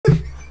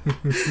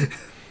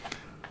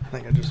I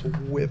think I just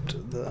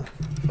whipped the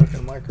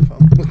fucking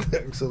microphone with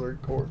the auxiliary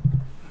cord.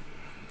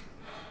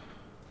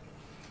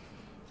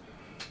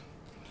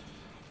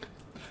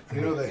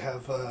 You know, they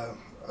have a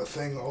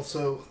thing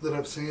also that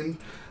I've seen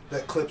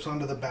that clips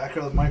onto the back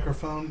of the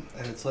microphone,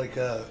 and it's like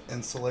a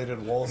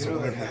insulated wall, so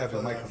whenever you have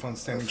your microphone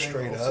standing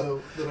straight up,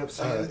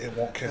 it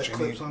won't catch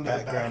any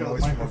background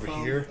noise from over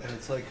here. And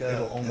it's like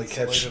it'll only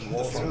catch the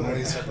front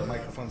noise of the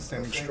microphone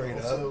standing straight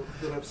up.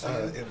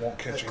 It won't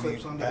catch any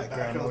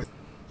background noise.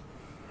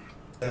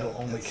 It'll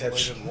only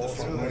catch the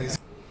front noise.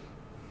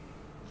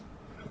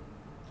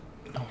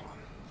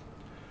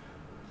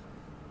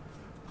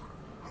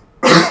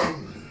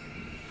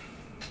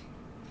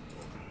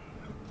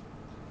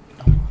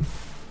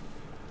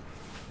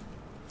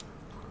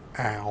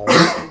 Ow.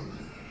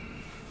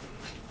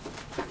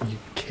 You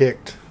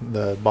kicked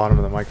the bottom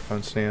of the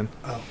microphone stand.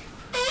 Oh.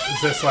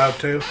 Is this loud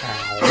too?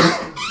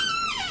 Ow.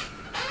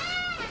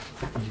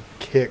 You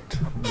kicked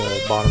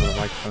the bottom of the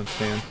microphone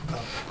stand.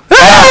 Oh.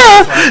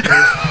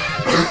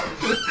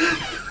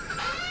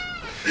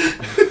 You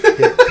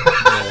kicked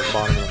the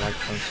bottom of the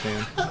microphone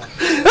stand.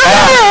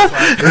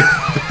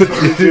 What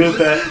did you do with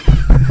that?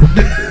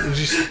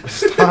 Just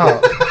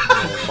stop. The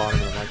bottom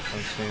of the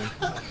microphone stand.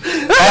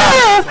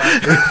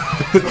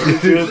 What did you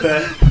do with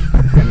that?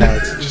 And now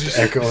it's just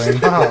echoing.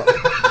 Stop. The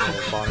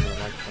bottom of the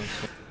microphone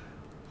stand.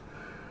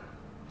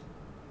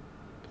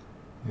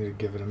 Need to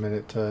give it a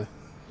minute to...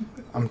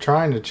 I'm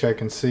trying to check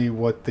and see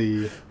what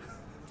the...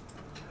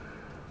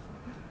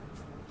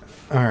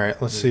 Alright,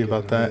 let's see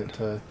about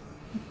that.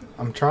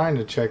 I'm trying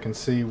to check and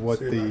see what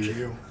See the... about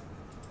you,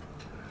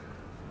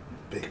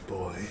 big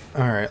boy.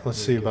 Alright, let's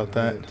see about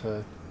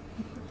that.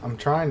 I'm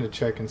trying to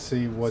check and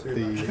see what I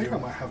the... think I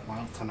might have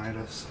mild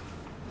tinnitus.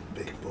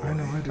 Big boy. I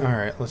know I do.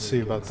 Alright, let's see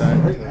about that.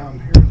 Right now I'm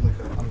hearing like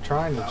a... I'm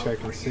trying to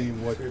check and see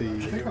what I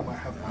think the... I might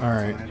have mild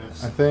Alright,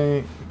 tinnitus. I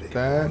think Big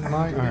that boy.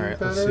 might... Alright,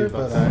 let's see about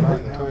but that. I'm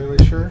Not not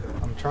entirely sure.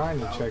 I'm trying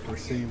to check and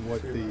see what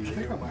I think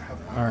the... I might have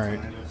mild Alright,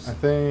 tinnitus. I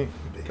think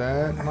Big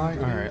that boy. might...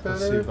 Alright,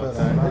 let's see about but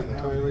that. I'm Not not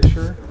entirely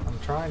sure. I'm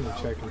trying to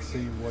check and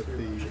see what I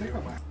think the... I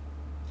might...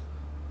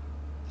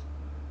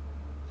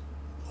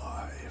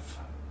 Live.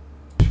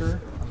 Sure.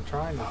 I'm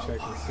trying to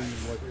check and see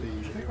what I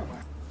think the... I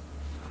might...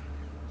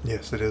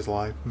 Yes, it is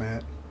live,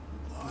 Matt.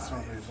 It's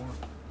not anymore.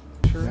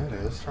 Sure. Yeah, it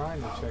is. I'm trying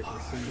to check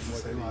and see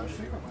what Say live. I the...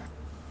 think I might...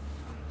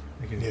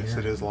 You can yes,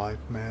 it is live,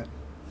 Matt.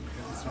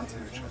 It's not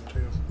anymore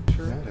too.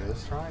 Sure. Yeah, it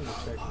is. I'm trying to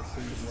check and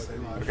see what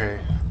the... Okay.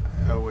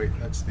 Oh, wait,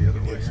 that's the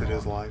other way. Yes, it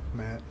is live,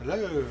 Matt.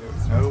 Hello.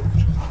 Nope.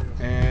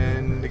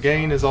 And the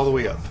gain is all the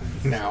way up.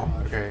 Now.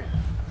 Okay.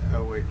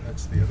 Oh, wait,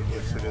 that's the other way.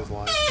 Yes, it is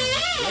live, Matt.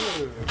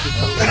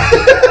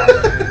 Hello.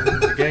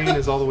 And the gain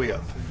is all the way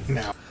up.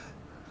 Now.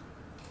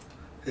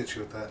 Hit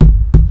you with that.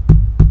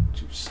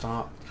 Did you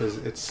stop? Because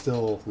it's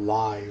still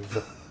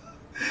live.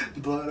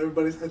 Blow out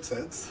everybody's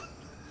headsets.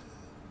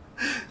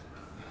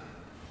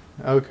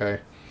 Okay.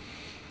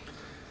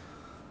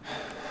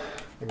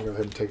 I can go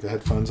ahead and take the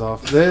headphones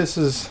off. This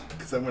is...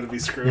 Because I'm going to be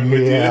screwing with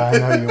you. Yeah, I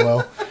know you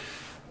will.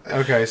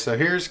 Okay, so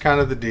here's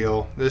kind of the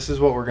deal. This is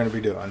what we're going to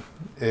be doing.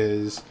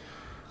 Is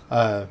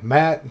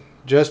Matt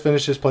just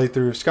finished his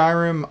playthrough of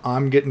Skyrim.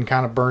 I'm getting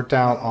kind of burnt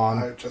out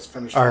on... I just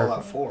finished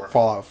Fallout 4.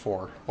 Fallout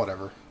 4,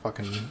 whatever.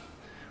 Fucking...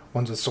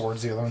 One's with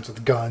swords, the other one's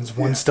with guns.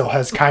 One still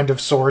has kind of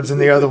swords,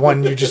 and the other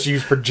one you just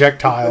use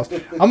projectiles.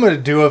 I'm going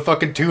to do a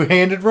fucking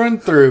two-handed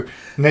run-through,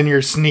 and then you're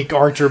a sneak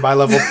archer by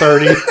level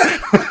 30.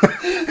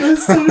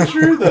 That's so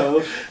true,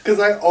 though, because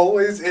I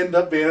always end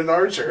up being an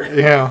archer.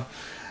 Yeah.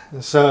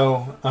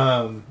 So,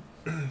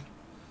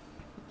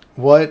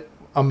 what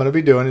I'm going to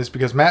be doing is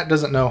because Matt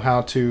doesn't know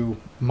how to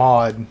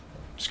mod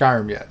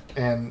Skyrim yet,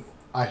 and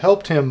I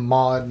helped him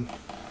mod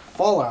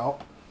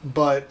Fallout,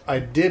 but I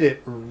did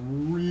it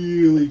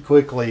really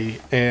quickly,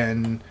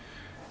 and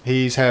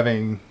he's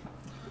having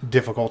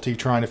difficulty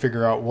trying to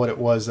figure out what it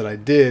was that I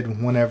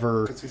did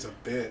whenever... Because he's a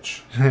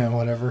bitch. Yeah,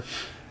 whatever.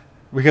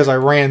 Because I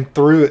ran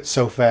through it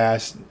so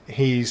fast,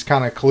 he's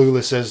kind of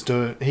clueless as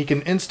to... He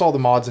can install the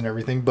mods and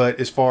everything, but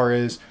as far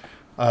as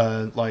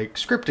like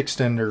script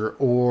extender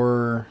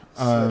or...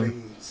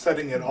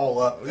 Setting it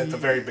all up at the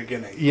very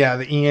beginning. Yeah,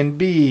 the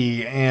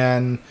ENB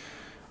and...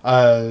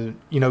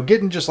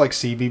 getting just like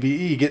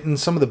CBBE, getting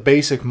some of the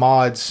basic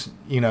mods,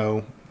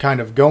 kind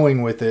of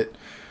going with it.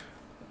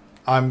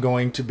 I'm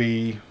going to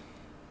be,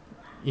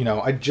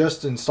 I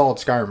just installed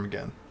Skyrim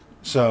again.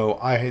 So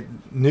I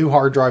had new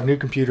hard drive, new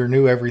computer,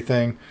 new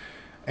everything,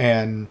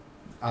 and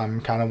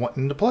I'm kind of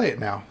wanting to play it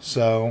now.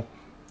 So,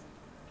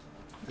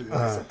 He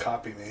wants to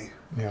copy me.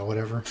 Yeah,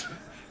 whatever.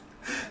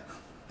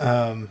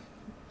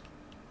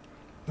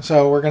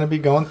 So we're going to be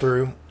going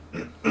through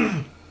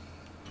and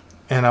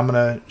I'm going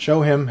to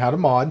show him how to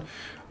mod.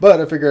 But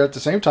I figure at the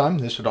same time,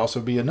 this would also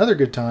be another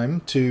good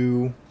time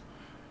to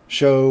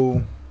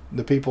show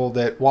the people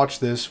that watch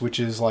this, which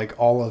is like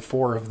all of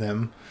 4 of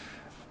them,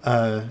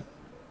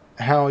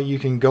 how you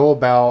can go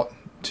about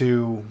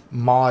to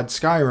mod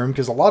Skyrim.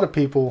 Because a lot of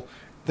people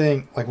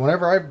think, like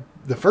whenever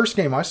the first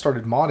game I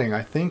started modding,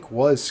 I think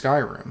was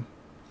Skyrim.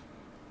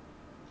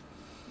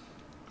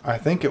 I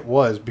think it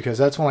was, because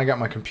that's when I got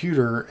my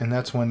computer, and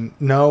that's when...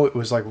 No, it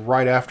was like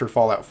right after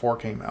Fallout 4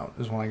 came out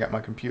is when I got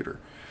my computer.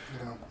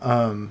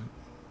 Yeah.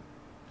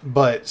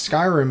 But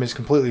Skyrim is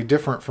completely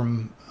different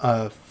from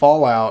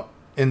Fallout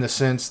in the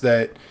sense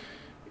that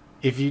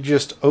if you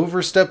just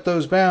overstep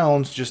those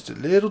bounds just a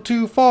little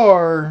too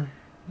far,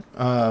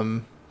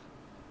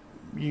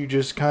 you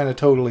just kind of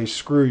totally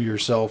screw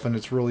yourself, and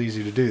it's real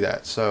easy to do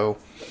that. So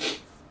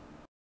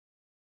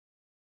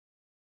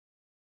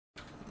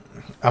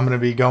I'm going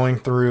to be going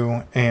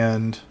through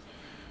and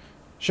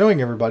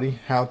showing everybody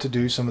how to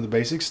do some of the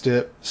basic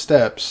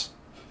steps.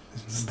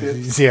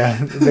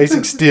 Yeah, the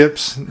basic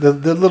steps, the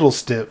little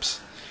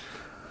steps.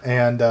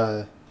 And,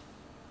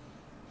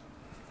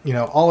 you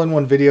know, all in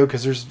one video,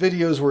 because there's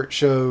videos where it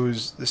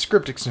shows the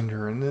script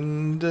extender and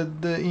then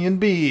the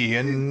ENB.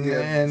 And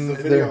the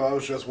video I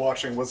was just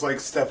watching was like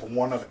step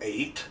 1 of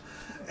 8.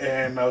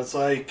 And I was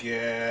like,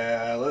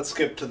 yeah, let's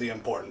skip to the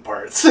important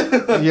parts.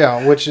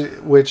 Yeah,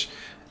 which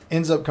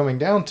ends up coming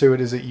down to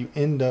it is that you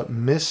end up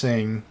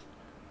missing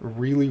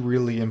really,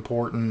 really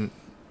important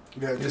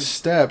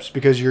steps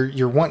because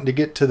you're wanting to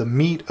get to the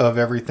meat of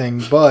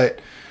everything, but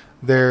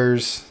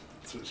there's...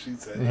 That's what she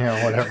said.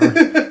 Yeah,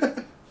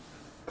 whatever.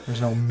 There's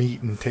no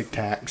meat in Tic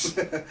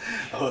Tacs.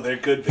 Oh, there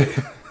could be.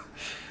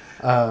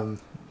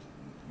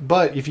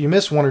 But if you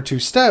miss 1 or 2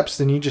 steps,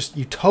 then you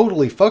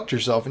totally fucked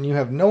yourself and you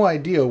have no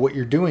idea what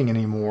you're doing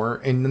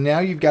anymore. And now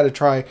you've got to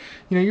try,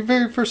 you know, your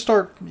very first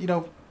start, you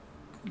know,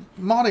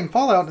 modding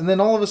Fallout, and then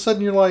all of a sudden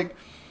you're like,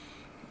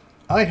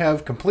 I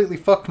have completely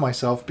fucked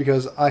myself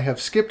because I have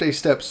skipped a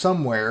step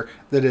somewhere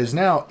that is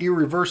now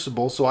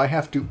irreversible, so I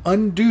have to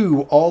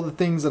undo all the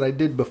things that I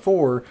did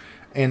before,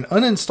 and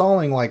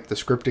uninstalling like the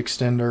script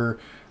extender,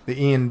 the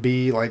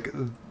ENB, like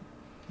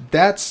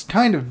that's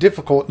kind of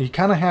difficult. You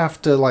kind of have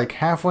to like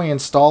halfway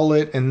install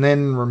it and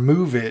then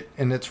remove it,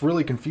 and it's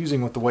really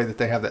confusing with the way that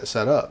they have that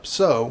set up.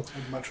 So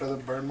I'd much rather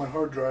burn my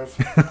hard drive.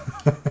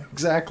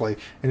 Exactly,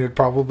 and it'd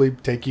probably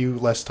take you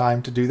less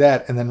time to do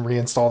that and then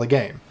reinstall the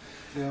game.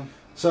 Yeah.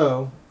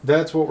 So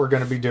that's what we're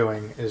going to be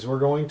doing. Is we're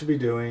going to be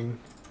doing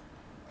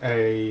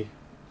a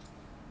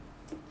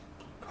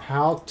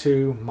how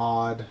to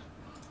mod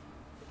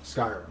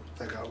Skyrim.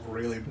 That got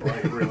really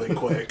bright really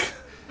quick.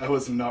 I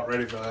was not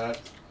ready for that.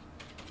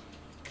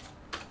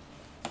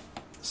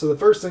 So the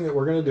first thing that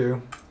we're going to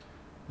do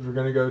is we're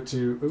going to go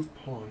to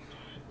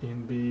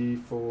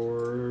ENB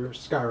for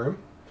Skyrim.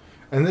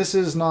 And this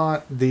is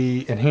not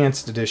the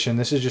enhanced edition.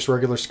 This is just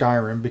regular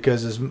Skyrim,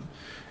 because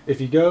if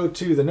you go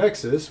to the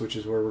Nexus, which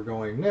is where we're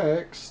going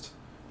next,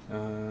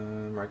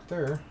 right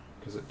there,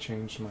 because it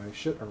changed my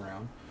shit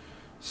around.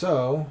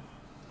 So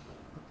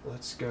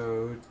let's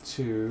go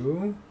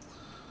to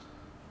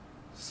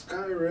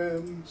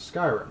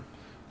Skyrim.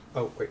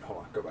 Oh, wait, hold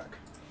on, go back.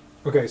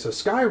 Okay, so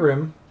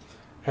Skyrim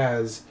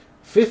has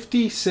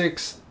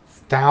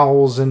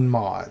 56,000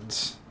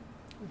 mods.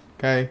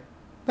 Okay,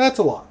 that's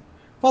a lot.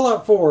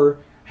 Fallout 4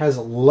 has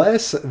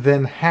less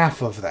than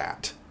half of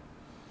that.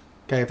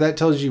 Okay, if that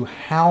tells you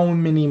how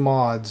many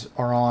mods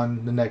are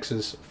on the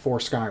Nexus for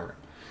Skyrim.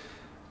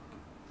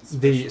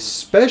 The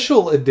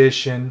Special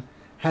Edition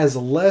has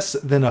less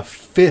than a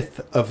fifth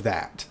of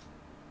that,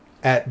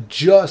 at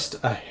just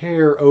a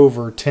hair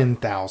over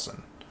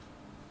 10,000.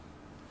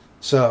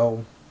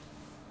 So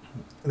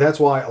that's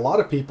why a lot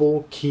of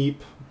people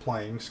keep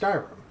playing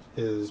Skyrim,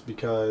 is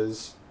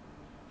because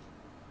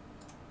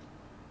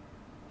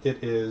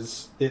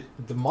the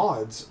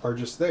mods are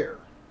just there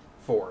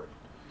for it.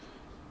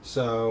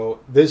 So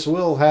this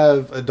will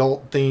have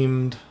adult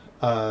themed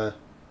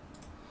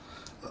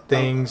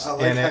things. I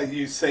like how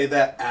you say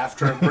that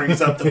after it brings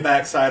up the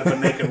backside of a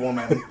naked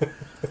woman.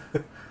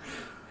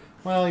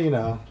 Well, you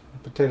know,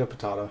 potato.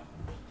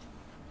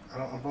 I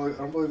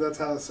don't believe that's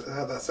how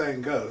that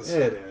saying goes.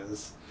 It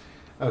is.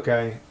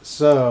 Okay,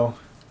 so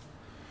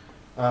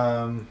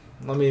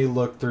let me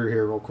look through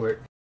here real quick.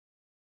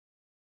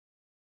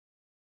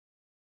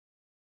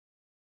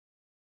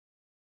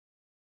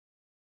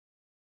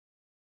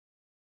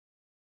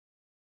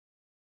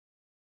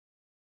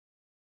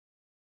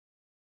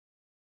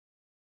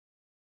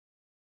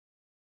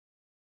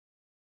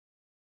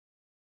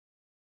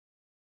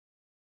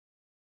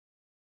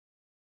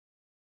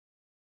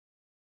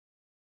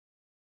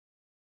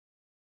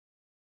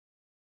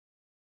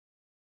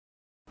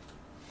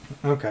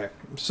 Okay,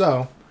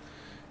 so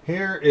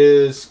here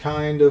is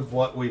kind of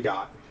what we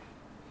got.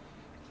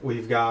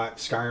 We've got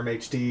Skyrim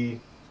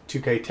HD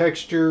 2K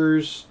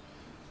textures,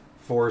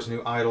 4's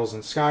new idols in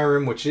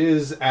Skyrim, which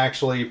is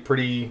actually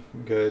pretty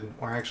good.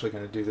 We're actually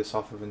going to do this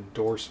off of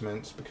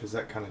endorsements because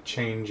that kind of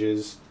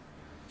changes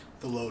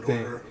the load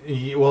order.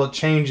 Well, it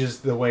changes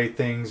the way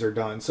things are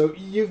done. So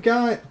you've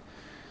got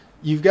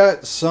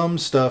some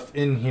stuff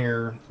in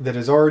here that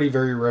is already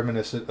very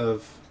reminiscent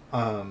of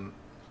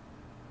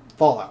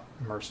Fallout.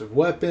 Immersive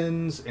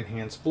weapons,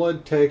 enhanced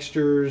blood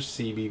textures,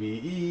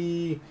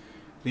 CBBE,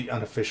 the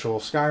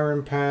unofficial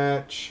Skyrim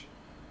patch,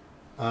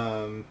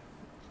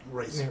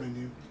 race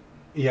menu.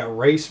 Yeah,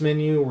 race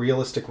menu,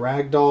 realistic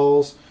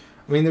ragdolls.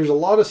 I mean, there's a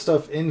lot of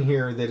stuff in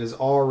here that is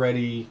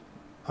already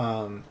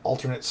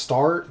alternate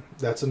start.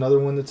 That's another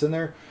one that's in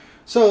there.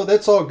 So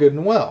that's all good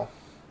and well.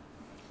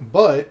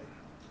 But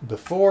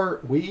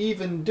before we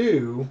even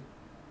do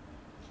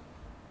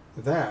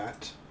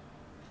that,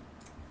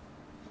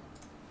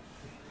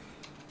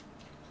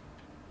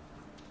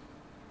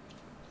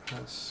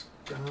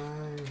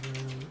 Skyrim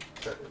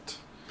edit.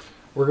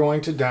 We're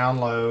going to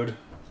download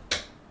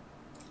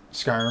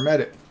Skyrim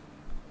edit.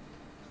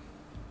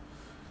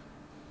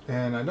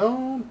 And I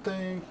don't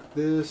think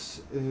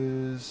this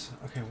is...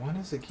 Okay, why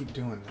does it keep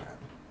doing that?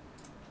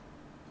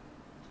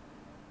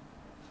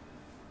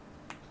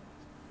 I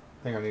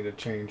think I need to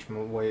change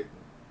my weight.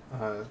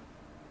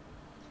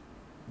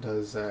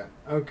 Does that.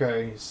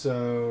 Okay,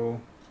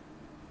 so...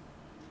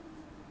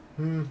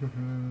 I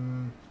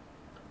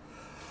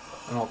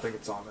don't think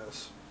it's on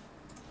this.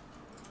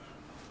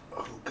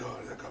 Oh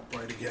god, that got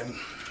bright again.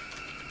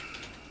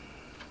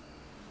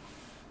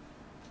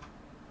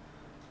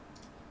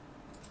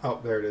 Oh,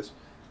 there it is.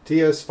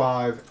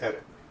 TS5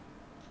 edit.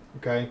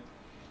 Okay.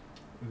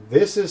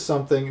 This is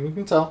something, and you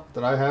can tell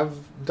that I have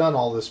done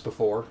all this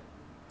before,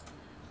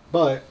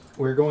 but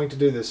we're going to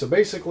do this. So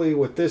basically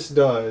what this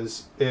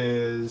does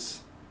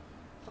is,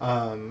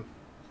 I'll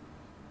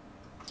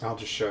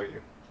just show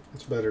you.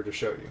 It's better to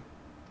show you.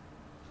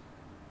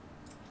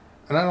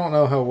 And I don't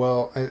know how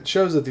well, it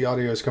shows that the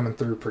audio is coming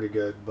through pretty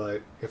good,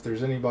 but if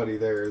there's anybody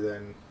there,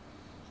 then...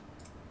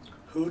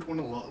 Who would want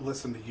to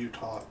listen to you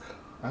talk?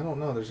 I don't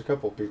know. There's a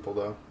couple people,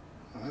 though.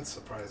 Oh, that's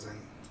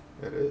surprising.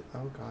 It is?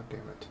 Oh, god damn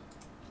it.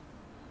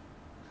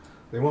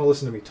 They want to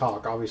listen to me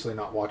talk, obviously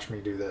not watch me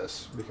do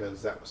this,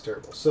 because that was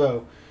terrible.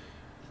 So,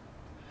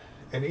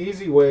 an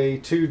easy way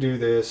to do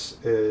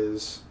this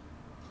is...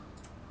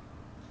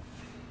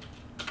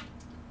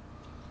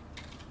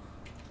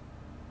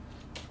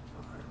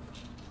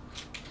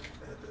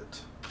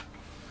 Edit.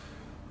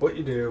 What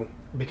you do,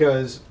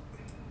 because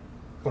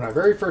when I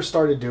very first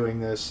started doing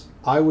this,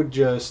 I would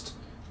just,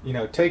 you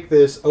know, take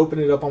this, open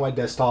it up on my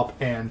desktop,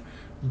 and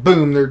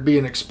boom, there'd be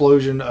an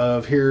explosion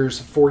of here's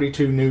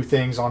 42 new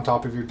things on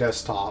top of your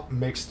desktop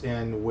mixed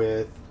in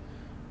with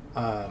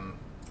a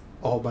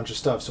whole bunch of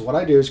stuff. So what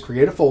I do is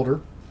create a folder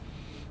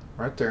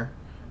right there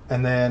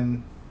and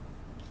then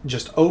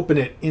just open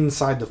it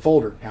inside the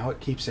folder. Now it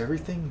keeps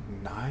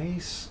everything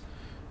nice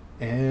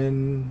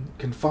and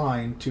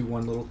confined to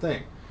one little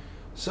thing.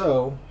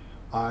 So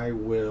I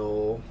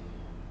will...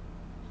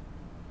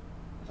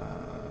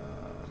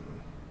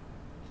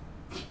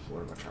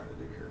 what am I trying to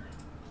do here?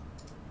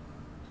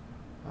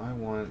 I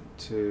want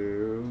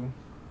to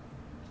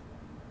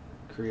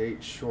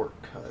create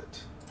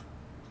shortcut.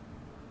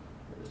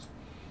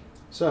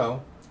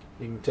 So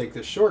you can take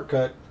this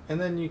shortcut and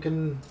then you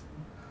can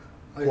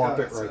plop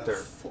it right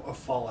there. A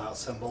Fallout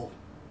symbol.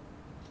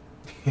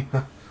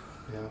 Yeah.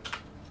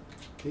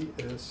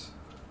 TS5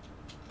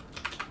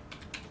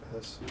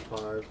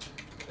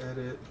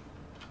 edit.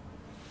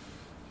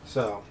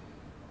 So,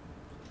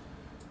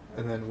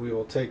 and then we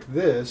will take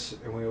this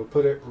and we will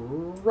put it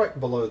right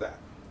below that.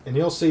 And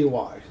you'll see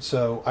why.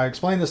 So I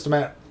explained this to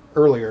Matt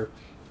earlier,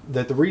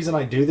 that the reason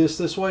I do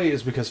this way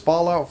is because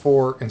Fallout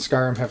 4 and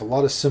Skyrim have a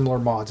lot of similar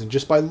mods. And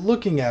just by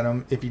looking at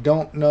them, if you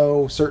don't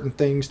know certain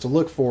things to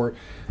look for,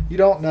 you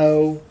don't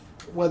know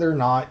whether or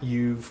not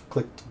you've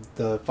clicked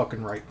the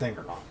fucking right thing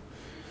or not.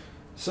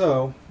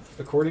 So,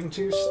 according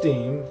to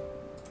Steam,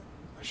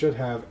 I should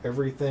have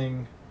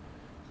everything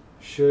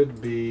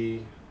should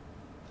be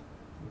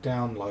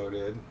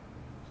downloaded.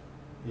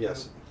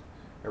 Yes,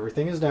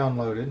 everything is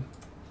downloaded.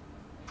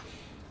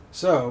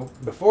 So,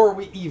 before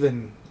we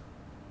even...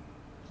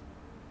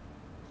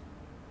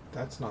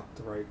 That's not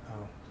the right...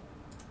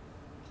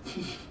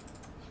 Oh.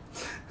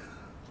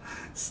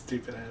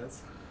 Stupid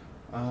ass.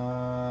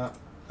 Oh,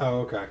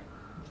 okay.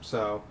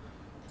 So,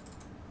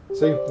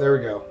 see, there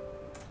we go.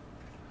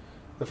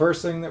 The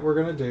first thing that we're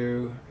going to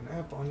do, an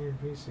app on your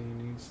PC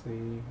needs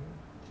the...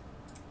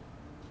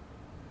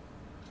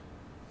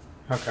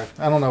 Okay,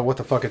 I don't know what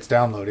the fuck it's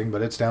downloading,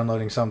 but it's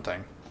downloading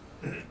something.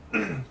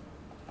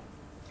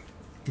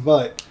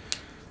 But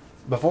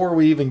before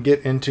we even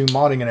get into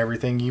modding and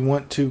everything, you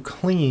want to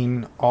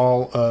clean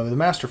all of the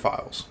master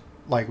files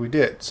like we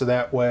did. So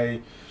that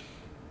way,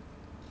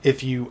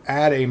 if you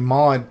add a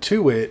mod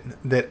to it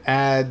that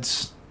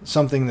adds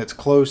something that's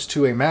close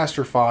to a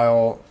master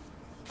file,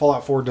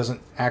 Fallout 4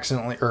 doesn't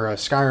accidentally, or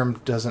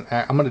Skyrim doesn't,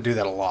 I'm going to do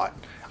that a lot.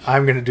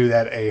 I'm going to do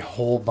that a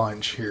whole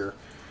bunch here.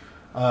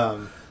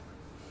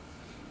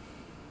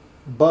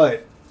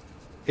 But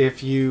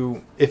if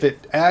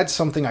it adds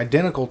something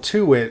identical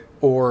to it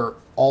or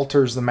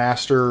alters the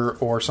master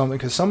or something,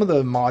 because some of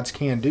the mods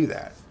can do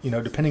that, you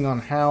know, depending on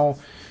how,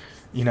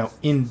 you know,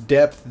 in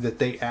depth that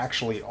they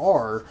actually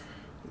are,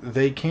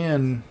 they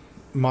can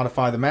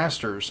modify the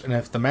masters. And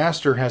if the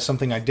master has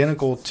something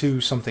identical to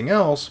something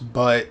else,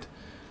 but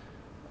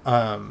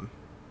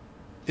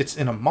it's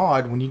in a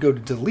mod, when you go to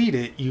delete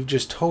it, you've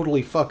just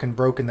totally fucking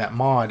broken that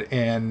mod,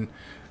 and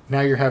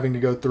now you're having to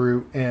go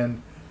through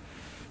and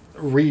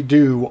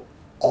redo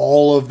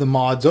all of the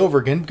mods over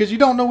again because you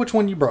don't know which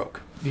one you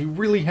broke. You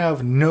really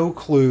have no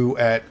clue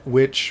at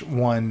which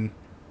one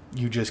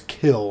you just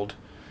killed.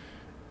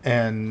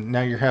 And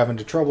now you're having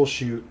to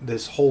troubleshoot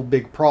this whole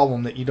big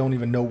problem that you don't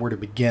even know where to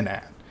begin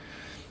at.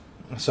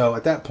 So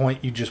at that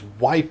point, you just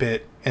wipe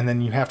it, and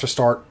then you have to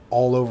start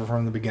all over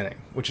from the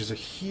beginning, which is a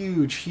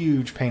huge,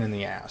 huge pain in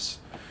the ass.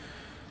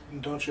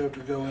 Don't you have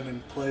to go in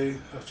and play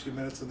a few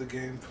minutes of the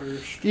game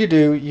first? You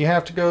do. You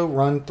have to go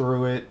run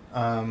through it.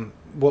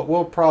 What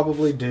we'll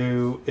probably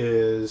do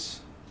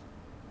is...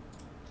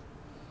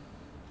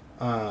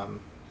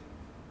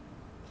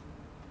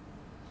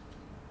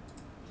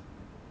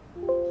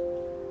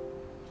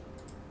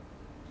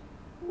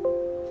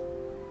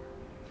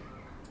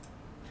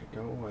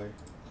 go away.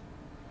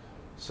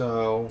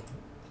 So,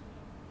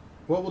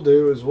 what we'll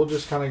do is we'll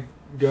just kind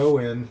of go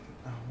in.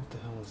 Oh, what the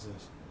hell is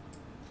this?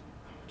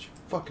 Why don't you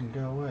fucking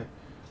go away?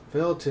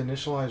 Failed to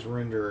initialize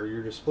renderer.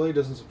 Your display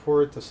doesn't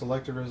support the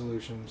selected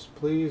resolutions.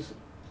 Please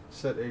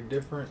set a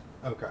different...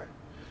 Okay.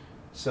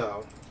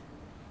 So,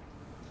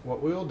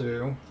 what we'll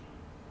do...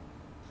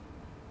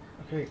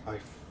 Okay,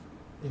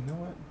 you know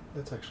what?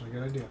 That's actually a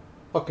good idea.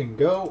 Fucking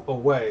go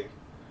away.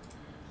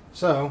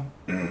 So...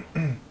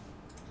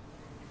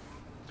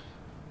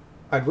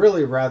 I'd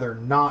really rather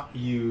not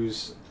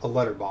use a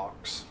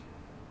letterbox.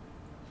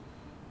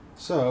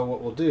 So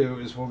what we'll do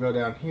is we'll go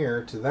down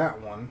here to that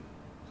one.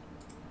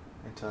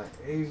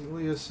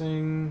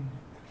 Anti-aliasing,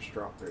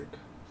 entropic,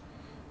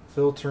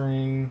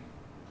 filtering,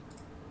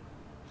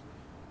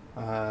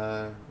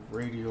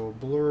 radial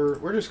blur.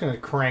 We're just going to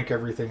crank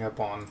everything up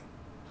on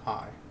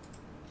high.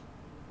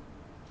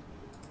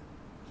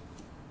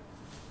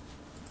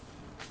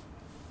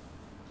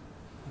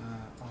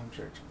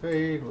 Object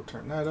fade, we'll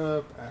turn that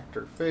up.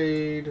 Actor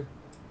fade,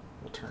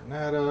 we'll turn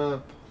that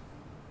up.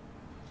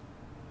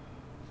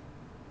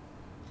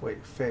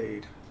 Wait,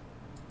 fade.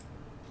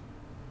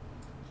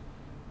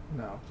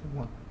 No, we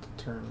want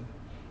to turn...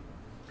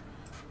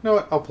 You know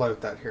what? I'll play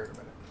with that here in a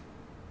minute.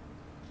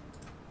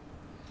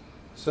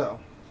 So.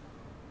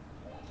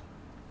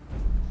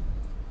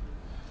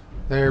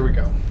 There we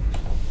go.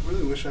 I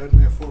really wish I had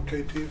me a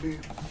 4K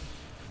TV.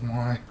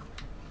 Why?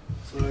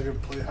 So that I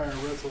could play higher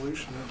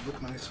resolution and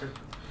look nicer.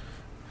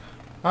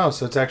 Oh,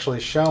 so it's actually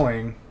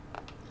showing.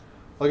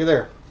 Look at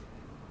there.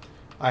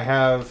 I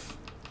have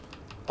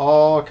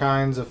all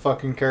kinds of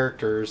fucking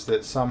characters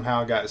that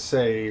somehow got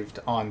saved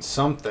on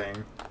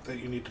something. That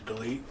you need to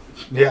delete?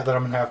 Yeah, that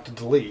I'm going to have to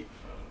delete.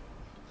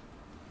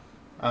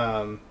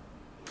 But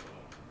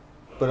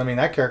I mean,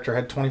 that character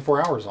had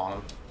 24 hours on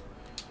him.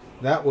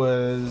 That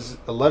was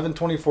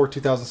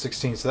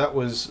 11/24/2016, so that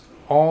was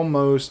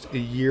almost a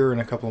year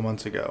and a couple of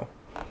months ago.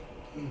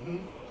 Mm-hmm.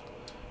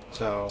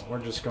 So we're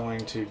just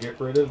going to get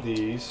rid of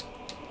these.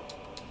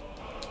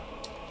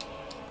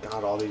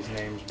 God, all these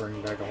names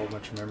bring back a whole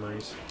bunch of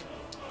memories.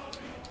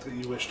 That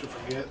you wish to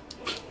forget?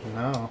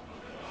 No.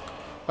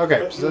 Okay.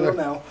 But So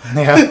now.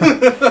 Yeah.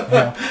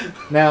 Yeah.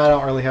 Now I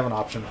don't really have an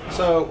option.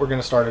 So we're going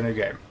to start a new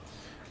game.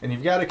 And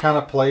you've got to kind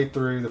of play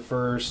through the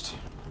first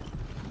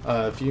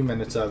few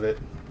minutes of it.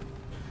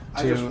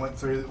 I just went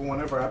through,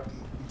 whenever I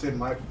did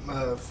my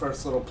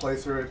first little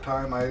playthrough at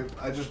time, I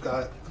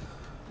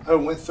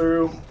went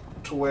through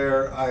to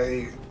where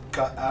I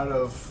got out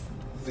of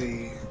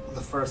the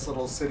first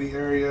little city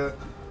area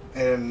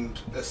and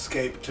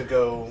escaped to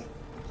go,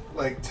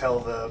 like, tell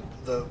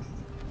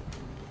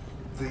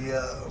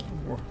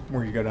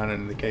where you go down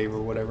into the cave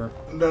or whatever.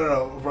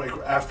 No, right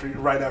after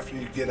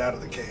you get out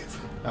of the cave.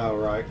 Oh,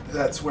 right.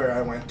 That's where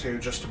I went to,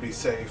 just to be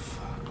safe.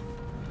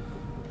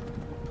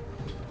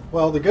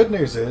 Well, the good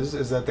news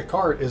is that the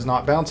cart is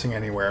not bouncing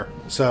anywhere.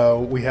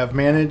 So we have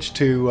managed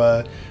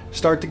to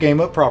start the game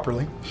up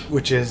properly,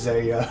 which is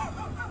a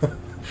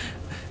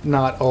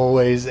not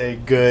always a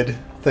good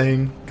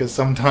thing, because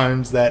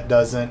sometimes that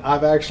doesn't.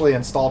 I've actually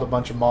installed a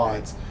bunch of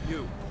mods.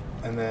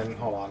 And then,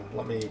 hold on,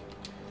 let me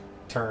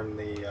turn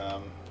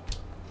the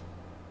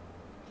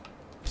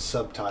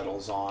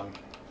subtitles on.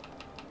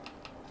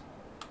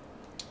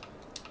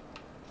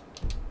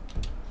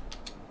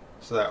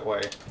 So that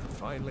way,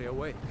 finally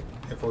awake.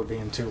 If we're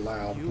being too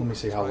loud, let me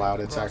see how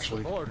loud it's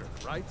actually. Border,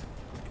 right?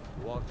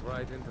 Walked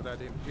right into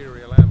that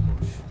Imperial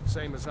ambush,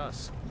 same as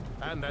us,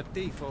 and that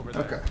thief over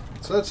there. Okay,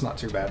 so that's not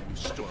too bad.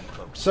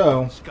 Stormcloaks.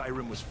 So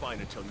Skyrim was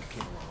fine until you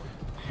came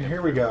along.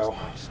 Here we go.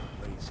 Nice and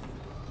lazy.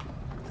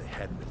 They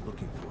hadn't been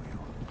looking for you.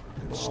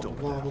 They'd stolen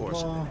blah, that blah,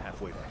 horse blah. and been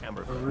halfway to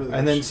Hamburg. Really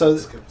And then wish so you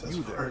skip this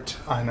part.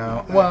 I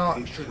know.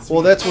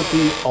 Well, that's what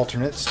the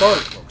alternate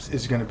start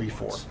is going to be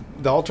for.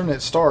 The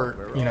alternate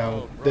start, you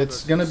know,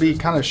 that's going to be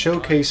kind of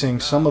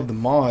showcasing some of the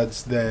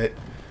mods that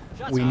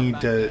we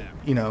need to,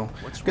 you know,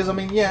 because I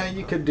mean, yeah,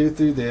 you could do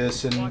through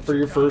this and for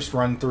your first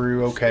run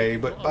through, okay,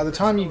 but by the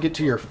time you get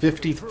to your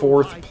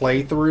 54th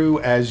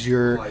playthrough,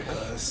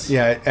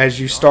 as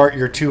you start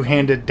your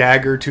two-handed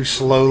dagger to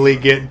slowly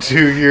get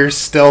to your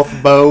stealth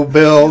bow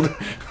build.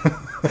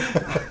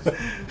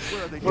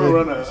 I'm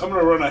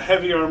gonna run a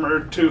heavy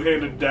armored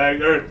two-handed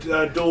dagger,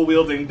 dual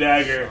wielding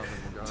dagger.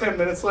 10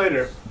 minutes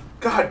later,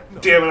 God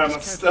damn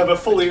it! I'm a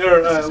fully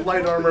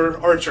light armor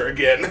archer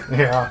again.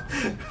 Yeah,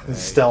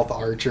 stealth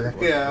archer.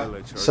 Yeah.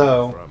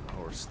 So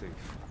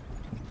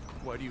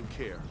Why do you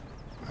care?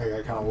 I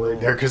got kind of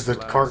worried there because the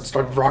cart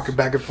started rocking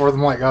back and forth.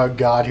 I'm like, oh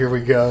god, here we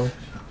go.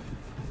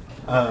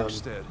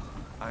 Rorikstead.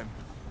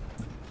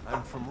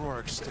 I'm from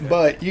Rorikstead.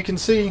 But you can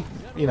see,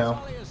 you know,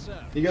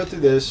 you go through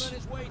this,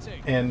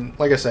 and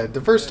like I said,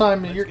 the first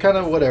time you're kind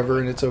of whatever,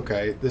 and it's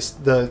okay.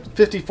 The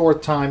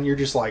 54th time, you're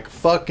just like,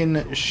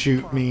 fucking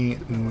shoot me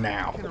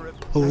now,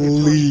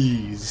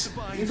 please.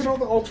 Even on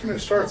the alternate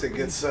starts, it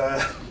gets.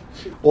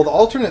 Well, the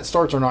alternate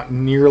starts are not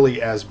nearly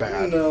as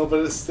bad. No, but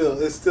it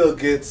still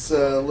gets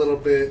a little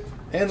bit.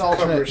 And the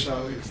alternate,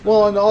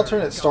 well, an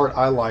alternate start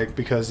I like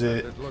because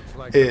it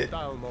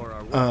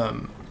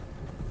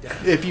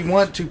if you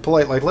want to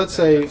play, like, let's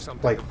say,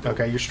 like,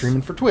 okay, you're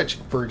streaming for Twitch,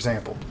 for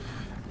example,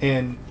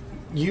 and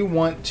you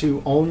want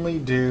to only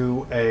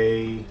do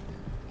a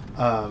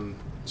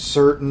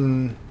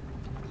certain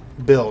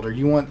build, or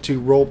you want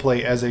to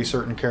roleplay as a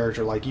certain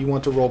character, like you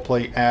want to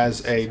roleplay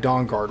as a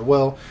Dawn Guard,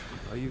 well,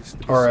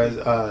 or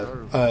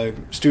a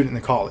student in the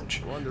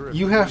college,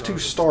 you have to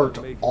start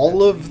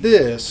all of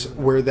this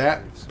where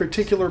that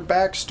particular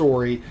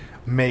backstory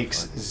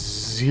makes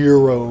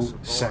 0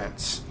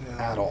 sense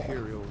at all.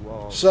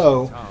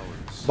 So,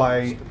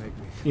 by,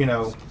 you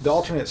know, the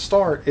alternate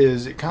start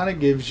is, it kind of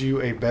gives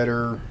you a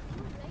better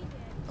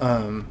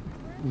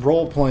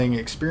role-playing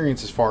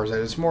experience as far as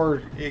that. It's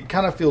more, it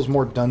kind of feels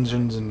more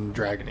Dungeons and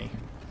Dragony.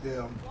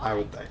 Yeah. I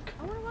would think.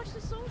 I want to watch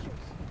the soldiers.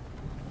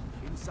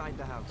 Inside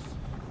the house.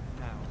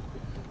 Now.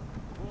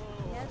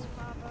 Yes,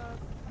 Papa.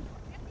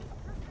 Get these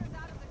prisoners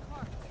out of the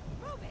cart.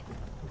 Move it.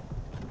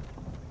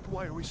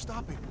 Why are we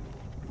stopping?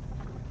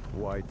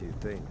 Why do you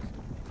think?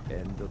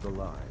 End of the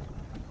line.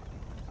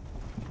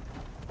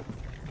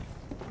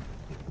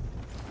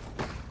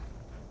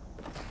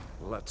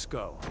 Let's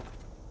go.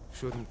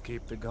 Shouldn't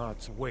keep the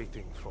gods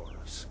waiting for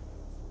us.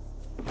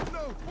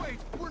 No, wait!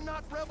 We're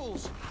not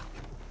rebels!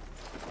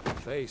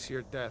 Face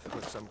your death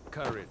with some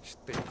courage,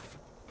 thief.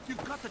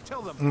 You've got to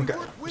tell them. Okay, We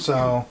weren't with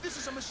so you. This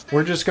is a mistake.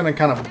 we're just going to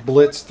kind of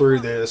blitz through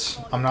this.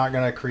 I'm not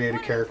going to create a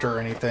character or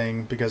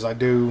anything because I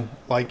do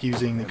like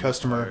using the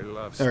customer,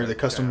 or the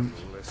custom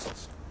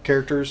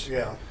characters.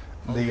 Yeah.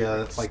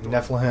 The like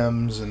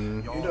Nephilims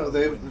and You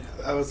know,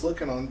 I was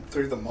looking on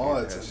through the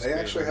mods, and they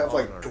actually have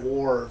like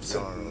dwarves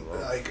and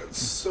like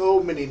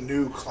so many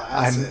new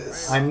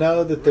classes. I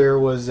know that there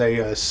was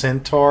a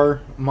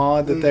centaur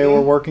mod that they were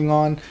working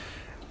on.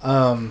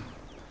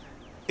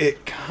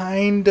 It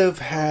kind of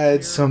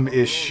had some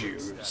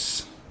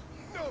issues.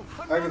 No,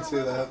 I can see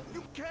that.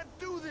 You can't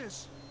do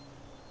this.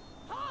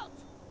 Halt!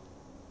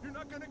 You're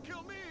not gonna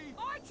kill me.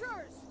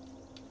 Archers!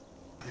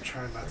 I'm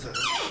trying not to.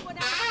 Anyone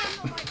out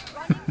there like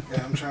running?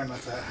 Yeah, I'm trying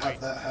not to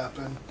have that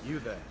happen. You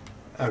there.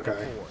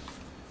 Okay.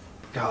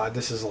 God,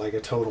 this is like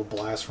a total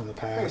blast from the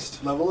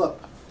past. Level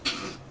up.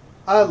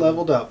 I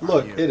leveled up.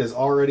 Look, it is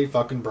already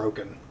fucking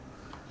broken.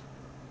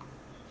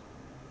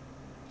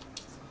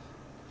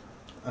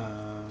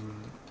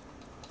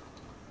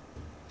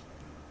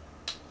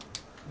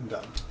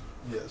 Done.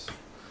 Yes.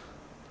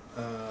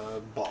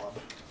 Bob.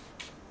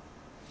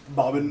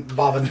 Bobbin.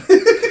 Bobbin.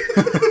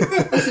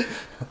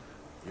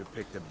 You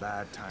picked a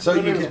bad time. So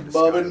My you name's can.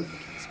 Bobbin.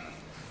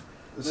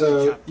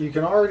 So you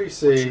can already What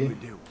should see we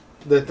do?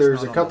 that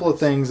there's a couple of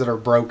things that are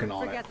broken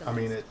on it. Forget the I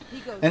mean list. it,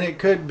 He goes and it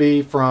could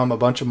be from a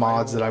bunch of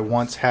mods that I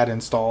once had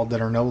installed that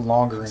are no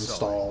longer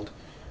installed.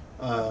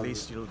 At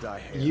least you'll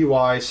die here.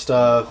 UI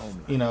stuff,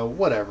 you know,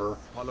 whatever.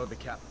 Follow the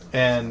captain.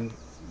 And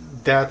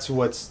that's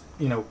what's,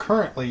 you know,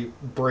 currently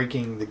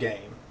breaking the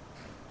game.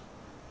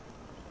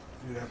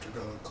 You'd have to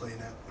go and clean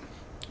it.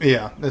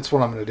 Yeah, that's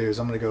what I'm going to do is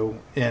I'm going to go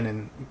in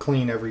and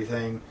clean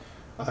everything,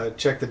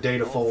 check the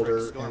data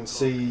folder and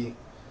see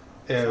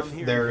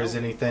if there is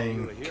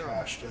anything.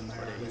 Cached in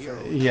there.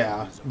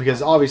 Yeah,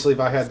 because obviously if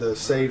I had the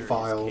save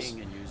files,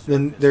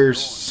 then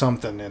there's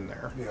something in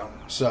there. Yeah.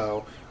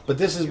 So, but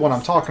this is what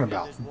I'm talking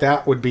about.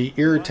 That would be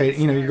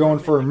irritating. You know, you're going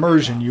for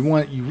immersion. You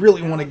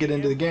really want to get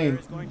into the game,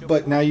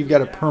 but now you've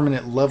got a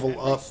permanent level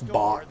up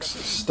box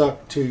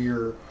stuck to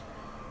your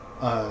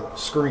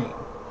screen.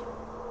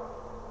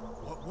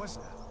 What was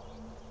that?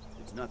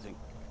 It's nothing.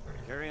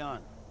 Carry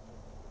on.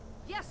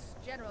 Yes,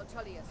 General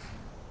Tullius.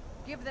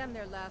 Give them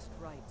their last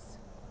rites.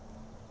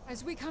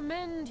 As we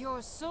commend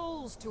your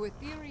souls to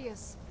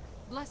Aetherius,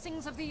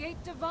 blessings of the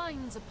 8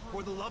 divines upon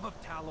For the love of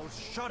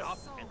Talos, shut up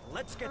and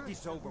let's get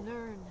this over with.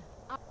 Learn.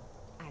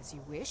 As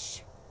you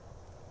wish.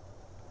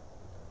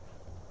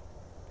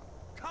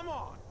 Come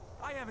on!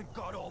 I haven't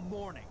got all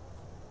morning.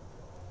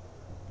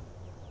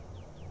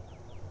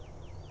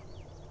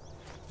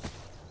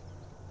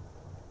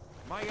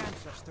 My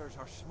ancestors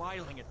are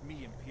smiling at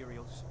me,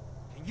 Imperials.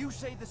 Can you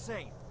say the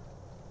same?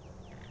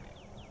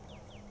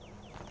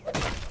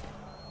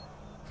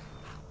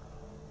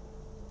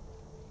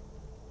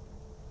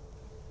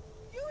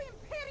 You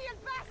Imperial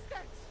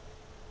bastards!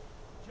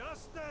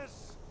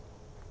 Justice!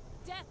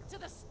 Death to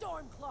the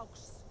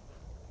Stormcloaks!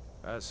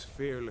 As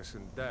fearless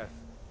in death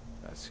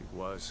as he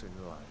was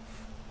in life.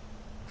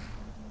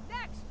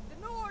 Next,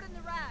 the Nord and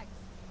the Rags.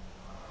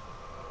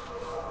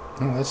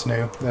 Oh, that's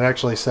new. That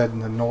actually said in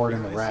the Nord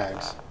and the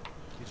Rags.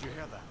 Did you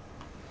hear that?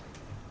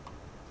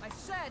 I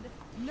said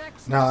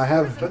Next. Now I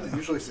have. Doesn't it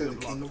usually say the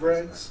king of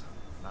rags?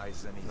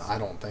 Nice and easy. I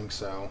don't think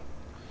so.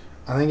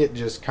 I think it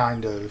just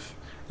kind of,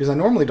 because I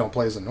normally don't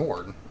play as a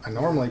Nord. I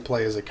normally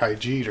play as a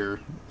Khajiit or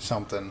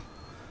something.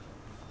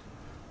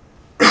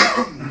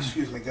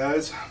 Excuse me,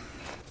 guys.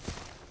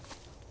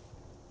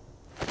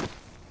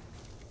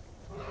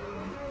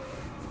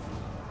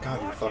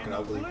 God, you're fucking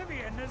ugly.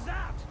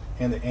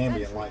 And the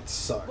ambient light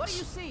sucks. What do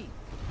you see?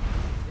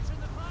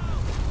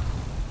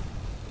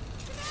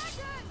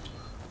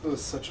 It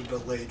was such a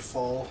delayed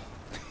fall.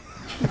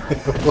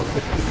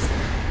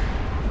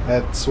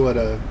 That's what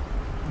the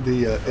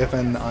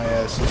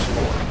FNIS is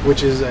for,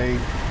 which is a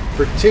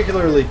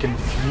particularly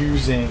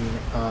confusing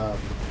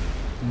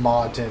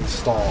mod to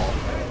install.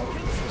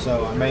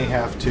 So I may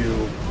have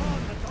to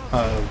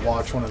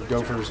watch one of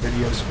Gopher's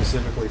videos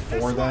specifically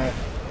for that,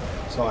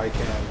 so I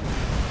can.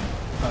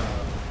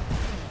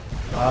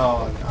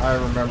 Oh, I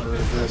remember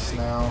this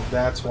now.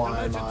 That's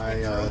why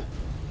my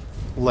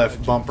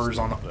left bumpers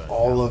on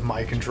all of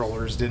my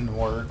controllers didn't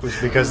work, was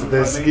because of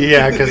this.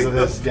 Yeah, because of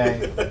this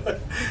game.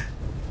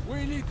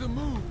 We need to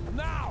move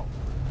now.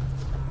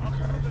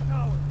 Okay.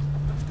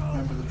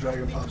 Remember the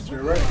dragon pops to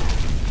your right?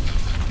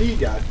 He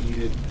got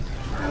heated.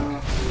 No,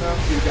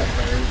 he got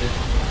buried.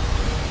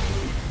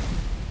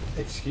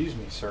 Excuse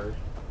me, sir.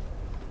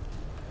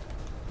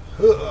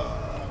 I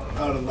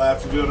would have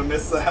laughed if you would have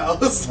missed the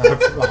house.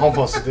 I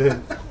almost did.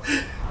 Hammy,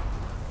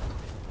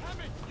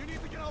 you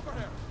need to get over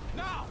here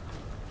now.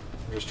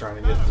 I'm just trying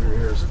to get through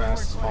here as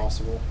fast as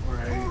possible.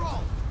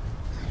 Right.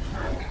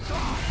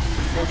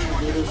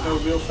 Unfortunately, there's no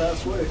real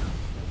fast way.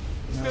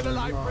 Still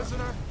alive,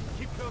 prisoner.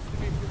 Keep close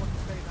to me if you want to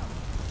stay now.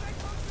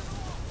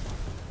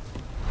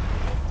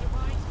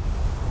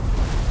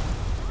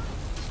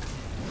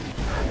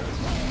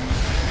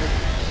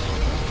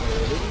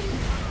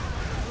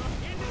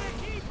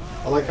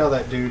 I like how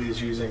that dude is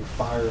using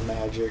fire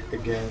magic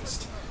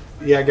against.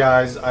 Yeah,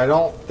 guys, I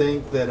don't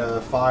think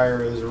that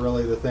fire is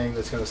really the thing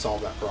that's going to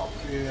solve that problem.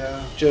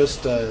 Yeah.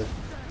 Just, Go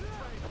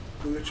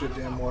get your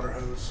damn water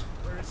hose.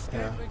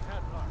 yeah.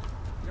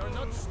 You're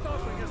not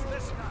stopping us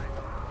this time.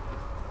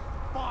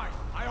 Fine.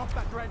 I hope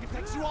that dragon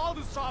takes you all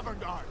to Sovereign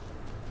Guard.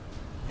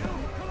 You,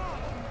 come on.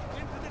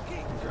 Into the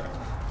keep. Okay.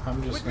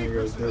 I'm just going to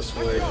go this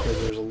way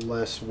because there's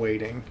less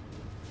waiting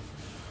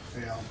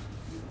Yeah.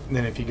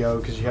 than if you go,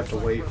 because you have to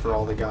wait for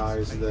all the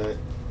guys that.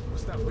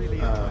 Was that really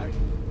a dragon?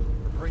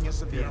 Bring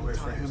us at the Get end away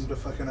for times. him to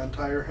fucking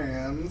untie your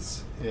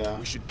hands. Yeah.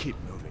 We should keep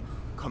moving.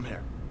 Come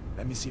here.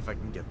 Let me see if I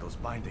can get those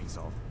bindings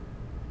off.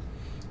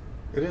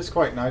 It is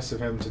quite nice of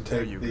him to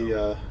There take you the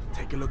go.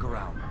 Take a look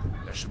around.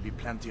 There should be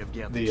plenty of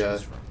gear to the,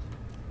 choose from.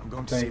 I'm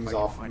going to see if things I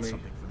can off of find me,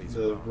 something for these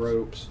the bones.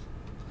 ropes.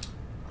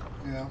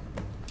 Yeah.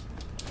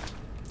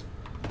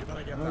 You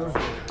better get Oh.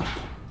 that.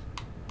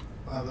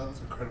 Wow, that was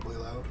incredibly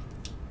loud.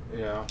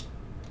 Yeah.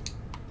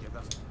 Get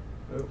that.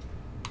 Oh.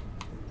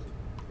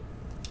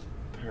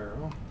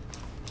 Peril.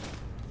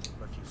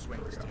 A few There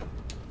we swings go. too.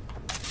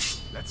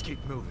 Let's keep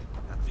moving.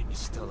 That thing is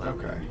still out.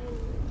 Okay.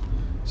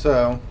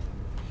 So,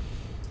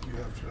 You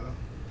have to.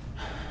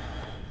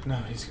 no,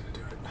 he's gonna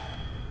do it.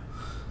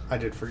 I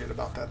did forget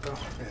about that though.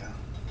 Yeah.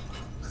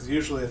 Because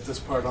usually at this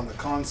part on the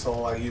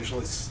console, I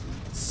usually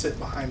sit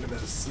behind him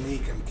as a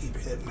sneak and keep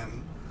hitting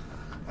him.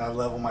 And I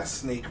level my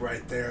sneak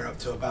right there up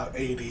to about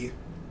 80.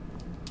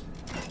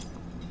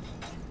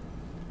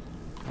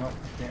 Nope,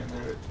 I can't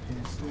do it.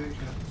 He's...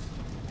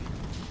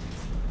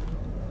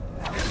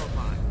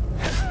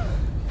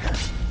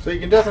 So you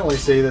can definitely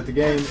see that the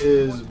game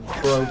is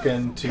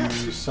broken to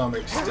some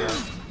extent.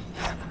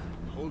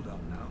 Hold up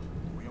now.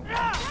 We only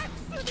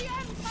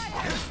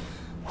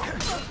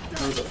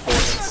There was a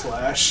forehead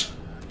slash.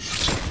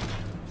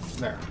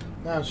 There.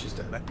 Now she's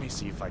dead. Let me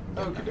see if I can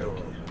get Okie that dokie.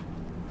 door.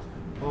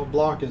 Well,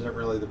 block isn't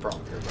really the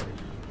problem here, buddy.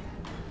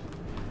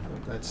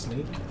 That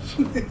sneak.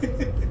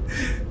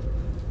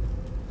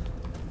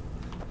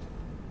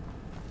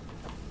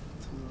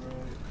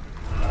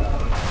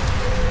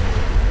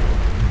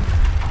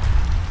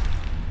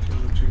 Kill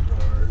the 2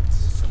 guards.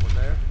 Someone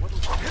there? What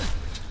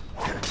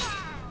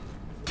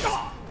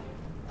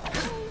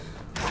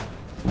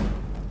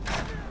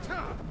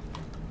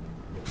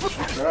She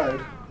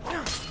tried.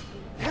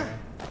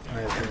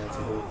 I think that's a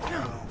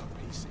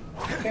hit.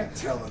 I can't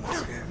tell in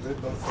this game. They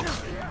both look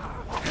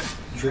like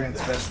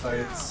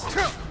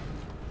transvestites.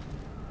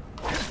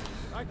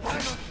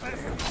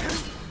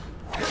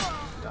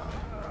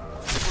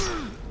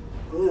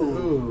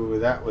 Ooh,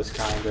 that was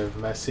kind of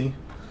messy.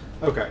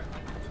 Okay,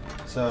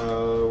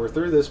 so we're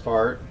through this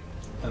part,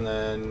 and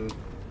then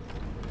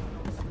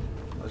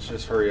let's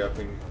just hurry up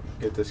and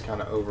get this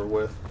kind of over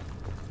with.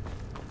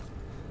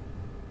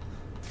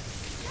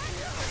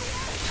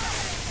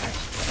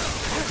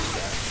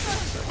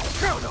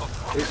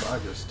 Oops, I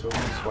just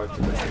totally swiped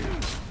it away.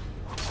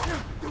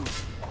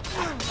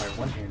 My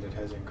one-handed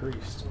has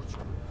increased.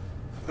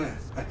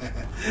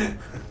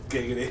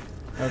 Giggity.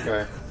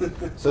 Okay,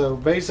 so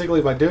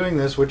basically by doing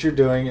this, what you're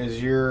doing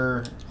is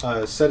you're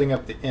setting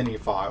up the ini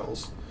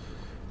files,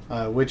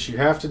 which you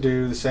have to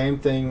do the same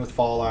thing with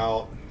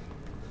Fallout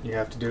You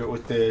have to do it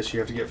with this. You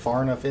have to get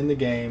far enough in the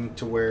game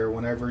to where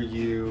whenever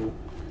you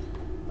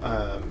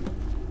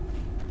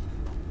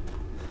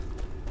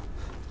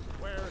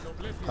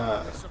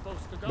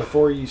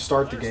before you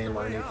start the game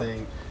or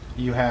anything,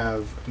 you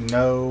have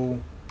no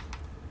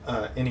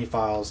any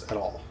files at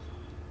all.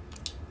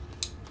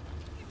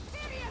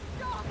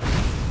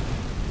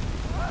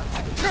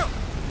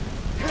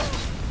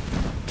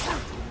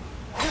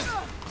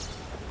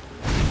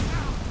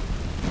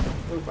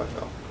 Oop, I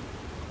fell.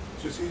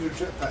 Just use your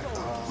jetpack.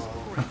 Oh.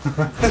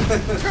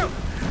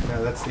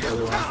 No, that's the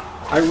other one.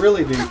 I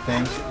really do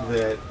think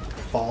that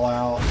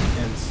Fallout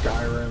and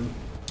Skyrim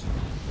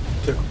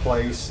took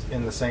place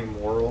in the same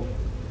world.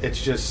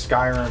 It's just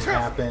Skyrim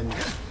happened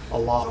a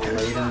lot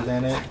later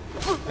than it,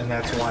 and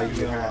that's why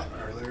you have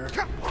Earlier?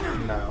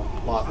 no,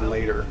 a lot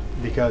later,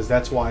 because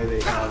that's why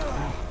they have.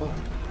 Oh,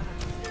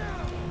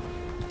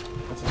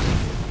 that's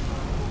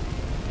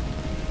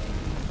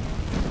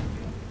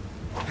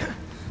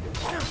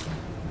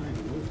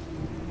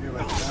You're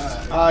about to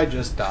die. I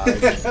just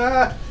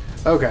died.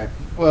 Okay,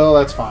 well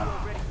that's fine.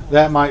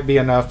 That might be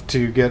enough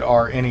to get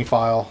our any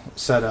file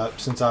set up,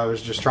 since I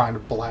was just trying to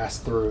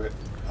blast through it.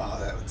 Oh,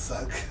 that would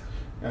suck.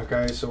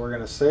 Okay, so we're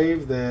going to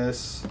save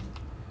this.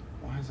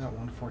 Why is that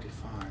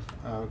 145?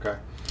 Oh, okay.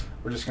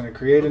 We're just going to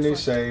create a new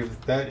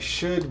save. That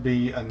should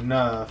be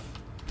enough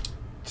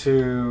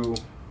to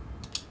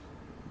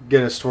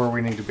get us to where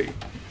we need to be.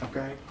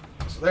 Okay,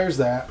 so there's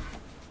that.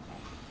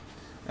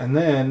 And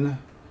then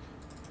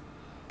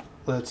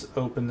let's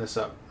open this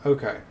up.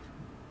 Okay,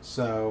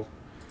 so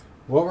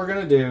what we're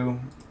going to do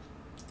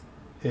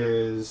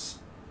is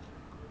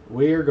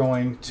we are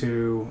going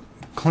to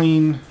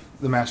clean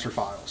the master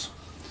files.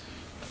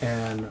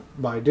 And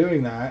by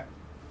doing that,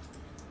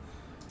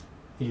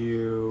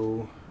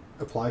 you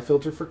apply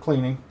filter for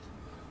cleaning.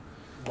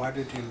 Why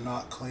did you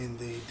not clean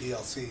the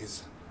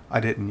DLCs? I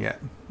didn't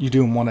yet. You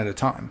do them one at a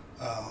time.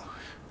 Oh.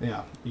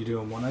 Yeah, you do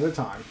them one at a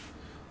time.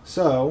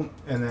 So,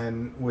 and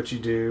then what you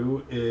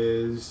do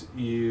is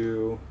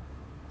you,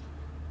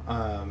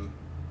 what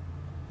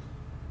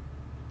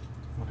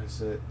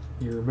is it?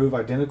 You remove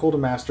identical to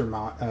master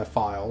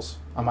files.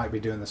 I might be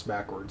doing this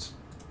backwards.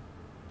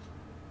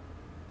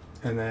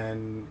 And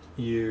then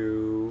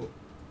you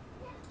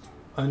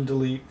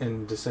undelete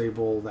and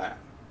disable that.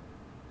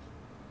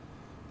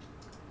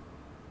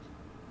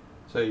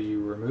 So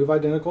you remove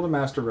identical to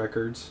master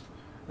records,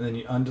 and then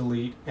you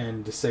undelete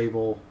and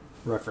disable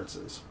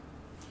references.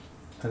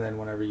 And then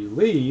whenever you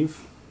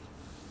leave,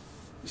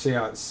 see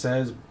how it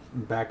says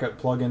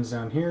backup plugins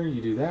down here?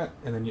 You do that,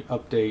 and then you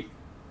update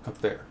up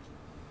there.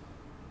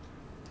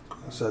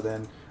 So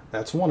then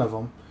that's one of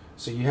them.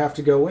 So you have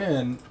to go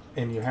in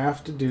and you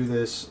have to do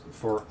this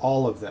for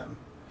all of them,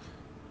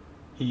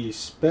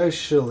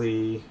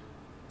 especially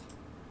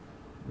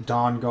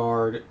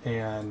Dawnguard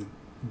and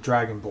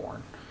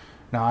Dragonborn.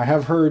 Now I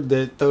have heard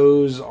that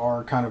those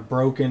are kind of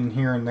broken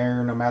here and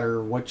there no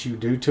matter what you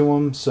do to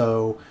them,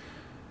 so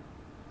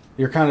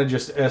you're kind of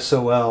just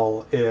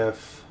SOL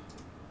if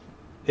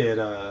it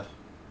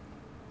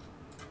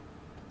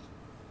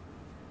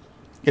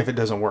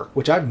doesn't work,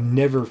 which I've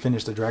never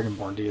finished the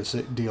Dragonborn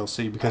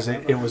DLC because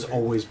it was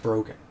always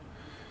broken.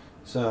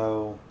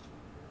 So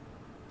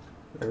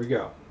there we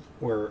go.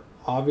 We're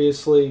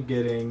obviously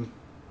getting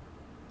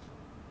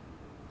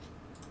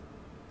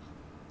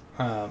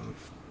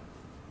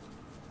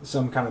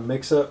some kind of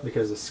mix-up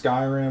because of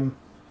Skyrim.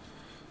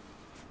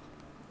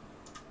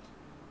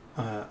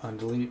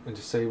 Undelete and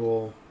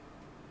disable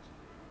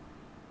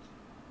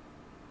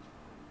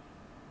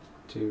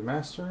to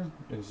master.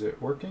 Is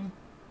it working?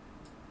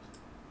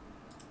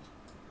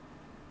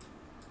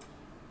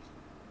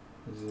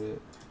 Is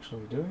it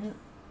actually doing it?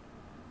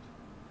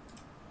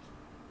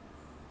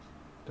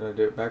 Did I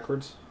do it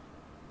backwards?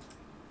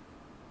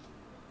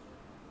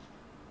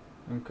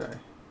 Okay.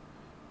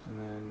 And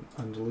then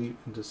undelete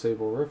and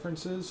disable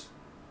references.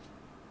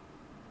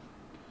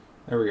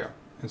 There we go.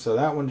 And so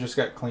that one just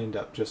got cleaned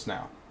up just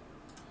now.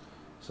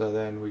 So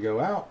then we go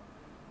out.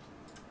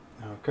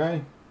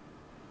 Okay.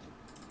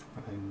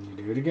 And you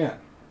do it again.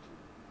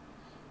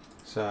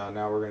 So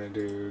now we're going to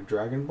do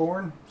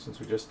Dragonborn, since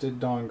we just did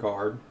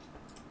Dawnguard.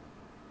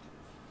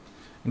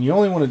 And you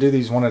only want to do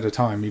these one at a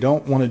time. You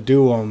don't want to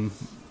do them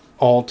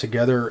all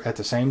together at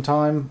the same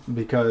time,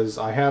 because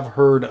I have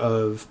heard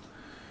of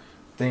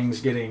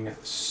things getting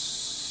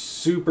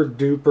super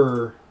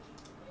duper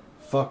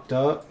fucked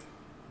up,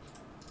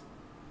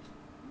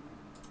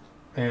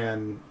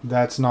 and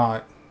that's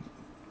not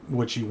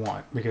what you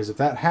want, because if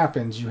that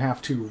happens you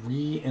have to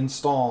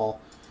reinstall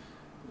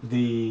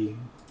the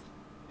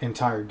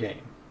entire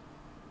game.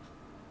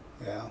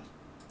 Yeah.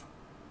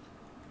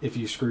 If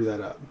you screw that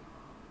up.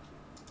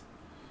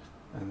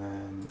 And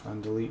then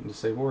undelete and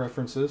disable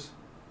references.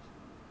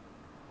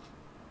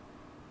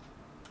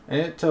 And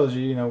it tells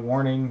you,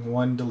 warning,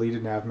 one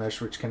deleted nav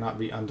mesh which cannot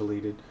be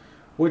undeleted,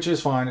 which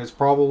is fine. It's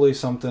probably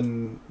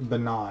something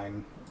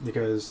benign,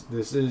 because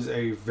this is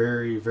a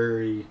very,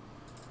 very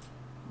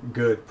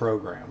good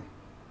program.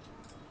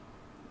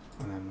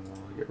 And then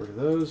we'll get rid of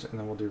those, and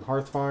then we'll do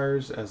hearth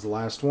fires as the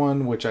last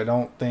one, which I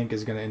don't think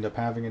is going to end up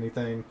having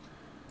anything.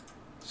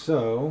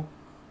 So,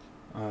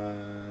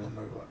 Clean.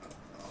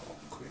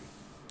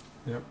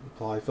 yep,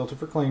 apply filter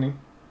for cleaning.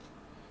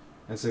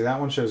 And see, that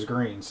one shows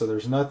green, so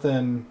there's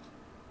nothing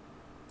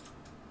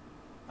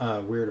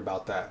weird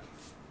about that.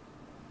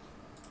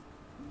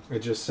 It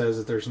just says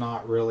that there's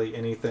not really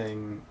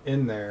anything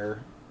in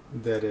there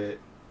that it,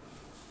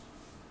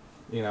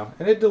 you know,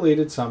 and it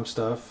deleted some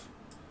stuff.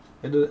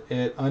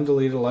 It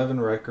undeleted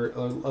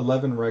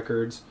 11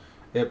 records.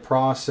 It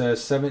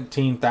processed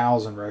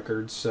 17,000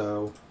 records,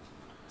 so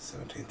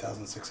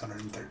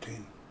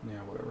 17,613.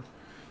 yeah, whatever.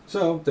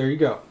 So there you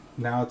go.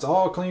 Now it's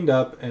all cleaned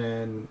up,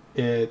 and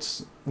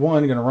it's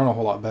going to run a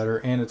whole lot better,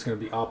 and it's going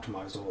to be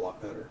optimized a whole lot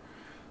better.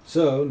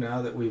 So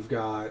now that we've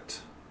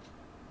got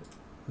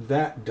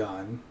that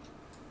done,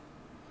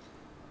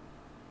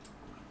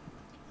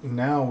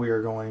 now we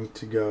are going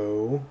to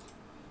go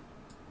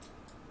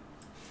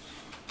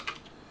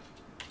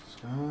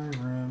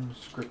Skyrim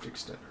script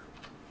extender.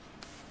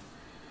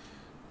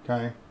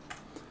 Okay.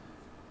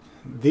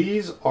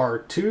 These are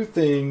two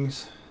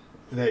things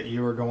that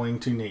you are going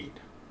to need.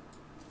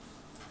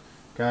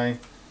 Okay.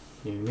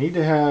 You need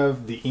to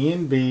have the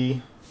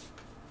ENB,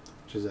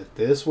 which is at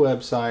this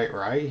website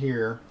right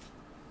here.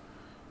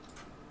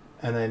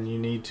 And then you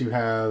need to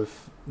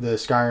have the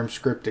Skyrim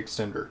script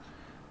extender.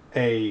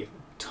 A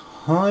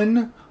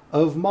ton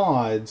of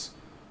mods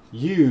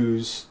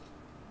use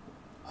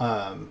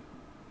the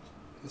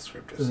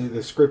script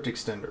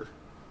extender.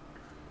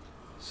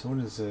 So what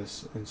is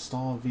this?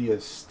 Install via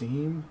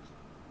Steam?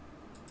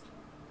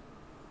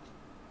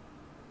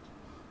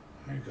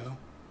 There you go.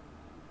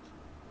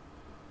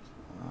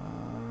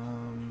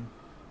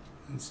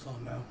 Install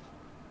now.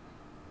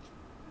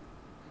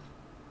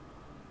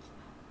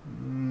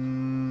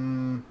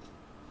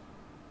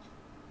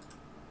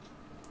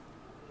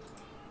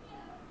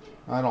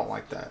 I don't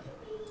like that.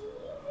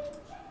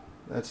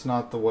 That's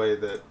not the way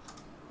that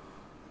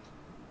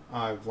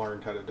I've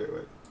learned how to do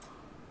it.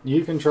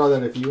 You can try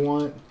that if you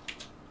want,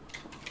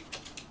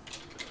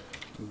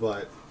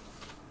 but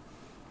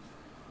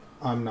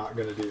I'm not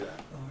going to do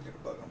that. Oh, I got a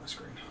bug on my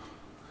screen.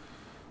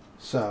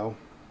 So,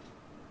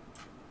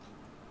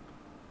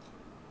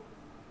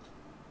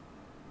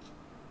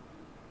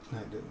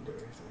 that didn't do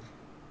anything.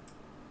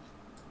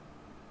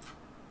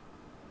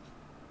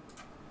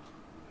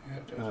 Yeah,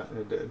 it did.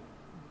 It did.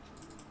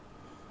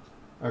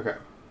 Okay.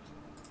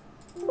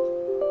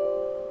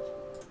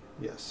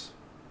 Yes.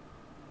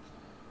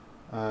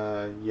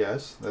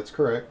 Yes, that's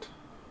correct.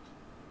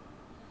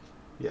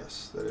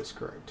 Yes, that is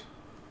correct.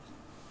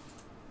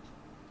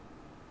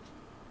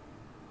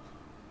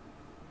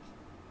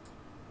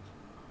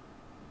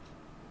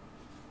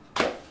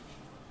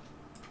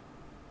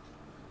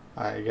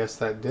 I guess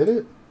that did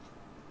it.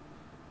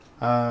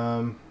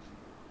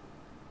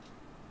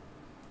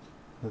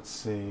 Let's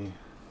see.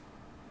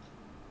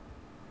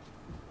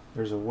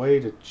 There's a way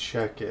to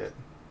check it.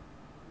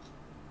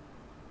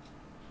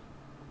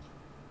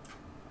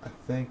 I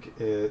think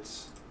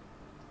it's...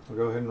 We'll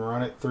go ahead and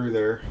run it through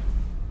there.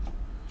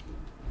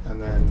 And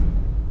then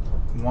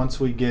once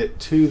we get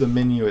to the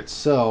menu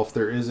itself,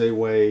 there is a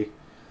way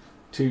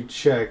to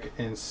check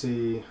and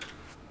see...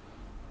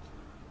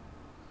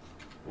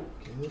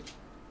 Get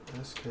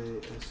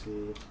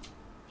SKSE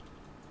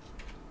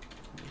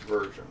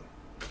version.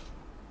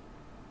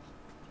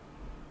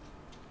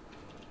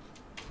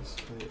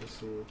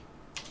 SKSE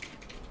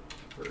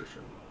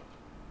version.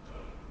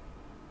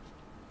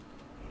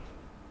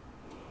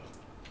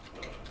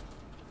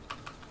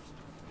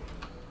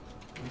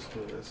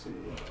 SKSE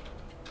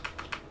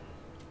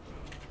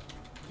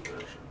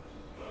version.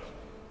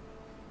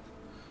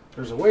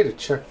 There's a way to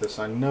check this.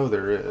 I know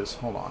there is.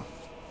 Hold on.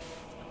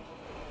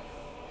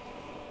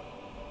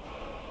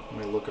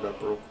 Let me look it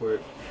up real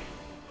quick.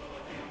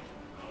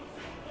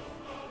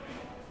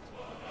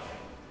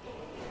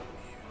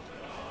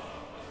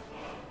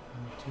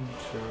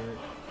 Check.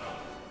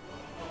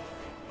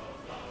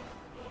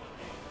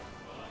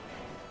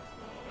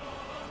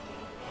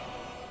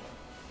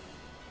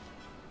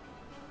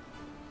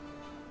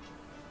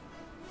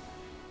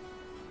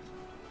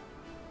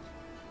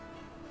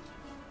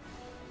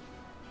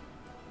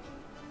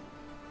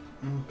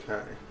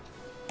 Okay.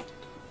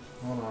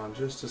 Hold on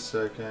just a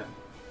second.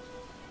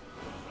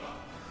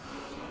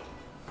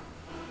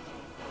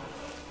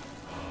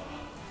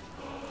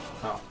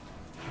 Oh,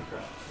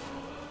 okay.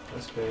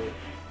 Let's go.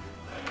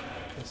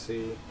 Let's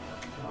see.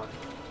 Not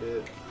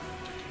get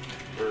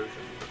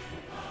version.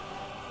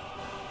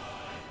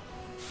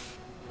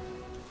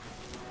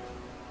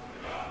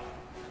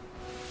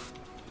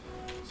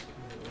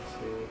 Let's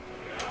see.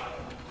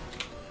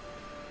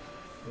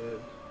 Get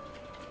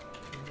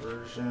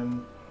version.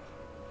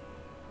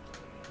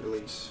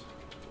 Release.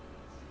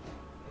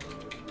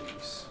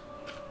 Release.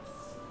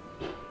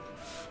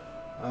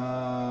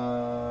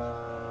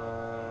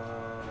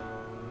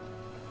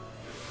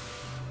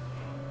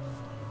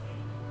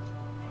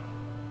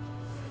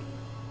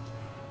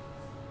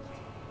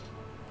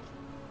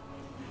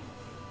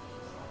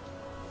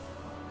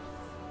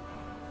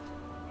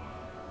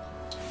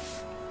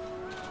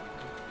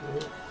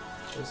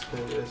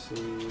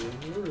 SKSE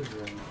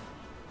version.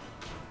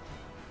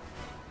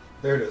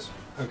 There it is.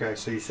 Okay,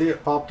 so you see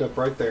it popped up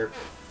right there.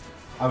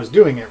 I was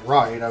doing it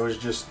right. I was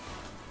just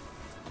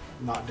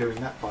not doing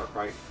that part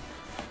right.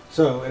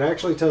 So it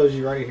actually tells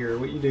you right here.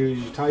 What you do is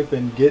you type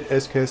in get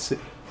SKSE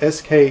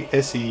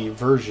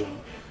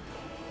version.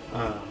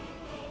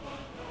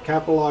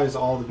 Capitalize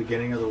all the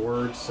beginning of the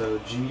words. So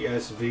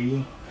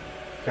GSV,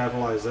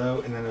 capitalize O,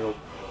 and then it'll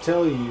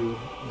tell you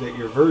that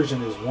your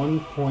version is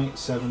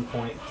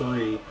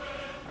 1.7.3,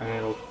 and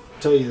it'll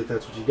tell you that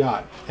that's what you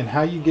got. And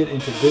how you get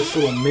into this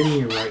little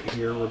menu right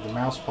here where the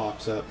mouse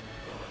pops up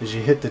is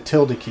you hit the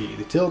tilde key.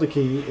 The tilde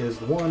key is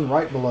the one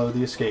right below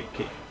the escape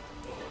key.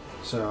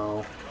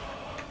 So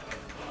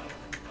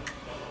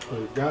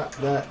we've got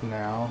that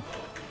now.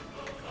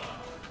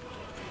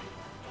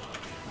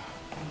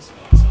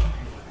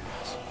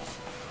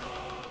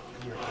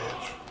 You're a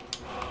bitch.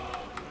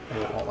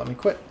 And it won't let me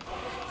quit.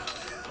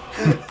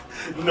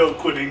 No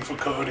quitting for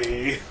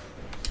Cody.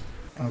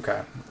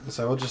 Okay,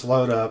 so we'll just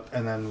load up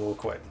and then we'll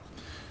quit.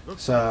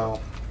 So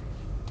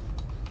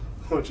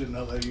Would you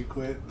not let you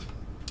quit?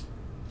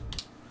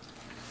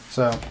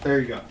 So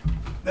there you go.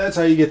 That's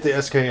how you get the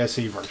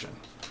SKSE version,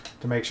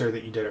 to make sure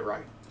that you did it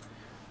right.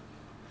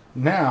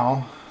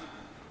 Now,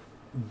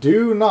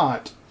 do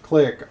not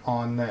click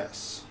on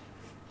this.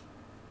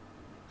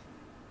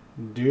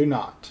 Do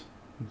not.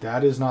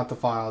 That is not the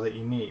file that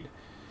you need.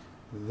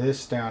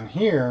 This down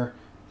here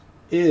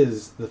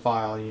is the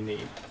file you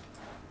need.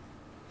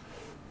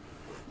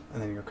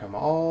 And then you'll come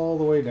all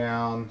the way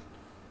down,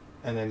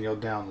 and then you'll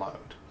download.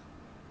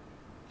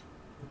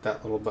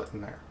 That little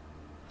button there.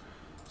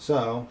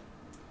 So,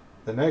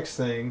 the next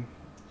thing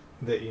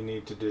that you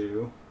need to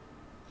do,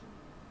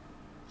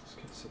 let's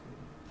get some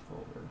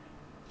folder.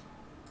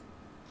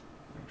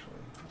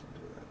 Actually, I'll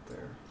do that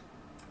there.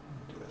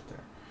 I'll do that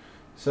there.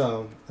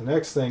 So, the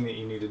next thing that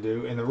you need to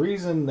do, and the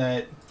reason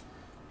that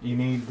you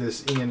need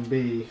this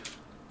ENB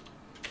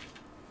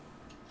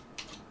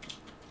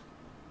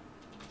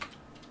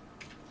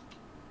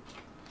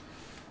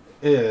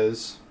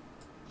is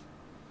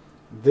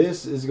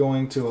this is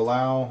going to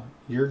allow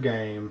your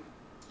game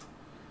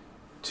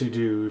to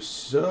do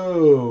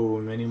so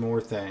many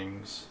more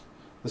things.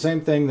 The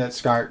same thing that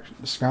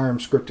Skyrim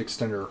Script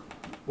Extender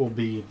will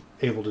be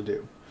able to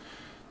do.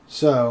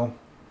 So,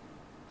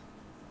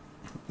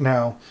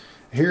 now,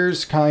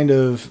 here's kind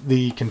of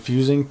the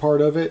confusing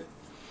part of it,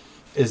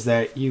 is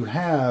that you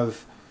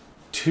have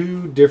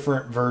two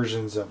different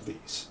versions of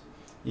these.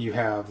 You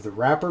have the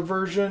wrapper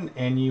version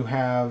and you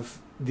have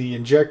the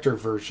injector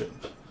version.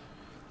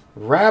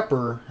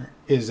 Wrapper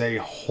is a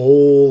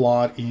whole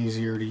lot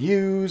easier to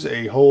use,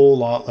 a whole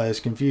lot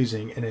less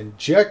confusing. An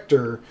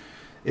injector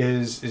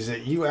is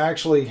that you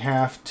actually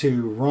have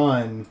to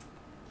run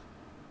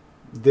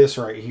this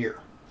right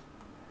here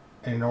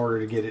in order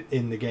to get it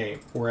in the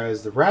game,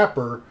 whereas the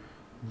wrapper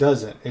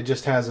doesn't. It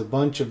just has a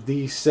bunch of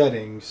these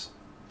settings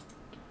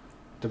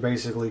to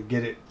basically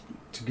get it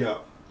to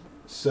go.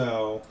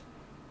 So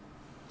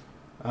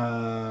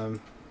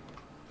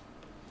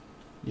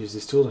use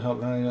this tool to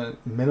help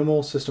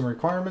minimal system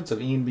requirements of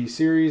ENB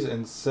series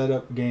and set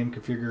up game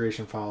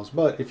configuration files.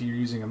 But if you're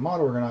using a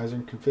mod organizer,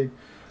 config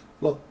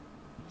blah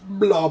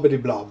blah blah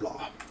blah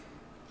blah.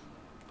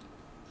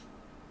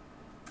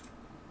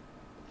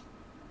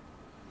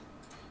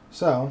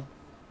 So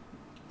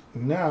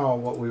now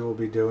what we will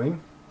be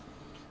doing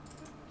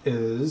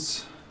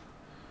is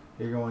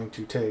you're going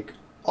to take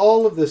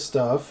all of this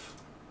stuff,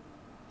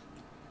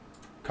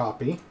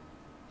 copy,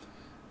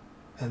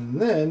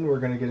 and then we're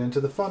going to get into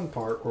the fun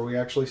part where we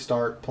actually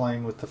start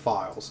playing with the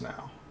files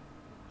now.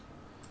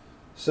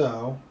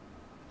 So,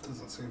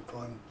 Doesn't seem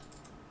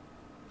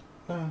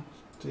fun.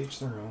 To each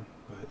their own.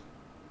 But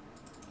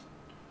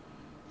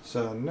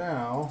so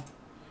now,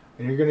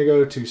 and you're going to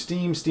go to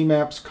Steam, Steam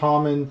Apps,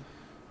 Common,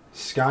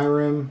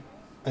 Skyrim,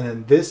 and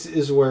then this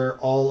is where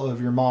all of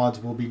your mods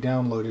will be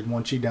downloaded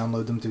once you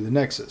download them through the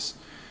Nexus.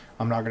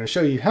 I'm not going to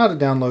show you how to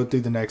download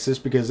through the Nexus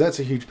because that's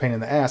a huge pain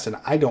in the ass and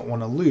I don't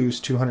want to lose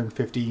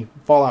 250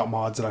 Fallout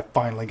mods that I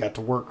finally got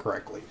to work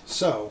correctly.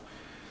 So,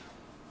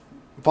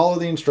 follow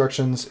the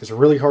instructions. It's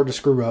really hard to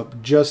screw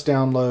up. Just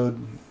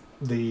download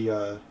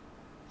the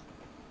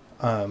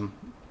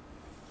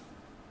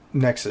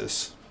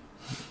Nexus.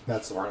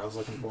 That's the word I was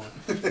looking for.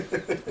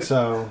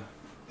 So,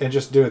 and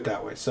just do it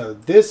that way. So,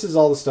 this is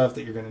all the stuff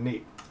that you're going to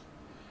need.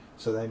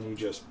 So then you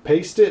just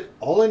paste it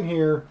all in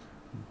here.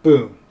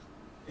 Boom.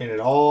 And it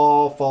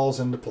all falls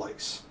into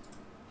place.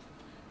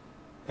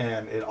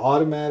 And it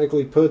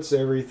automatically puts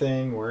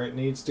everything where it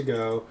needs to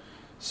go.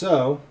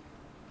 So,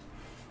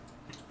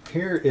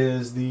 here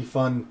is the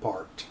fun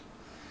part.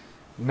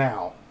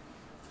 Now,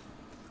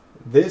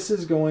 this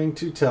is going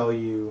to tell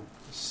you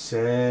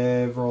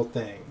several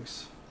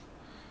things.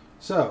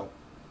 So,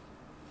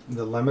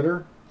 the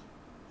limiter,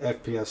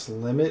 FPS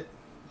limit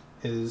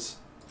is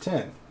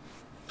 10.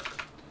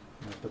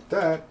 I put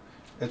that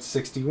at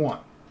 61.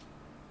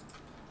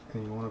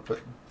 And you want to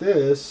put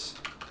this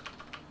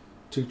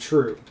to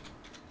true.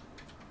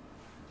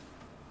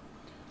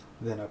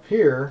 Then up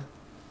here,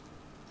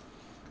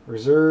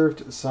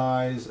 Reserved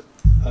size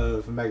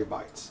of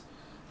megabytes.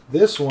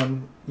 This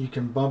one, you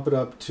can bump it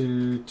up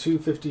to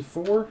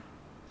 254.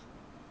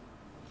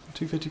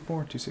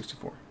 254,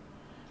 264.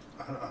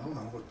 I don't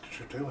know what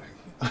you're doing.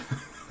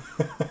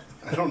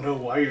 I don't know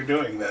why you're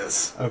doing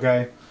this.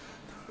 Okay.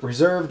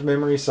 Reserved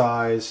memory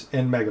size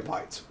in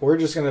megabytes. We're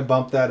just going to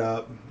bump that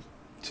up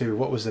to,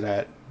 what was it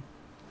at?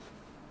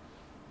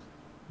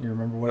 You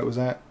remember what it was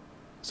at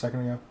a second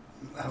ago?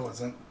 I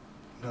wasn't.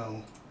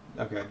 No.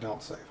 Okay,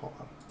 don't save. Hold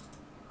on.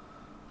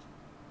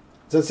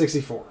 It's at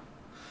 64.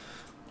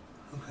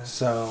 Okay.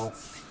 So,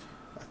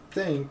 I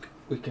think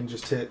we can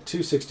just hit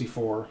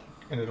 264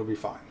 and it'll be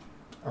fine.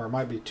 Or it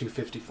might be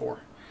 254.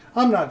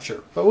 I'm not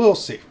sure, but we'll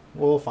see.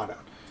 We'll find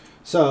out.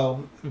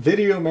 So,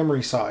 video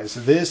memory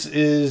size. This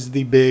is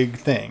the big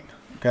thing.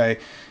 Okay?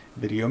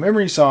 Video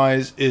memory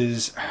size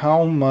is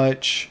how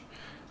much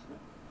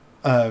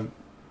VRAM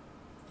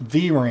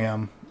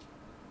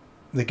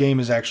the game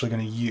is actually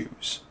going to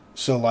use.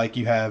 So, like,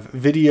 you have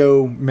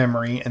video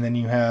memory, and then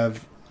you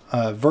have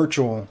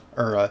virtual,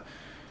 or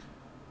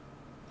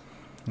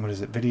what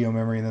is it? Video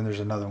memory, and then there's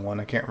another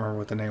one. I can't remember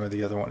what the name of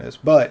the other one is.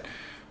 But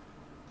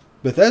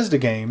Bethesda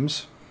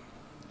games,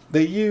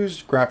 they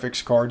use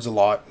graphics cards a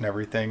lot and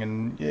everything,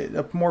 and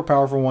a more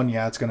powerful one,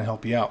 yeah, it's going to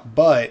help you out.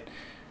 But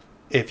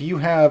if you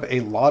have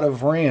a lot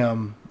of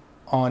RAM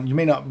on, you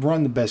may not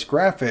run the best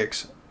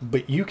graphics,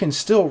 but you can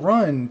still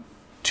run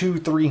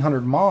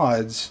 200-300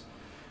 mods,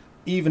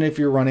 even if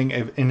you're running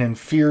an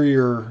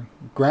inferior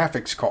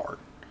graphics card.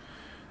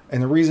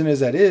 And the reason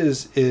is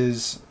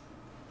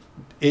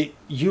it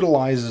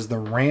utilizes the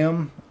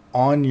RAM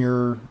on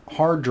your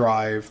hard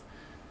drive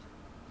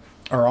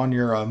or on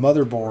your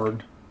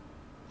motherboard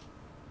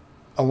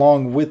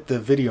along with the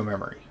video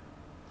memory.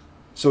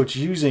 So it's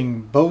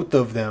using both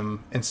of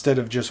them instead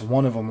of just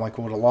one of them, like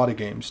what a lot of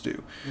games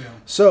do. Yeah.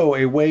 So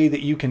a way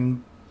that you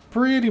can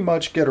pretty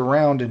much get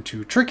around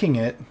into tricking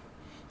it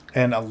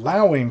and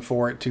allowing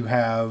for it to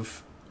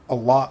have a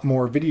lot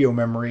more video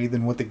memory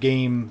than what the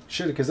game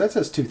should, because that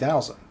says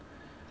 2000.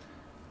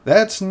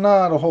 That's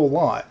not a whole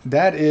lot.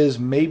 That is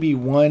maybe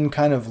one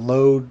kind of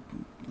low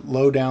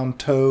down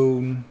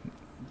tone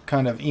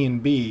kind of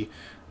E&B,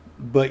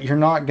 but you're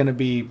not going to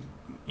be,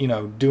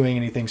 doing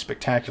anything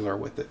spectacular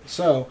with it.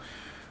 So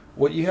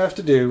what you have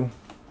to do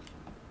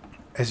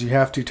is you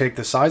have to take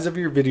the size of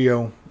your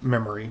video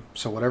memory,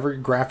 so whatever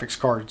your graphics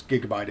card's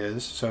gigabyte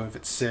is, so if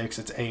it's 6,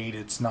 it's 8,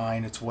 it's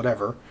 9, it's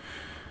whatever.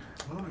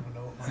 I don't even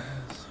know what mine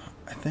is.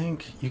 I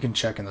think you can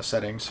check in the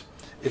settings.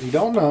 If you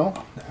don't know,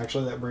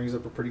 actually that brings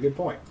up a pretty good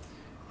point.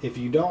 If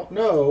you don't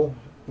know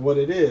what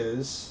it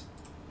is,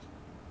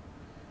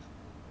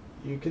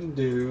 you can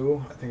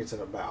do, I think it's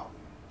in about.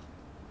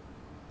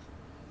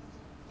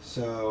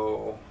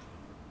 So,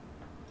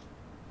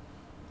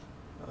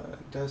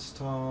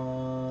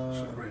 desktop.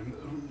 Should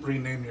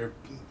rename your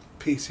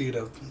PC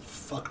to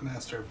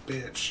Fuckmaster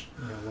Bitch.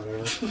 Yeah,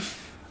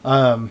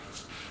 whatever.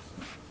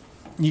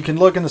 You can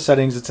look in the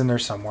settings, it's in there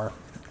somewhere.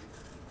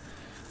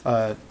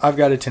 I've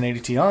got a 1080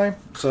 Ti,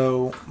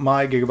 so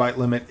my gigabyte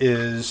limit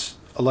is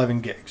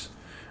 11 gigs.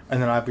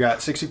 And then I've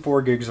got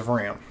 64 gigs of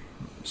RAM.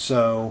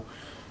 So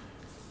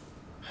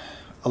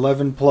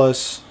 11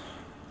 plus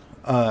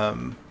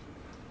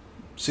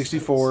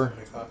 64,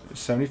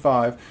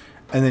 75.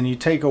 And then you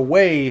take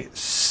away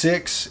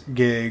 6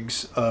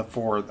 gigs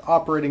for the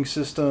operating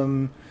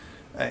system,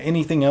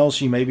 anything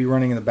else you may be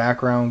running in the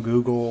background,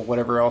 Google,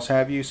 whatever else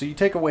have you. So you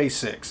take away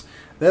 6.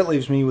 That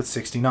leaves me with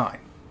 69.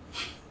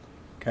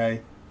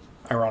 Okay?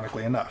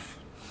 Ironically enough.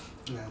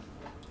 Yeah.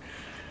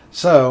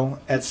 So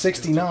at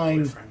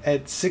 69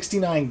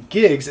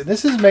 gigs, and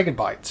this is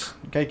megabytes.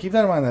 Okay, keep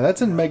that in mind.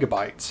 That's in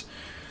megabytes.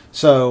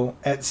 So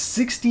at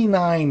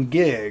 69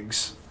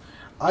 gigs,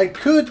 I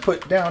could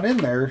put down in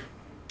there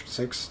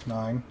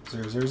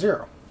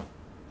 69000.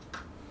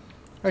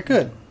 I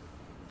could.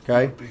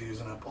 Okay. You'd be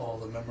using up all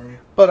the memory.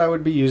 But I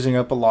would be using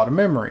up a lot of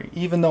memory.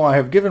 Even though I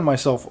have given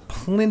myself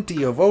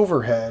plenty of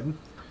overhead,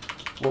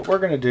 what we're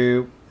going to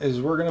do is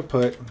we're going to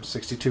put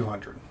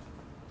 6200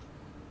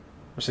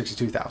 or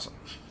 62,000.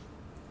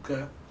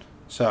 Okay.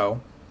 So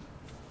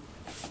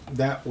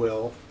that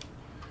will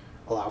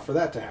allow for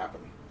that to happen.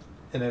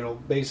 And it'll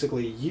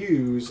basically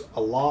use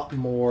a lot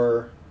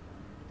more.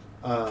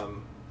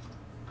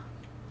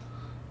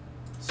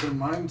 So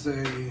mine's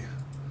a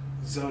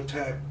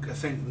Zotac, I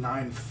think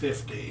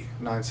 950.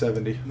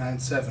 970.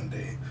 970.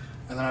 And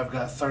then I've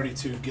got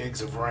 32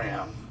 gigs of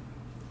RAM.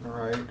 All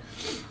right.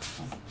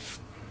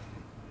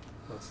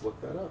 Let's look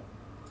that up.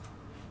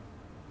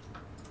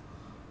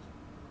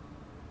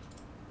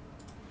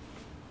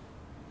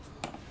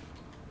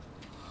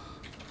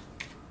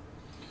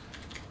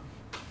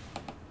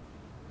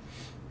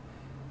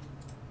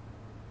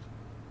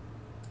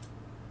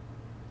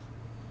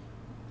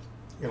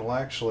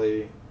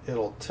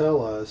 It'll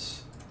tell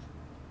us,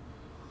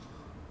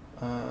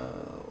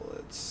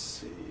 let's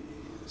see,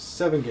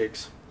 7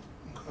 gigs.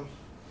 Okay.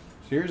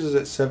 So yours is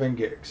at 7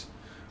 gigs.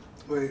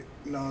 Wait,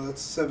 no,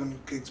 that's 7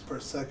 gigs per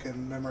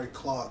second memory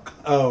clock.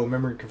 Oh,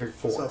 memory config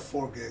 4. So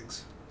 4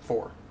 gigs.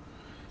 4.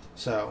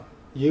 So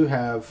you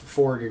have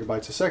 4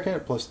 gigabytes a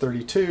second plus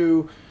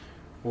 32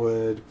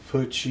 would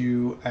put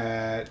you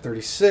at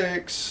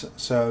 36.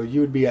 So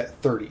you would be at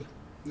 30.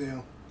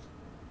 Yeah.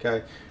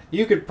 Okay.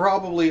 You could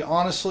probably,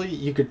 honestly,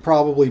 you could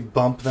probably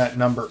bump that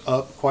number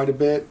up quite a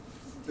bit.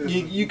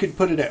 You could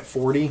put it at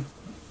 40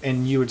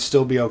 and you would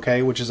still be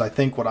okay, which is I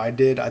think what I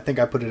did. I think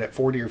I put it at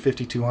 40 or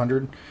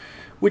 5200,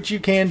 which you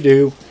can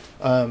do.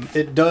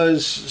 It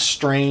does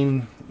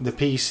strain the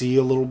PC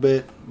a little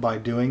bit by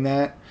doing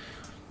that.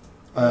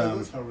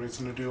 There's no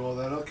reason to do all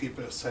that. I'll keep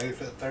it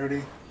safe at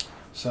 30.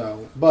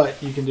 So,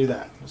 but you can do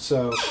that.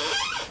 So,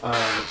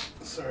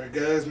 sorry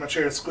guys, my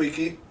chair is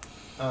squeaky.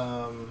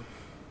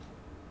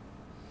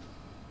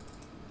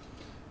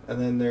 And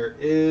then there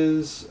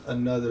is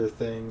another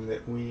thing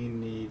that we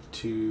need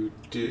to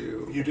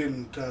do. You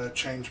didn't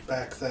change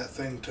back that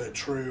thing to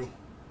true.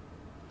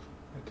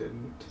 I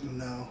didn't.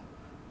 No,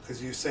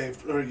 because you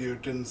saved, or you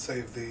didn't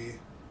save the.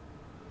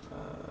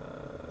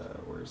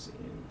 Where's the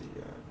ENB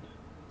at?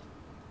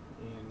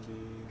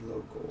 ENB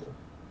local.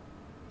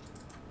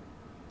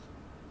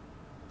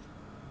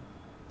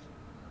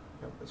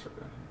 Yep, that's right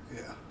down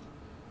here. Yeah.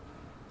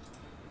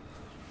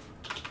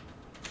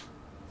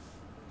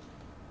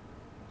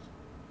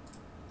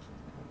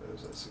 It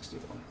was at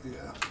 61.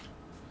 Yeah.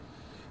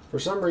 For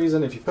some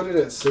reason, if you put it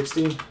at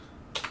 60,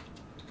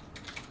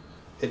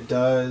 it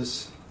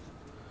does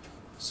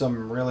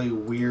some really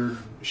weird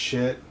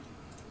shit.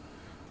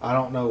 I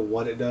don't know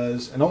what it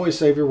does. And always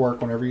save your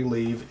work whenever you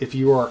leave. If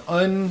you are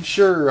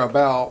unsure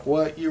about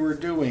what you were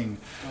doing,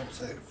 Don't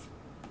save.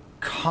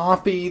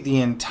 copy the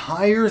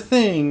entire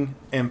thing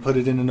and put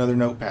it in another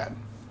notepad.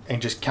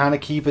 And just kind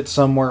of keep it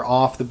somewhere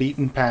off the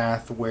beaten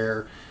path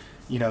where,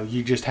 you know,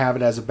 you just have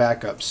it as a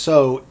backup.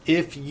 So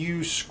if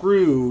you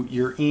screw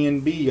your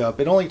ENB up,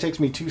 it only takes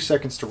me 2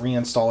 seconds to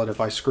reinstall it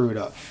if I screw it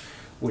up.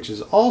 Which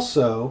is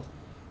also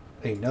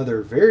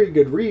another very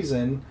good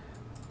reason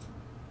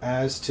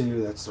as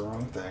to, that's the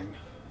wrong thing,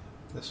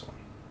 this one,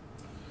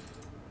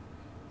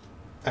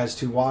 as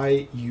to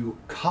why you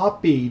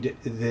copied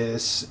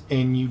this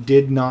and you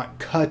did not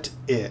cut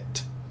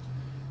it.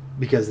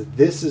 Because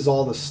this is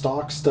all the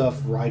stock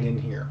stuff right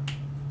in here,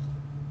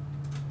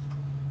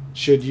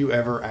 should you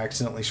ever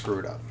accidentally screw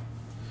it up.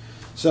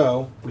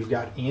 So we've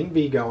got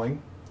ENB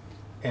going,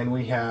 and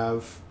we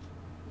have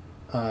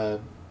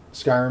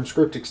Skyrim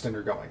script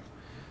extender going.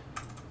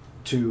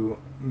 To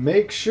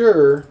make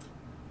sure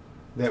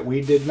that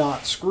we did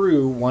not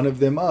screw one of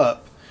them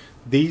up,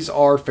 these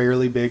are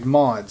fairly big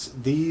mods.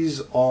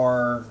 These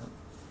are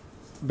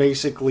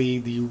basically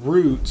the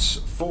roots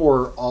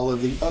for all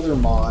of the other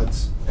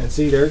mods. And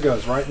see, there it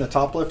goes, right in the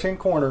top left hand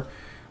corner.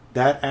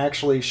 That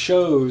actually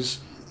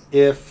shows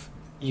if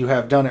you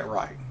have done it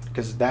right,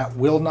 because that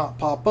will not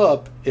pop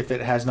up if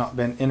it has not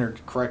been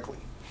entered correctly.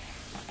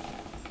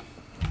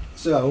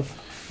 So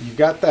you've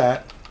got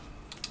that.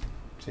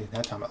 See,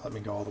 that time it let me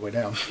go all the way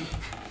down.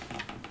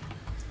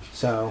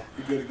 So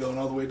You good at going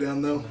all the way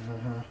down though?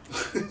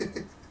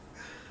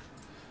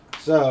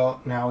 so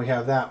now we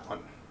have that one.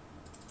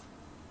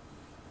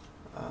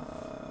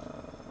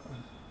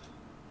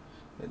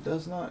 It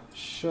does not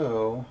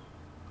show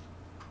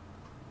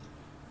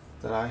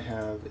that I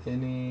have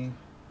any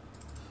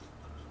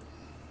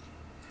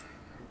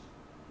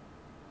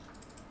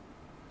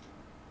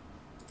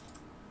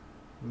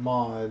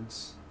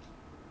mods.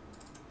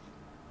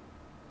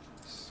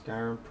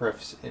 Skyrim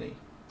prefs any.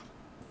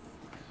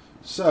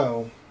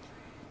 So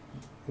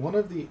one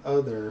of the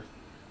other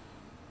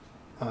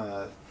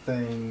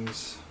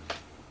things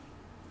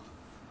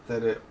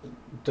that it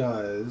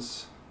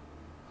does.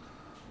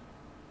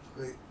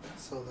 Wait,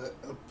 so that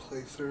a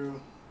playthrough,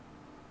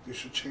 you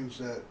should change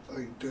that,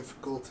 like,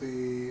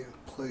 difficulty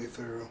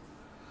playthrough.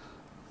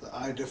 The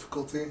I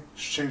difficulty, you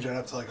should change that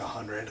up to like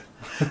 100.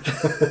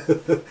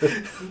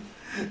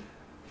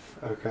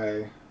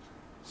 Okay,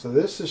 so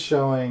this is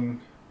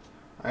showing,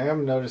 I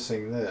am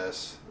noticing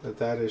this,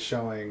 that is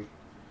showing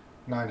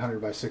 900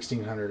 by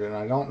 1600, and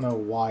I don't know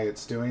why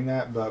it's doing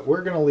that, but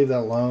we're going to leave that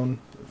alone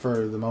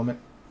for the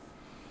moment.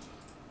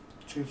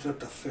 Change it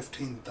up to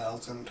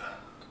 15,000.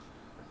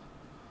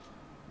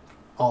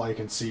 All I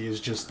can see is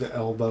just the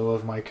elbow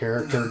of my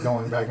character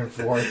going back and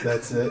forth.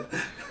 That's it.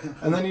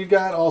 And then you've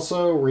got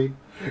also read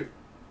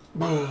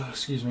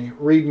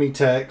me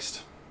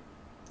text.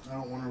 I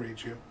don't want to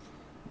read you.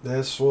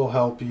 This will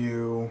help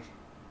you.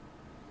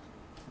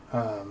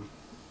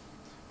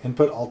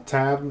 Input Alt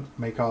Tab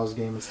may cause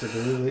game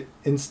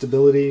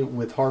instability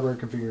with hardware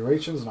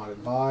configurations. Not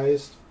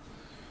advised.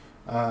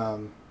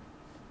 You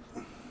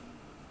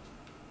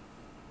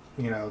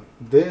know,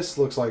 this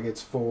looks like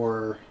it's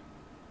for.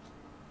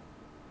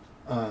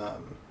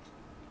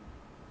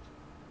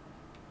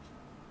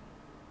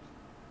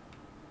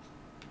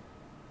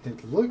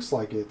 It looks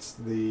like it's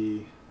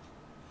the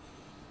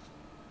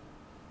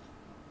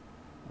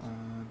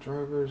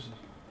drivers.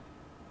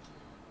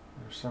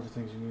 There's several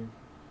things you need.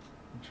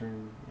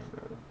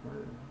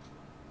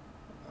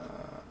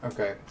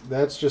 Okay,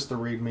 that's just the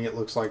README. It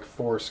looks like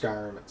for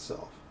Skyrim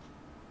itself.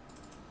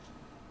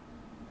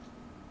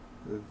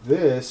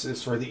 This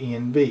is for the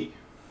ENB.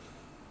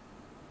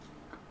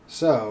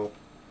 So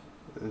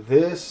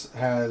this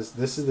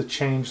is the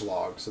change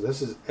log. So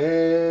this is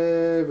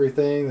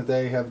everything that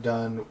they have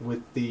done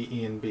with the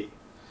ENB.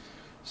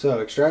 So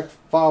extract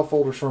file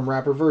folders from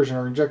wrapper version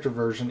or injector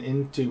version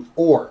into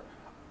or.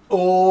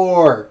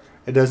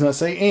 It does not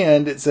say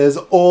and, it says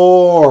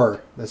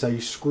or. That's how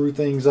you screw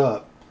things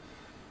up.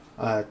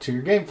 To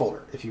your game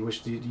folder. If you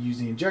wish to use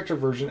the injector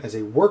version as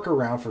a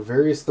workaround for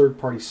various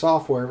third-party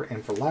software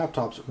and for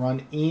laptops,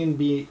 run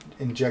ENB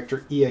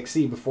injector exe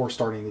before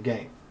starting the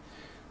game.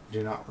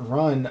 Do not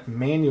run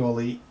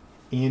manually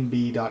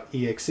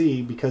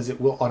enb.exe because it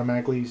will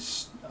automatically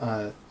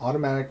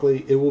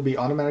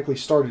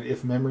started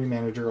if memory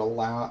manager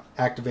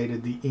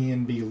activated the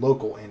enb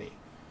local any.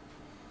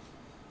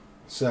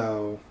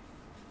 So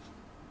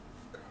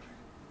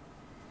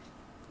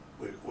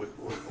Wait.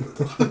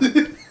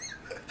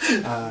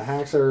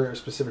 hacks are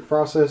specific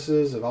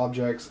processes of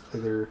objects,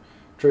 either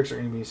tricks or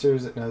enemy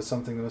series that knows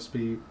something that must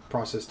be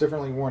processed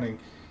differently. Warning: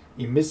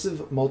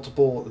 emissive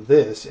multiple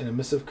this and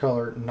emissive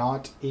color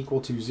not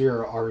equal to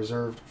 0 are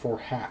reserved for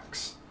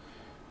hacks.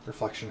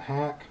 Reflection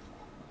hack.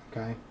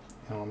 Okay,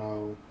 I don't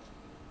know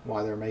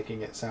why they're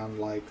making it sound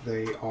like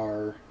they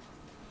are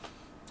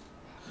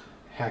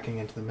hacking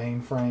into the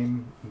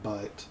mainframe,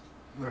 but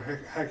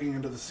they're hacking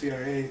into the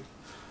CIA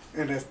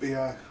and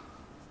FBI.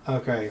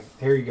 Okay,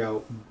 here you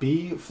go.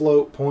 B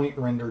float point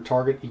render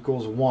target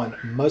equals 1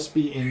 must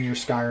be in your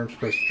Skyrim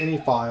press any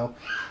file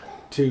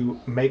to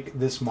make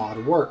this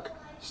mod work.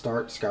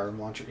 Start Skyrim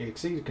Launcher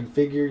exe to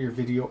configure your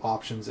video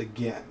options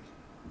again.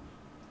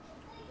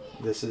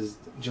 This is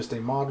just a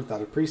mod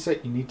without a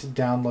preset. You need to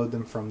download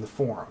them from the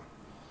forum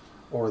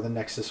or the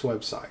Nexus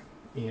website,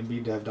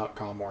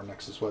 enbdev.com or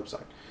Nexus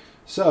website.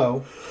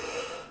 So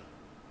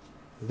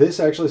this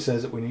actually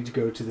says that we need to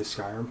go to the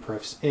Skyrim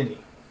prefs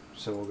any.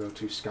 So we'll go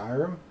to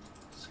Skyrim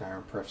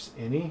prefs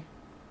any,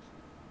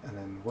 and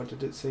then what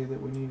did it say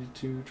that we needed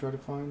to try to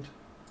find?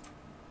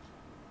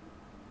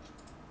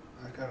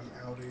 I got an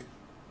Audi.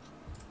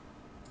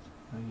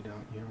 No, you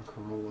don't. You have a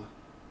Corolla.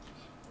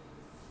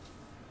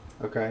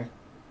 Okay.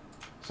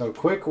 So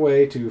quick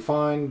way to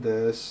find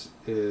this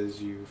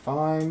is you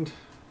find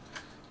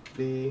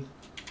the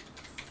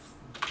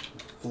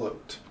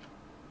float.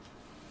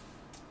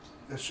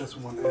 It's just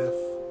one F.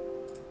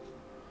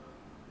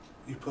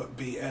 You put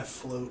BF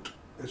float.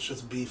 It's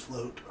just B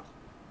float.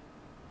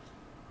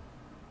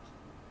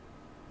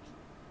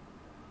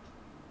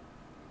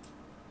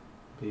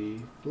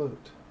 B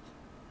float.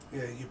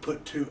 Yeah, you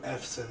put 2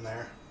 F's in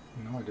there.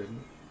 No, I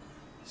didn't.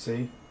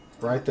 See?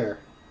 Right there.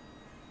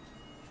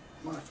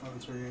 My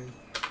phone's ringing.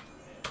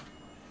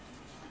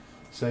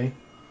 See?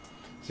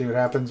 See what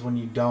happens when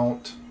you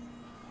don't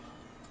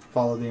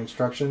follow the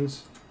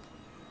instructions?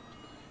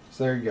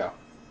 So there you go.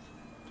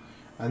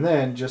 And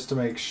then, just to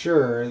make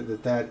sure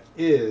that that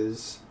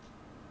is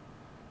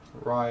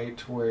right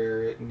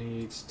where it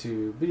needs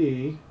to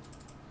be,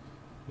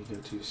 you go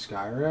to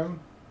Skyrim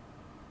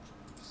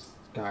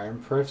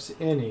prefs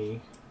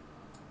any,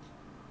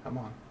 come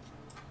on,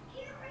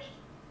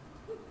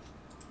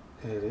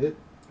 edit,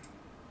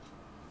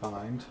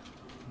 find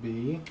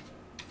B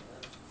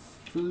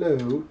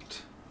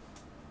float,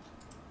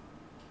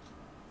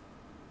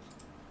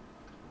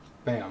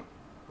 bam,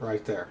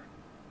 right there.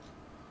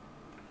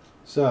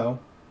 So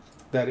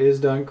that is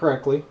done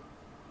correctly.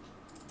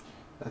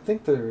 I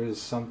think there is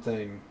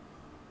something,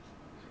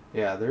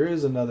 yeah, there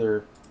is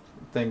another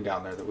thing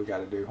down there that we got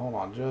to do. Hold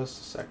on just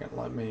a second.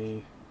 Let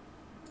me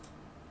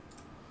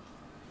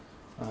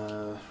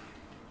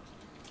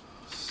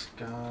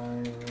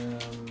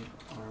Skyrim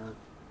archive.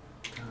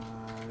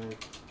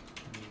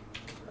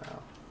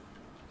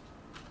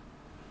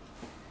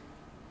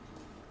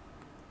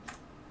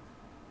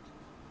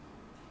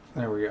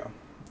 There we go.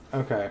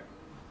 Okay.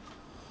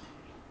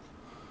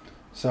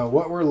 So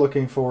what we're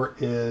looking for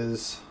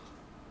is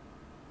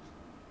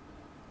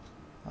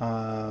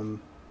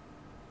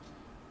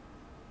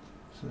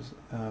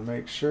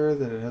make sure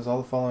that it has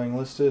all the following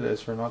listed.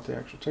 As for not the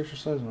actual texture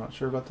size, I'm not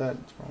sure about that.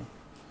 It's wrong.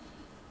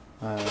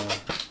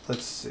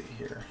 Let's see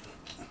here.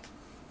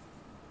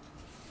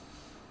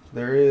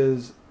 There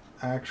is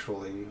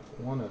actually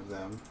one of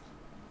them.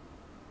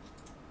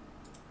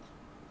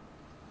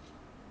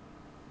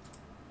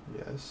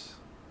 Yes.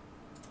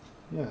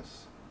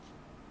 Yes.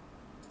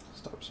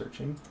 Stop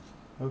searching.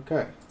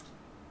 Okay.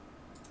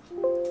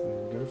 And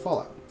then go to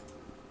Fallout.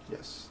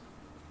 Yes.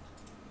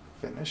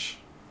 Finish.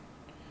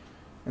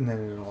 And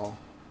then it'll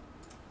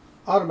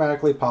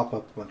automatically pop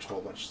up a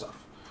whole bunch of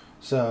stuff.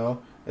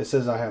 So it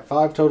says I have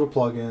 5 total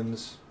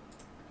plugins,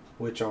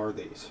 which are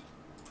these.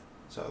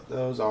 So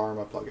those are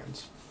my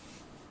plugins.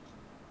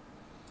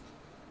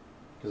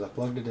 Because I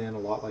plugged it in a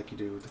lot like you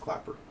do with the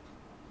clapper.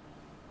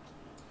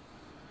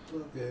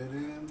 Plug it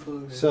in,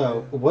 plug it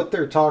So in. what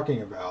they're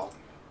talking about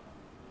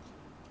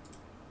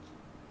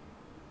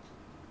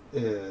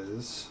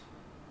is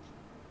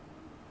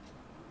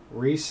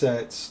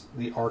resets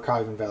the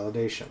archive and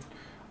validation.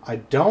 I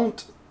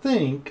don't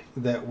think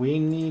that we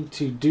need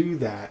to do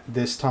that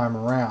this time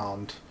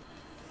around.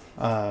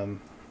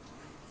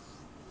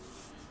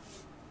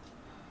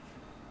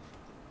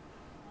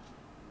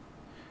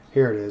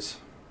 Here it is.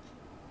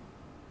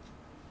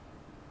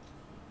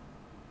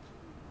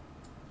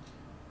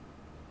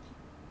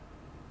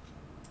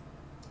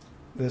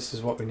 This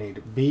is what we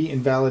need. B,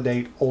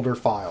 invalidate older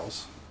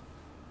files.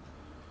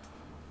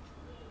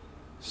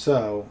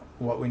 So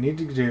what we need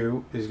to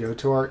do is go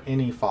to our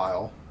any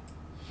file.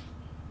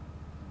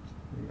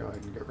 Go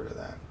ahead and get rid of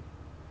that.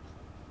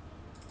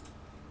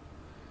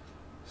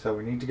 So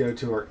we need to go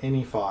to our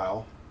any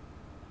file,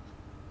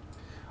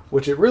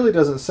 which it really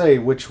doesn't say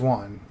which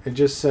one. It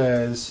just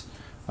says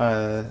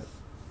if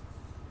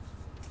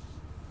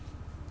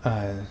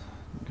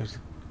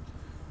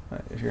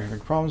you're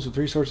having problems with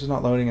resources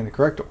not loading in the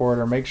correct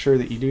order, make sure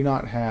that you do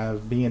not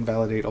have B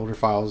invalidate older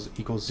files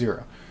equals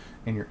 0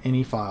 in your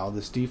any file.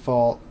 This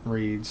default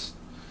reads.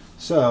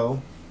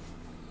 So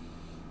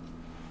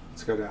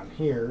let's go down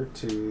here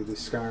to the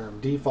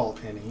Skyrim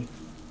default any,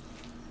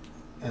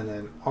 and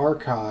then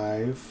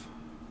archive.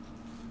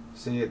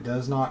 See, it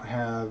does not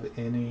have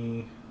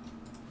any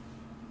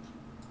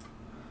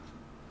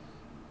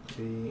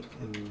B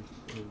in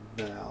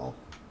val.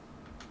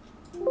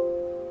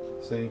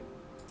 See,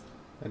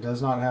 it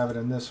does not have it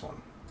in this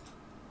one.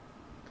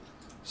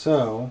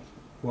 So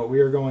what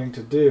we are going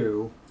to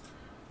do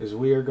is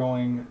we are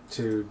going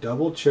to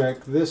double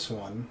check this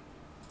one,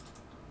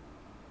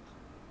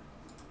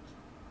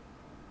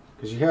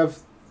 because you have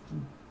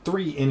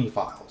 3 any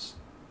files.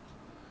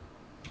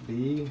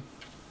 B.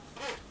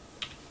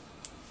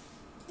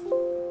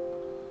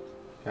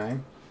 Okay,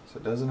 so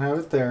it doesn't have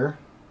it there.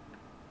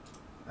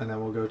 And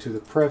then we'll go to the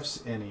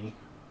prefs any,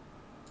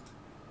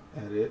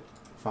 edit,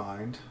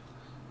 find,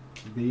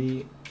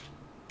 B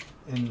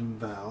in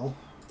val.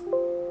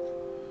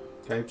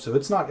 Okay, so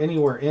it's not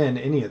anywhere in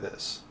any of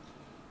this.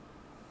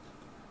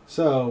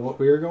 So what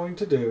we are going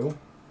to do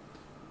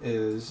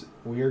is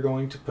we are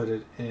going to put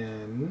it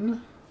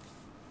in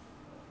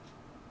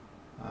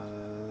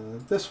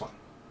this one.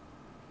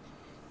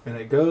 And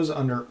it goes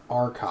under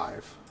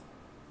archive.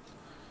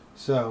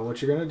 So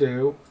what you're going to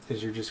do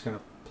is you're just going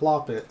to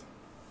plop it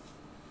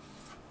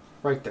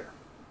right there.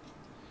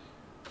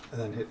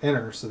 And then hit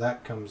enter so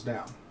that comes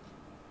down.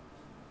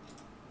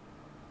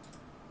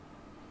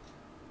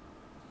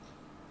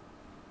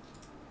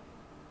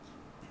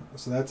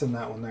 So that's in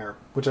that one there,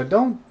 which I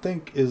don't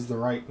think is the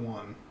right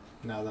one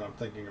now that I'm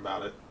thinking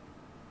about it.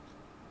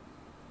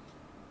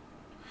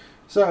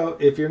 So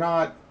if you're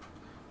not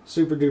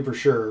super duper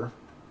sure,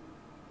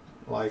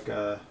 like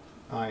I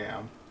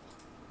am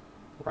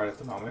right at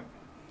the moment,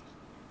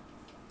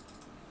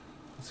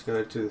 let's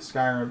go to the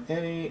Skyrim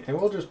any, and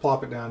we'll just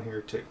plop it down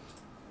here too,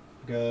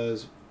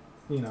 because,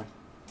 you know,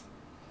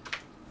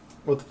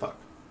 what the fuck.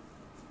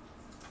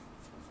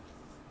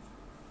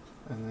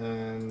 And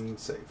then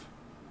save.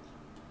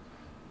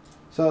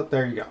 So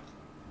there you go.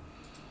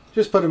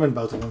 Just put them in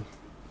both of them.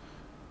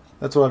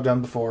 That's what I've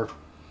done before.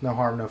 No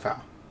harm, no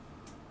foul.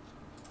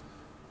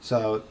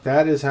 So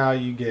that is how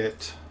you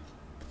get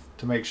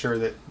to make sure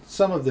that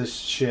some of this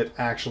shit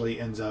actually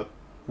ends up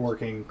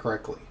working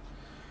correctly.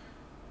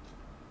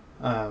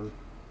 We'll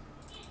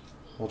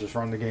just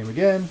run the game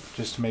again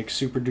just to make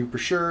super duper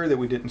sure that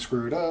we didn't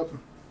screw it up,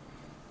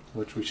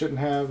 which we shouldn't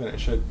have, and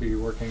it should be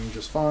working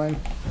just fine.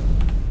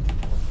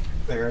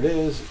 There it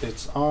is.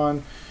 It's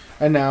on.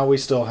 And now we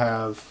still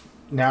have,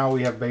 now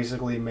we have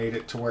basically made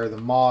it to where the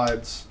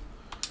mods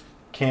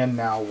can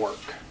now work.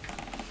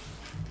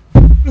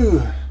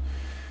 Ugh.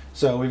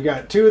 So we've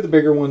got 2 of the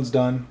bigger ones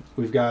done.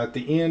 We've got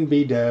the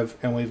ENB dev,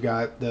 and we've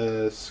got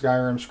the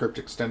Skyrim script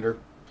extender.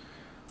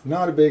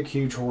 Not a big,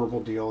 huge,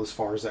 horrible deal as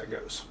far as that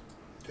goes.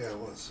 Yeah, it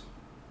was.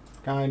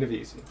 Kind of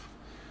easy.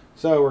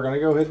 So we're going to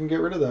go ahead and get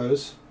rid of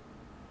those.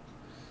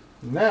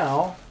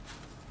 Now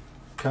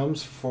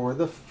comes for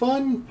the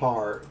fun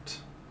part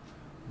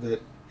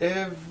that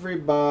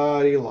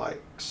everybody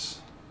likes.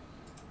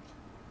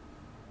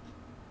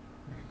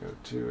 Go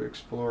to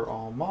explore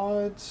all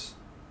mods.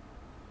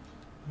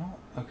 Oh,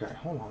 okay,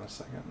 hold on a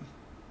second.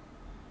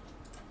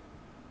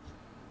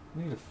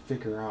 I need to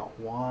figure out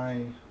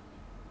why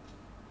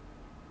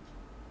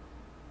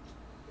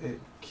it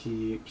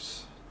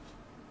keeps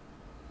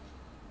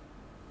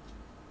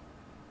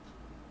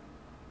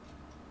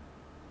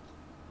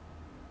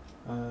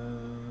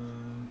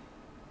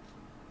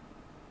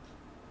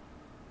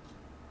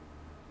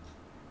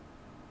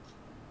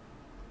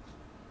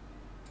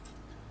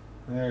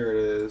there it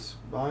is,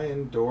 by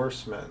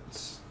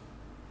endorsements.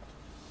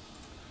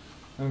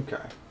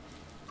 Okay,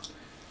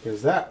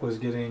 because that was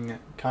getting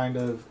kind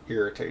of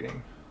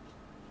irritating.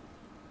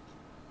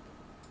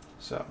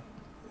 So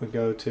we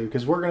go to,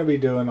 because we're going to be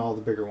doing all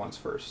the bigger ones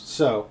first.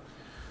 So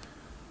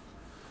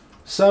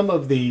some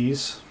of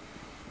these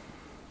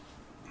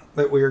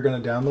that we are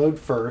going to download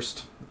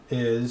first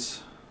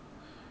is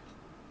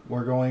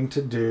we're going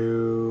to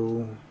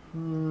do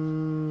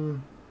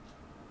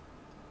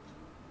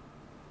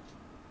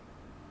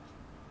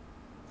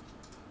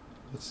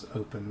let's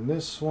open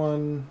this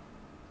one.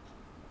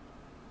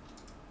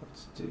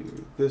 Let's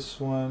do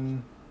this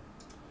one.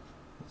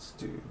 Let's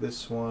do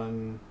this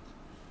one.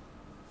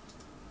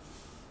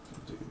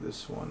 Do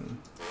this one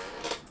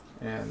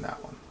and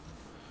that one.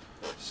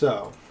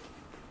 So,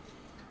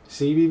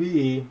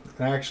 CBBE,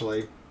 and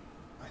actually,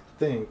 I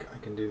think I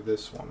can do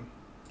this one.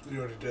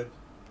 You already did.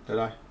 Did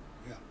I?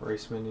 Yeah.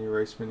 Race menu,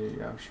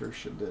 yeah, I'm sure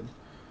should did.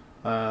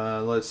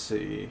 Let's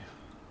see.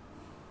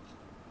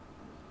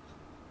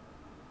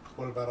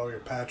 What about all your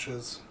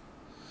patches?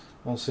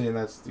 Well, see, and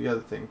that's the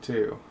other thing,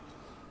 too.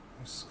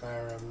 Your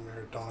Skyrim,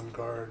 your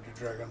Dawnguard, your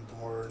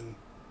Dragonborn.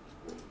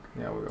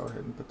 Yeah, we'll go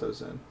ahead and put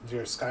those in.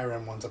 Your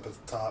Skyrim one's up at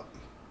the top.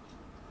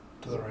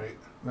 To the right.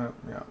 No,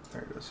 yeah,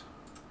 there it is.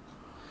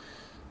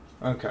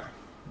 Okay.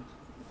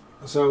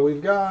 So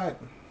we've got...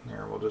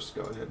 Here, we'll just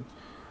go ahead.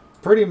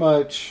 Pretty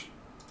much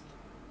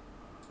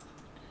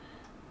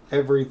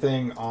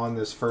everything on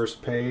this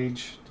first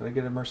page. Did I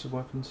get immersive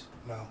weapons?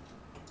 No.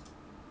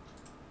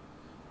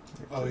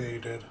 Oh, yeah, you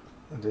did.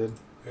 I did?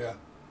 Yeah.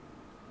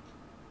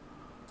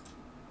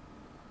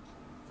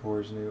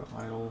 Four's new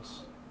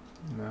idols?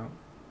 No.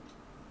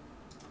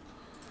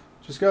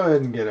 Just go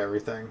ahead and get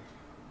everything.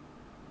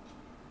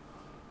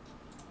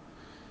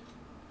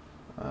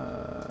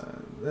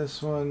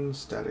 This one,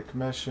 static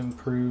mesh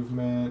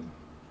improvement.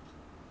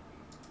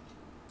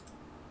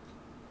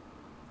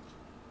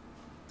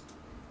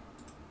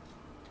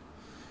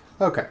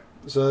 Okay,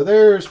 so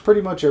there's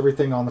pretty much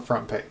everything on the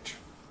front page,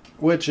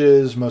 which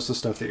is most of the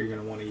stuff that you're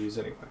going to want to use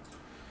anyway.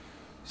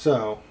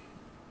 So,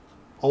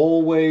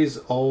 always,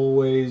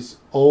 always,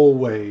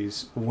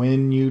 always,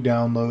 when you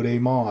download a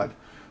mod,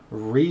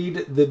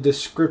 read the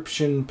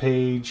description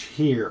page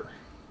here.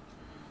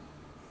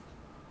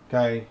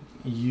 Okay,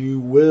 you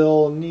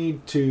will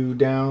need to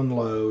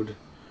download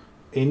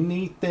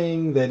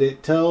anything that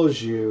it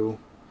tells you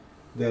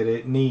that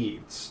it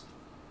needs.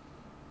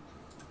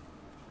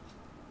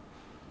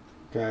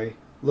 Okay,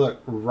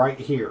 look right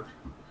here.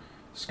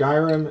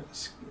 Skyrim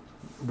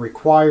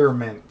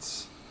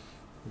requirements.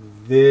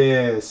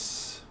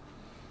 This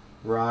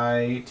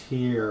right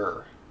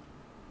here.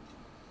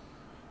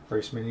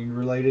 Race menu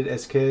related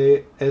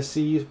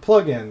SKSE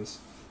plugins.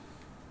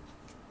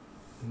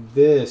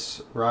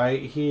 This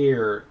right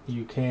here.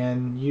 You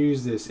can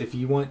use this. If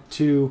you want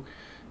to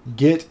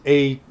get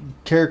a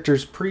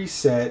character's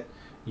preset,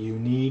 you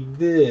need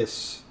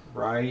this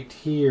right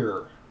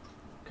here.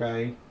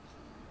 Okay?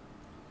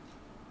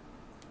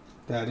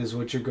 That is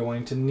what you're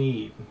going to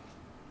need.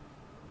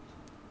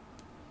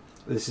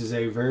 This is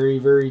a very,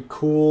 very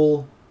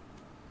cool...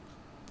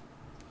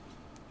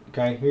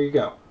 Okay, here you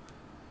go.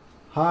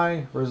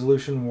 High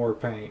resolution war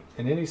paint.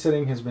 In any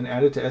setting has been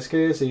added to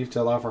SKSE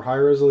to allow for high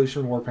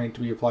resolution war paint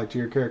to be applied to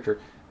your character.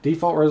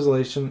 Default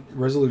resolution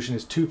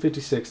is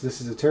 256. This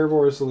is a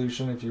terrible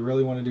resolution if you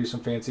really want to do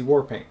some fancy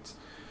war paints.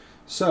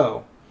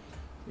 So,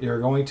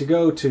 you're going to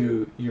go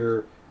to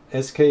your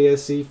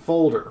SKSE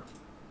folder.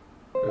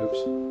 Oops.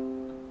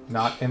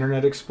 Not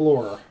Internet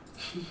Explorer.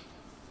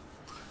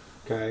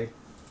 Okay.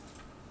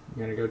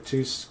 You're going to go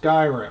to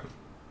Skyrim.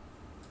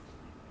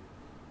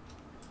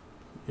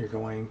 You're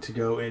going to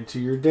go into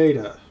your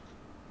data.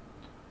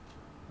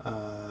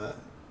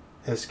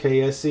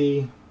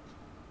 SKSE.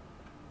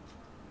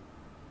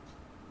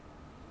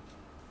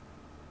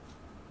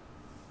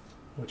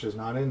 Which is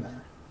not in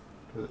there.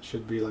 Because it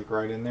should be like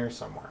right in there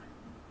somewhere.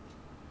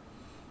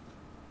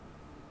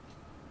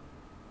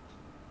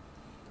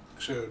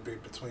 Actually, it would be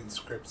between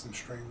scripts and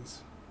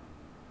strings.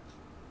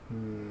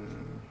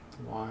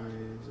 Why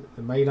is it?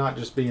 It may not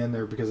just be in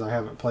there because I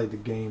haven't played the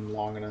game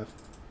long enough.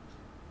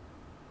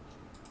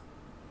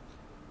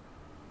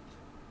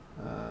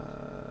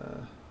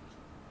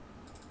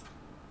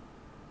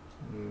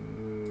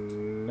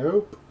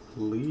 Nope.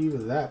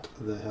 Leave that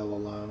the hell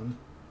alone.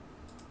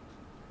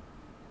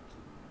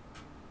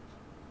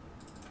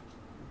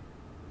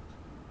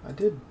 I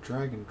did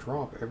drag and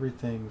drop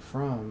everything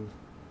from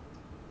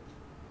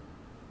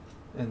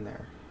in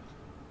there.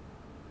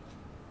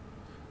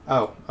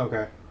 Oh,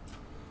 okay.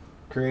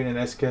 Create an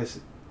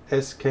SKSE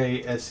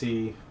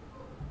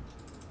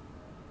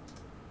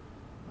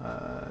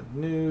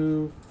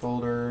new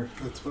folder.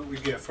 That's what we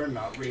get for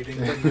not reading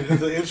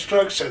the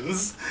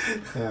instructions.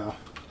 Yeah.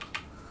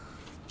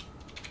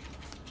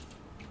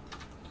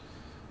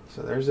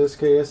 So there's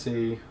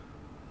SKSE.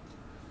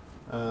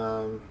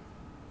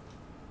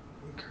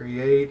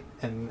 Create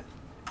and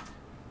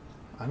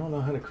I don't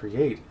know how to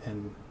create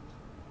and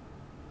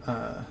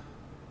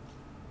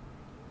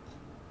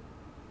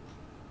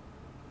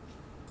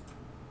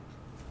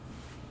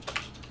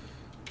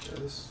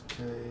SKSE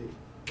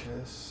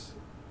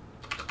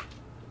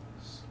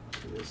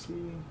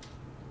 .ini.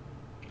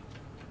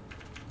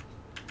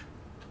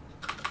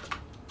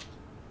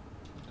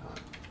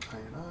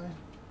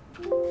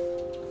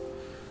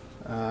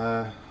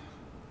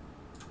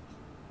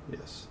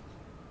 Yes.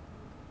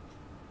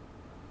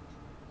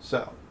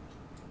 So,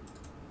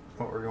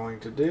 what we're going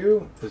to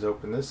do is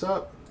open this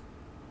up.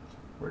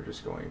 We're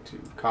just going to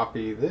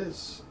copy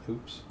this.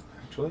 Oops,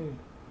 actually,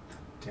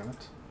 damn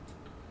it.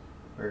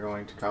 We're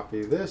going to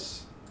copy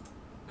this,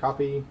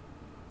 copy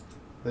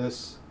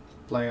this,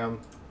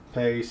 blam,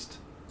 paste,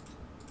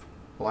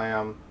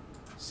 blam,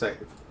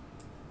 save.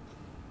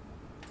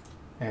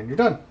 And you're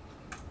done.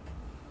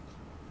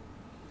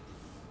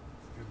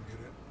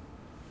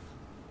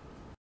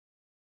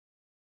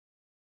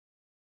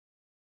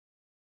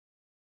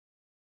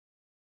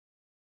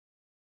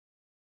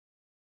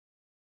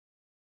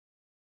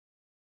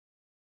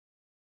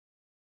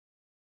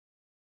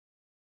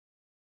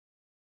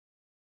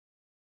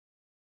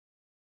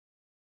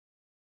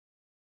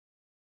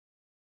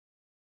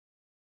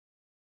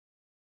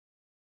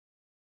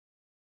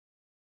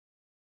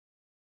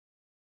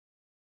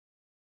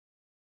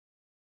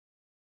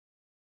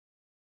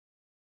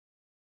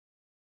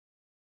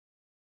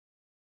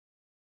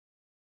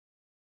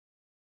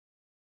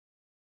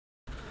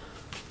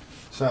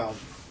 So,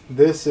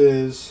 this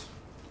is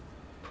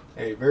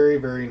a very,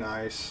 very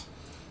nice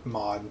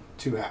mod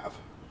to have.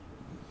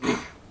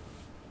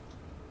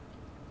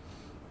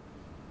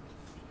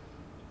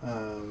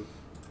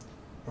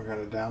 We're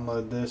going to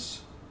download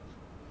this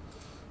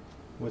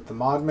with the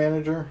mod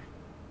manager.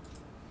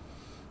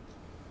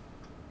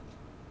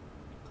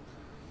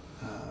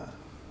 This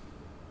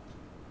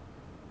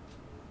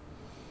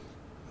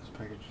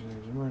package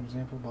is more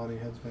example body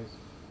headspace.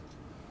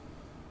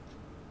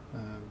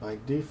 By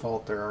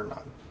default, there are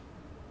none.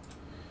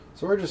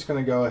 So we're just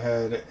going to go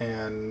ahead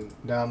and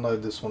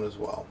download this one as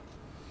well.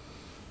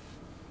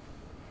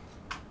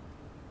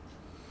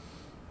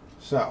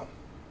 So,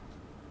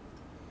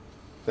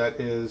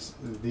 that is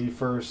the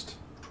first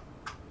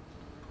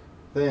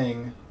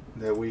thing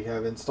that we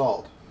have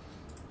installed.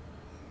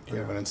 You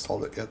haven't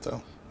installed it yet,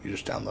 though. You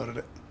just downloaded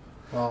it.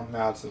 Well,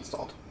 now it's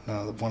installed.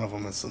 No, one of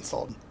them is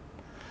installed.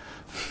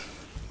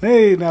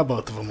 Hey, now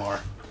both of them are.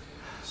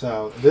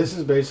 So, this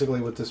is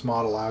basically what this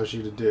mod allows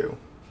you to do.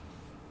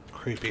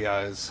 Creepy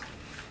eyes.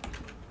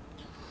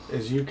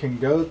 Is you can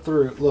go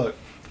through, look,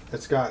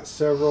 it's got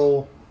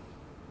several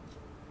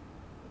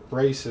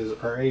races,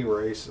 or a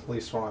race, at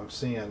least what I'm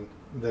seeing,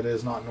 that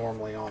is not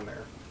normally on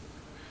there.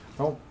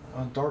 Oh,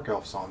 Dark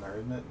Elf's on there,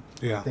 isn't it?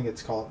 Yeah. I think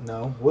it's called,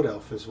 no, Wood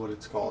Elf is what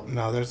it's called.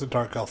 No, there's a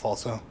Dark Elf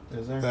also.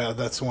 Is there?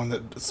 That's the one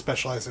that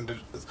specializes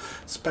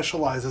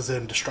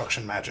in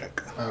destruction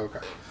magic. Oh, okay.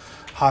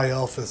 High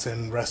Elf is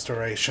in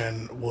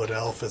restoration. Wood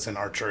Elf is in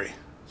archery.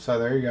 So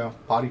there you go.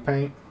 Body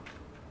paint.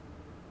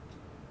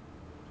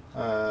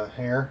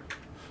 Hair.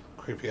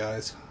 Creepy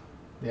eyes.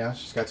 Yeah,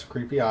 she's got some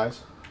creepy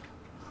eyes.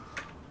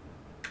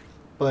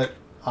 But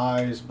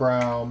eyes,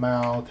 brow,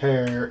 mouth,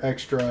 hair,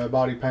 extra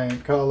body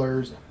paint,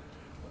 colors,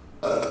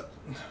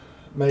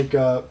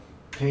 makeup,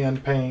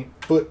 hand paint,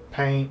 foot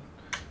paint,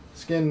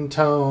 skin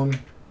tone.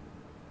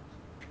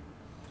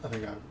 I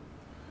think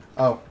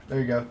oh,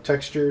 there you go.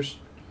 Textures.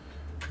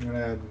 I'm going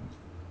to add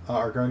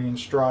Argonian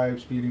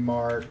stripes, beauty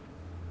mark.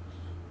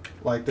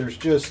 Like, there's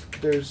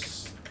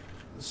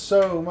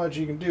so much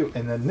you can do.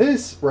 And then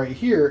this right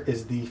here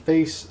is the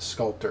face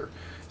sculptor.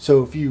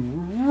 So if you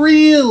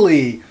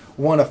really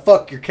want to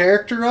fuck your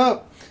character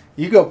up,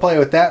 you go play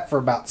with that for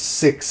about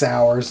 6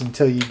 hours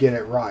until you get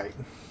it right.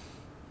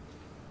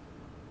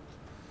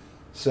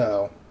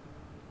 So,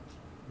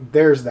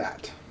 there's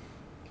that.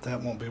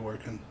 That won't be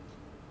working.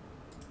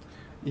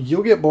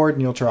 You'll get bored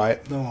and you'll try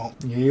it. No, it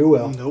won't. You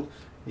will. Nope.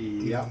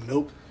 Yeah.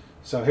 Nope.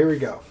 So here we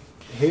go.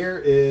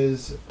 Here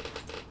is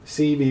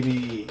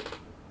CBBE.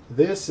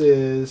 This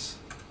is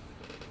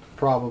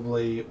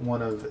probably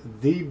one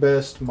of the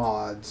best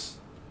mods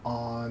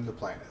on the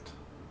planet.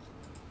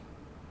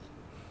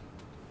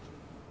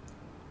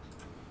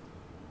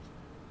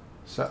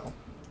 So,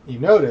 you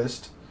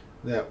noticed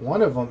that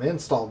one of them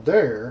installed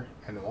there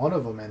and one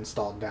of them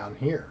installed down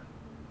here.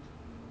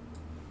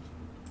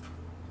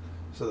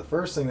 So the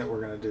first thing that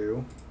we're going to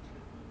do,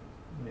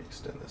 let me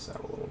extend this out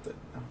a little bit.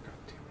 Oh, God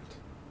damn it.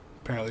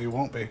 Apparently you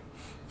won't be.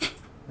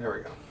 There we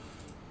go.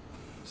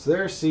 So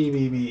there's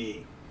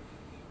CBBE.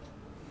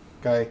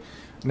 Okay.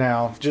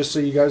 Now, just so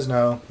you guys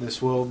know,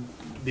 this will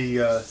be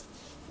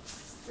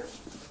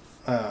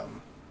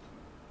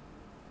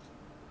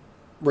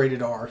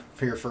rated R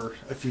here for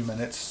a few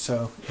minutes.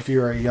 So if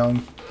you're a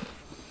young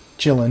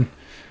chillin',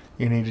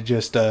 you need to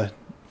just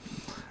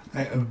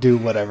do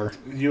whatever.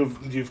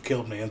 You've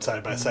killed me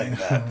inside by saying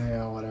that.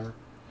 Yeah, whatever.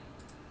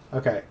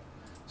 Okay.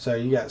 So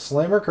you got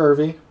slim or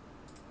curvy,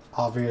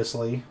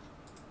 obviously.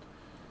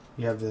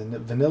 You have the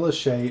vanilla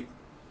shape.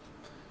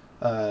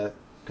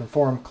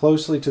 Conform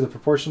closely to the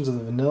proportions of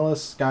the vanilla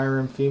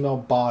Skyrim female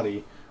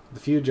body. The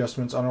few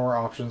adjustments, underwear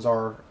options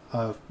are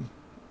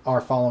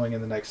following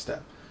in the next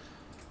step.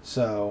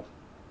 So,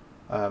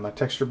 my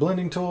texture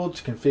blending tool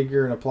to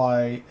configure and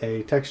apply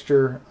a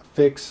texture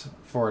fix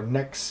for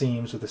neck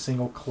seams with a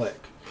single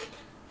click.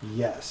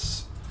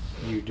 Yes,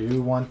 you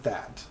do want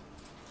that.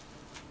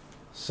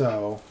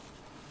 So,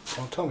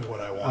 don't tell me what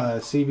I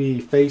want.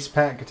 CB face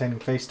pack containing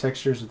face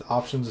textures with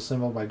options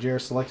assembled by Jer.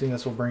 Selecting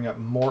this will bring up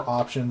more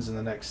options in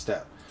the next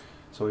step.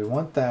 So we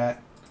want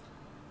that.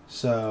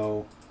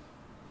 So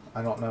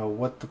I don't know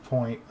what the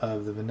point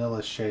of the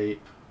vanilla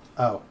shape.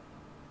 Oh,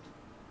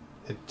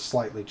 it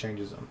slightly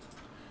changes them.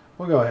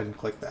 We'll go ahead and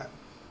click that.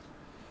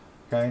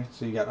 Okay,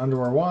 so you got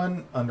underwear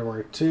 1,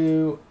 underwear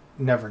 2,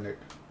 never nude.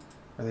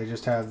 Or they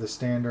just have the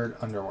standard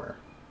underwear.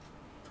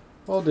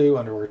 We'll do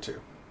underwear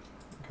 2,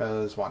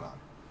 because why not?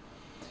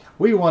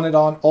 We want it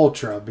on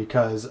ultra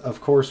because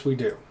of course we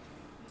do.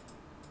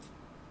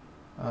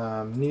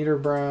 Neater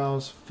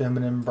brows,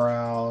 feminine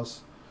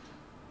brows.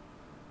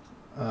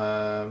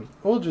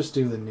 We'll just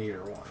do the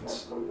neater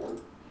ones.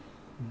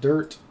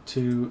 Dirt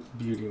to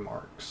beauty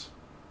marks.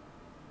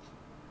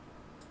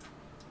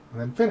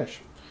 And then finish.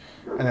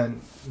 And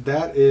then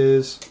that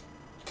is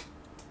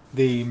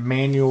the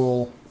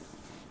manual,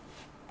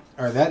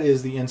 or that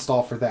is the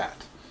install for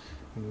that.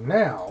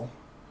 Now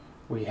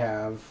we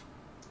have,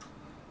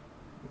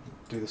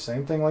 do the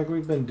same thing like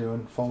we've been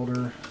doing.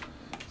 Folder,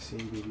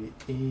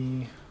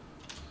 CBBE,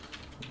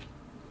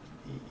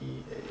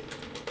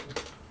 EEA.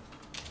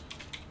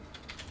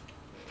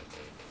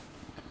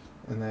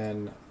 And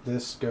then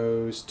this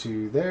goes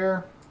to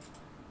there.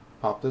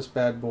 Pop this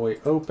bad boy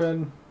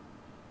open.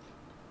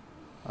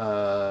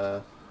 Unzip.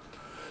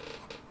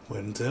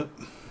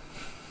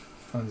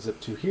 Unzip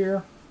to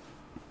here.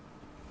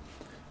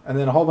 And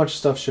then a whole bunch of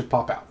stuff should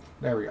pop out.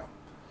 There we go.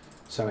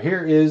 So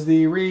here is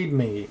the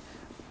README.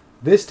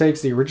 This takes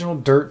the original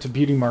Dirt to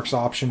Beauty Marks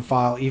option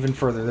file even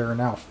further. There are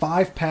now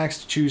 5 packs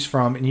to choose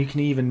from, and you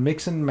can even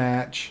mix and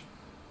match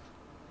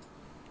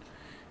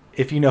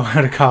if you know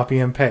how to copy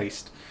and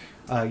paste.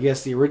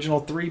 Yes, the original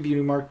 3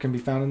 beauty mark can be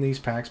found in these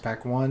packs.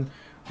 Pack 1,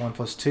 1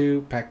 plus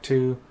 2, Pack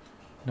 2,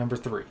 number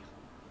 3.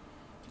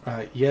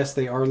 Yes,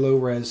 they are low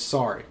res.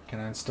 Sorry. Can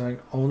I install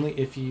only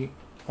if you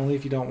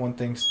don't want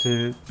things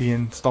to be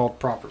installed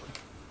properly.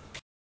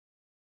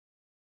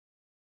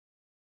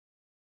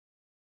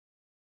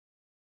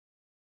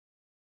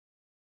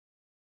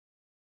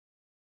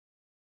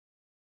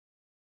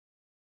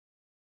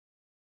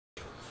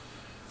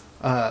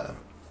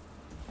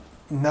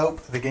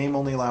 Nope, the game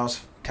only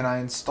allows... Can I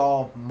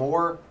install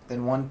more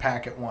than 1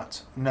 pack at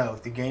once? No,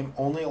 the game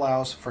only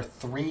allows for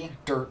 3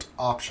 dirt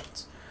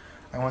options.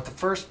 I want the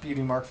first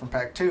beauty mark from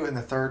pack 2 and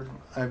the third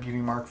beauty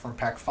mark from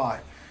pack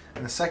 5.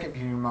 And the second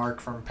beauty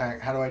mark from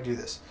pack... How do I do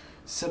this?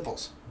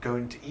 Simples. Go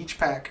into each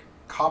pack,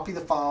 copy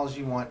the files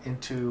you want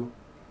into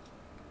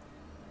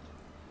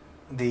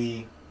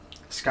the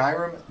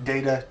Skyrim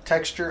data,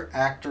 texture,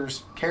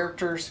 actors,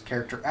 characters,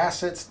 character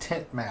assets,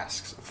 tint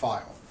masks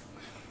file.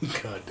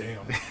 God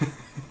damn.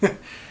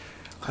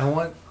 I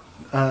want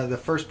the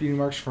first beauty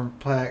marks from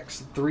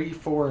packs 3,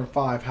 4, and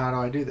 5. How do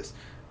I do this?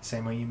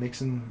 Same way you mix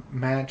and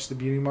match the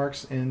beauty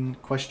marks in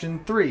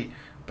question 3.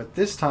 But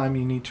this time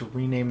you need to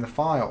rename the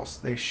files.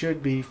 They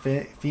should be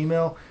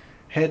female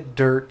head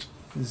dirt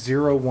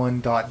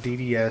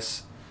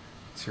 01.dds,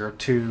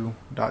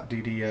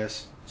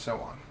 02.dds,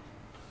 so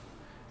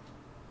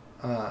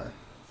on.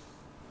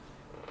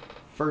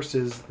 First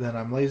is that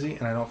I'm lazy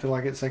and I don't feel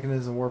like it. Second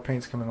is the war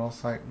paints come in all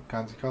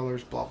kinds of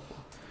colors, blah, blah,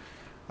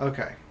 blah.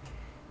 Okay.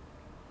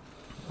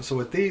 So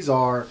what these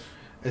are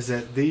is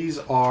that these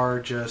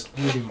are just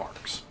beauty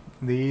marks.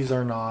 These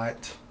are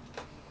not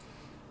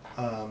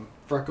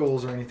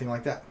freckles or anything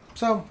like that.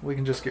 So we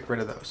can just get rid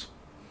of those.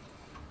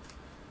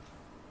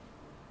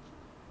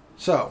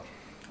 So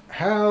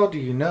how do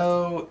you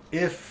know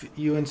if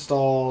you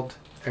installed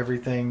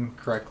everything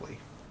correctly?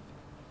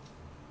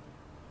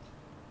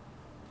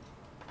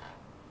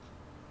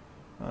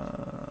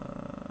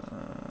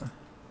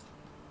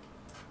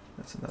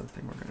 That's another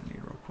thing we're going to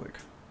need real quick.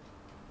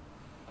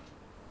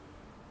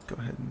 Go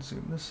ahead and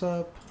zoom this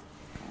up.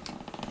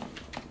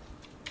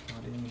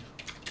 Body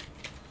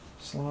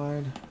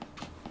slide.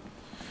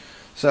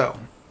 So,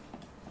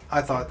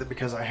 I thought that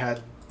because I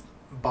had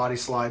body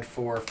slide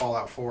for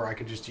Fallout 4, I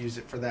could just use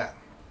it for that.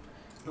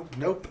 Nope,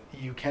 nope,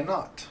 you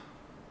cannot.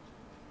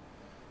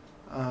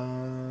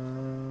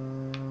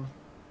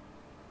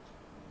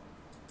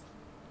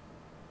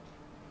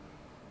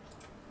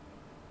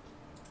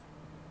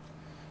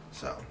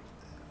 So,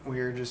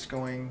 we're just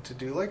going to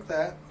do like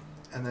that,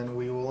 and then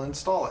we will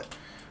install it.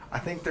 I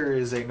think there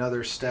is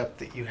another step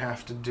that you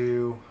have to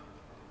do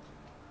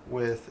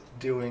with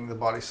doing the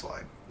body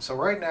slide. So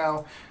right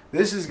now,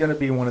 this is going to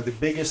be one of the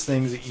biggest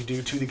things that you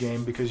do to the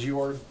game because you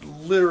are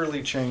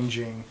literally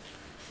changing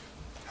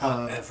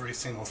how every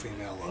single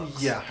female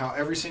looks. Yeah, how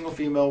every single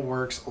female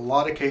works. A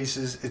lot of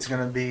cases, it's going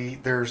to be,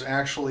 there's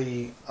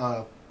actually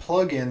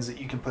plugins that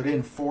you can put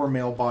in for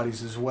male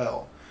bodies as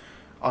well.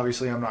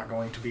 Obviously, I'm not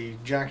going to be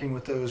jacking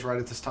with those right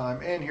at this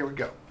time. And here we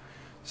go.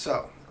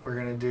 So, we're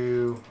going to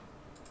do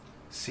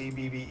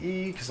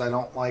CBBE because I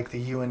don't like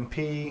the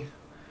UNP.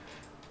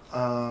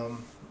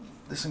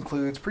 This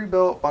includes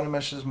pre-built body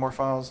meshes, more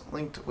files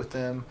linked with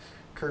them,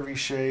 curvy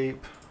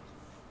shape.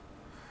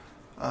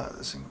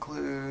 This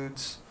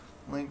includes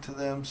link to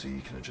them so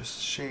you can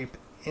adjust shape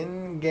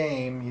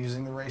in-game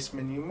using the race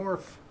menu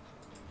morph.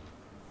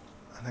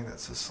 I think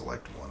that's a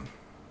select one.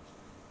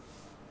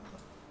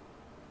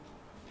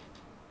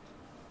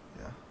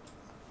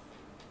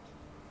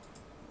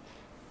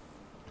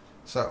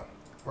 So,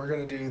 we're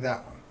going to do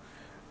that one.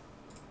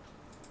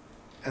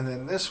 And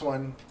then this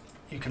one,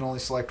 you can only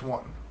select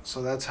one.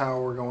 So that's how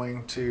we're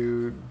going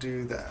to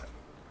do that.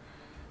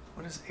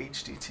 What is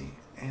HDT?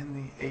 And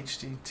the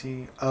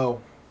HDT... Oh.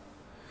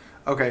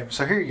 Okay,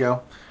 so here you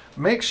go.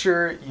 Make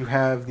sure you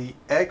have the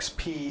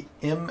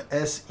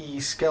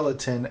XP-MSE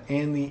skeleton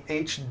and the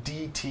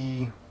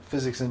HDT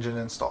physics engine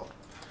installed.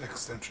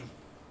 Extension.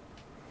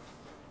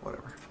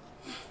 Whatever.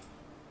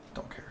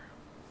 Don't care.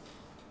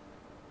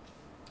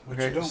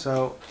 Okay,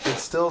 so it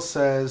still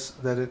says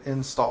that it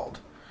installed,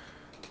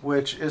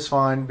 which is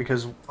fine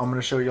because I'm going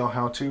to show y'all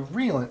how to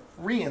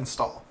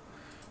reinstall.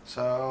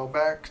 So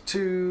back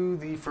to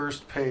the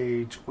first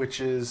page, which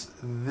is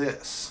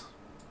this.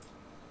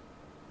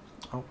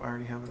 Oh, I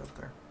already have it up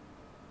there.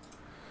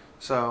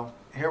 So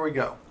here we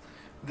go.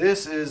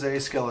 This is a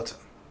skeleton.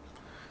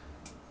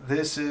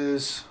 This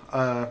is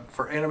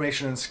for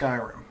animation in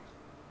Skyrim.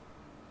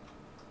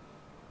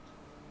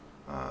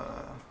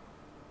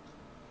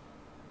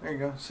 There you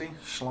go. See?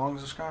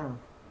 Schlongs of Skyrim.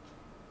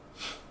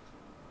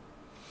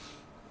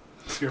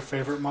 It's your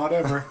favorite mod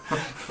ever.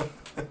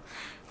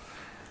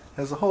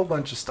 Has a whole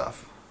bunch of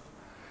stuff.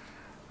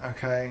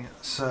 Okay,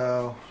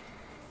 so...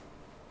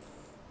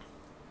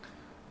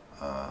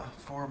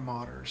 for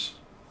modders.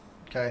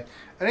 Okay,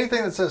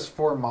 anything that says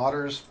for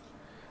modders,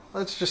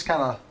 let's just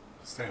kind of...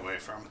 Stay away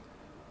from.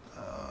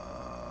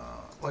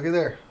 Look at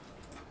there.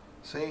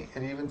 See,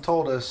 it even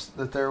told us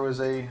that there was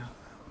a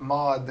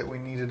mod that we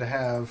needed to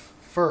have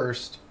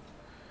first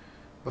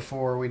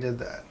before we did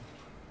that.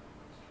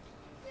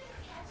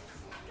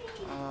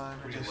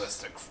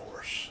 Realistic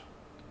force.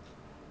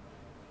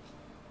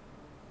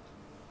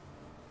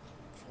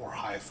 For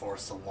high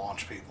force to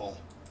launch people.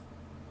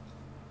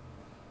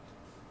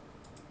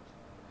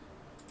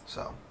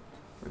 So,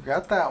 we've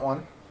got that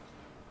one.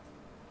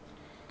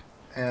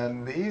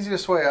 And the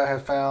easiest way I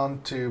have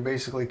found to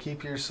basically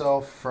keep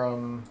yourself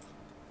from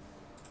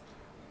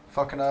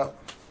fucking up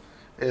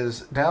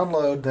is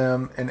download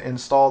them and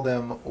install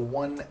them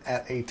one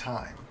at a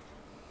time.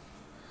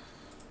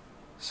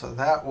 So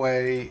that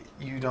way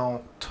you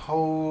don't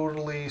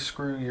totally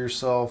screw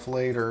yourself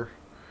later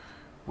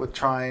with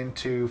trying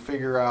to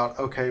figure out,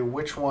 okay,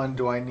 which one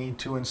do I need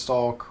to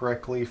install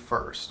correctly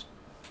first.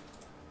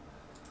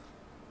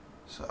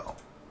 So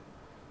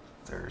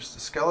there's the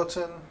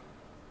skeleton.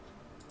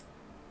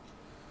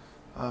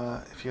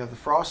 If you have the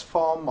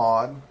Frostfall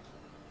mod,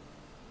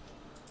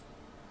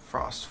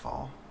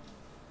 Frostfall,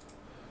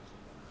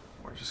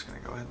 we're just going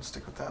to go ahead and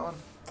stick with that one.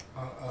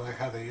 I like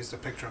how they used a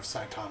picture of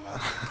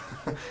Saitama.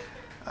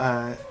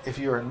 If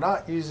you are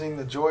not using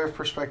the Joy of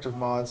Perspective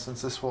mod,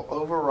 since this will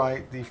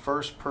overwrite the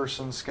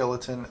first-person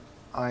skeleton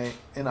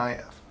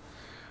NIF,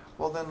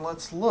 well then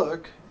let's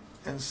look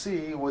and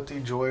see what the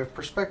Joy of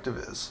Perspective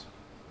is.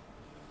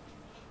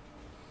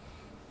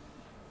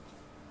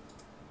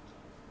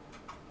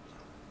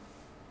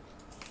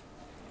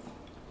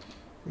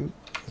 Oop,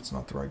 that's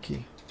not the right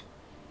key.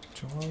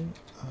 Joy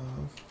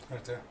of...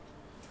 Right there.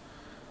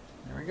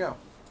 There we go.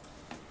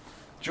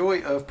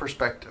 Joy of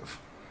Perspective.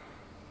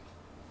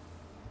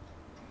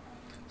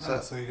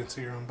 So you can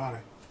see your own body.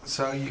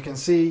 So you can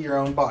see your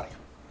own body.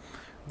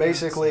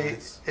 Basically,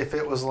 Nice. if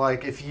it was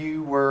like if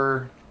you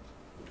were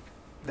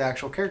the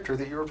actual character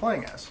that you were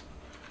playing as.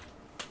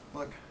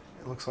 Look,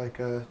 it looks like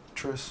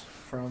Triss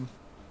from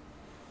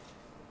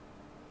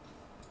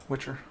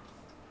Witcher.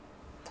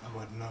 I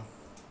wouldn't know.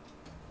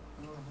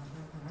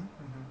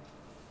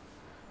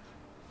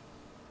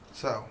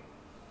 So,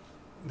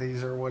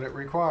 these are what it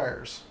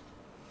requires.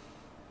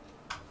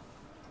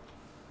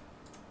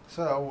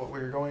 So, what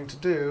we're going to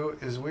do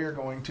is we're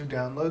going to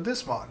download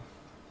this mod.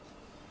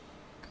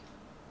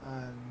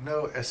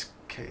 No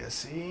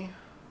SKSE.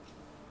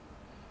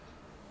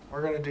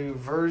 We're going to do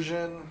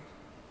version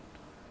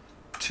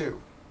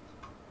 2.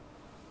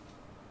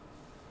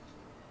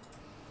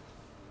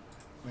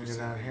 Look at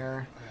that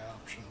here. Yeah,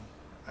 optional.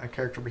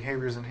 Character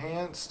behaviors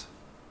enhanced.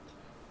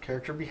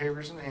 Character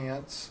behaviors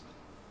enhanced.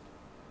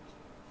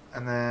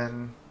 And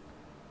then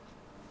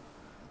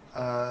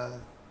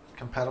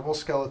compatible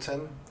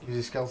skeleton.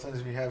 Use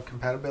skeletons if you have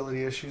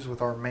compatibility issues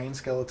with our main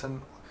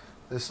skeleton.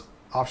 This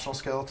optional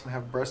skeleton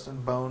have breast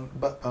and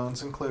butt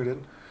bones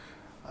included.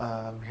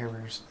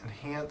 Behaviors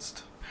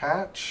enhanced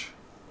patch.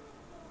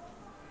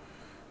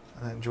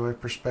 And then Joy of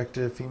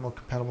Perspective female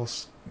compatible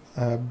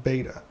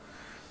beta.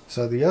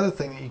 So the other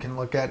thing that you can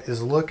look at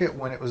is look at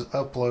when it was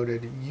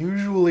uploaded.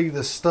 Usually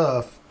the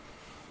stuff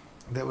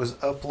that was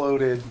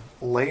uploaded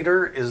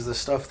later is the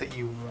stuff that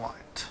you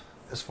want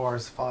as far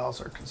as the files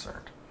are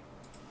concerned.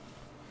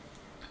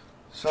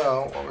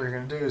 So what we're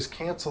going to do is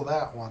cancel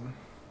that one.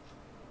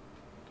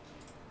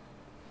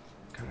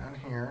 Go down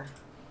here.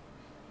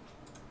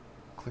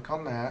 Click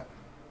on that.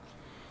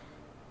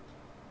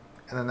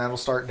 And then that'll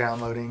start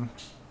downloading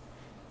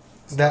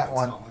that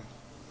one.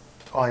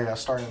 Oh yeah,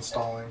 start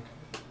installing.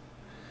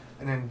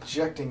 And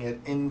injecting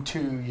it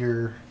into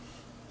your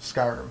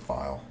Skyrim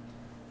file.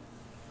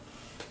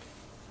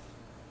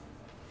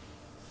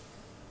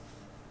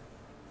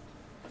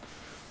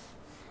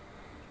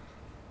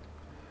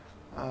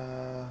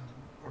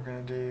 We're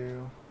going to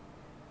do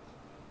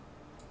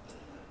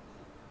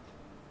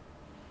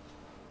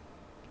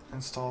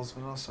installs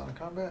vanilla Sonic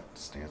Combat,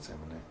 stance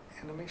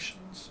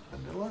animations,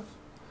 vanilla.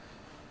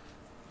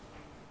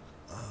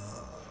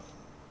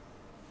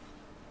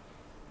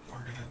 We're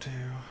going to do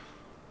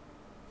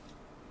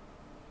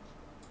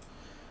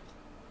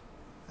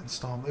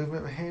install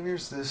movement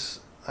behaviors. This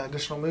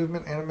additional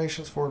movement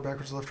animations forward,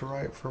 backwards, left to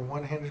right for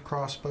one-handed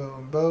crossbow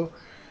and bow.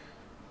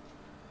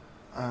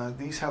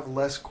 These have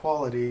less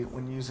quality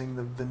when using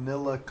the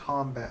vanilla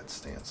combat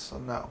stance. So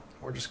no,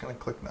 we're just going to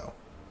click no.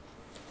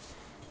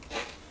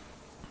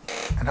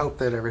 And hope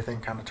that everything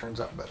kind of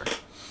turns out better.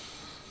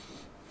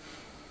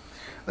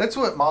 That's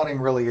what modding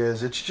really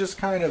is. It's just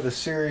kind of a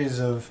series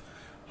of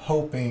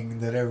hoping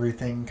that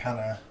everything kind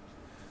of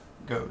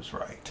goes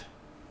right.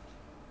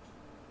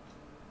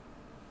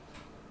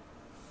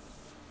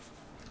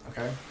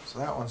 Okay, so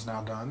that one's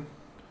now done.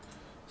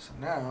 So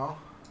now,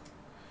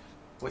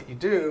 what you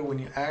do when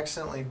you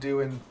accidentally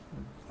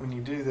when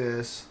you do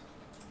this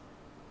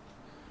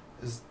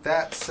is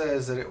that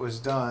says that it was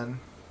done.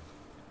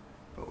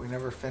 But we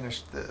never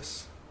finished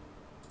this.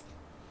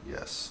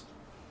 Yes.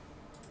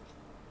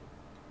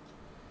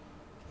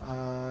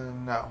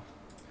 No.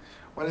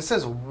 When it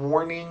says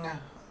warning,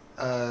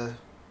 let's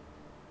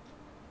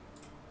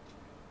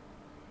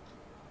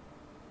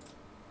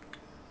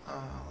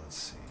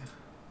see.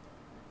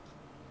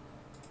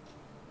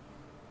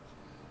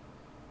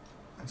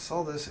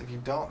 Install this if you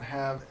don't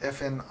have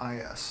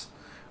FNIS.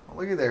 Well,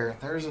 looky there.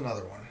 There's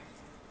another one.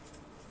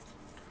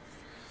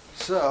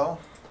 So,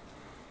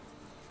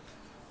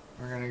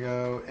 we're going to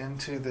go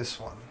into this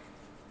one.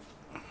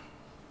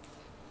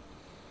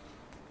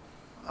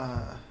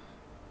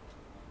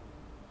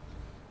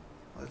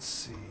 Let's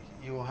see.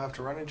 You will have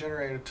to run a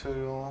generator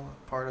tool,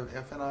 part of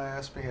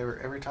FNIS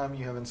behavior, every time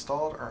you have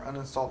installed or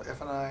uninstalled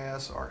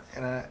FNIS or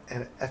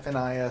an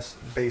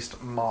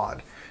FNIS-based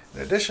mod.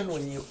 In addition,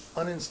 when you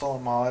uninstall a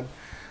mod,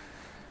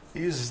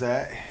 uses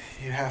that,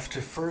 you have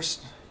to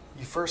first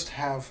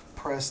have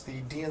press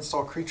the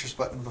deinstall creatures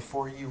button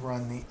before you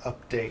run the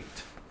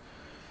update.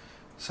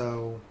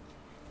 So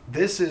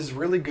this is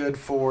really good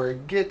for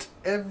get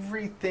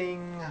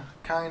everything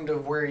kind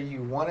of where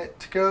you want it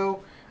to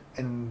go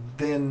and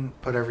then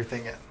put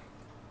everything in.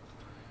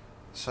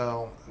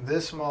 So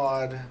this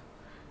mod,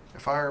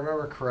 if I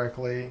remember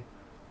correctly,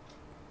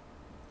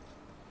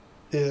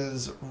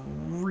 is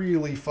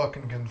really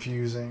fucking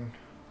confusing.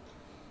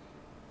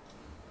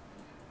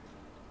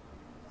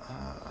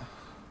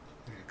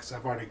 Because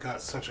I've already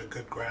got such a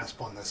good grasp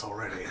on this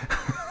already.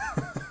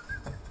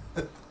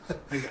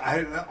 Like,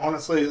 I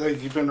honestly,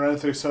 like, you've been running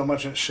through so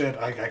much shit,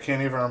 I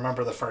can't even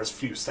remember the first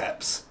few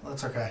steps.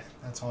 That's okay.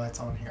 That's why it's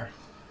on here.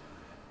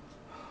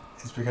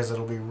 It's because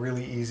it'll be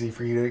really easy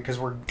for you to, because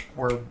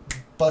we're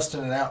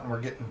busting it out and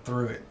we're getting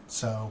through it.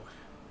 So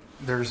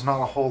there's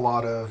not a whole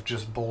lot of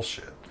just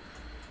bullshit.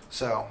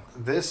 So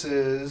this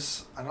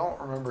is, I don't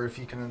remember if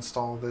you can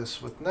install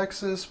this with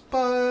Nexus,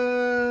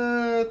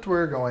 but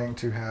we're going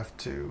to have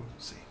to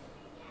see.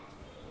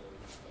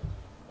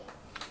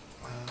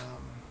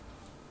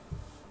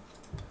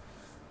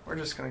 We're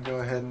just going to go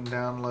ahead and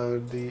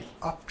download the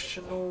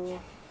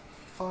optional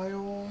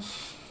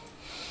files.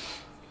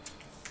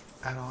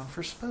 Add-on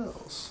for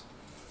spells.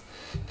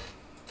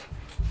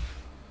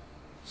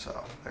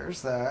 So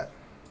there's that.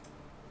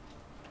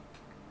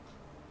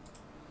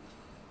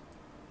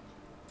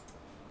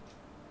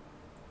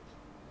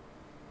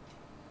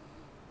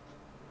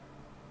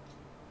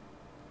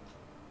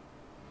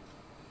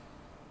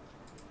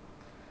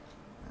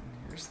 And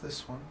here's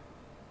this one.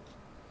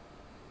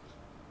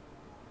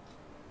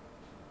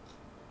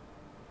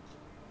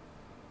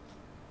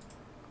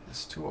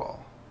 This to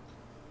all.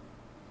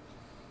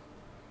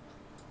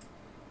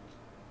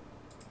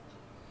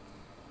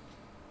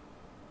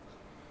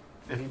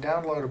 If you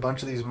download a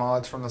bunch of these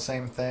mods from the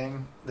same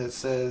thing that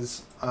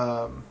says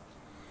do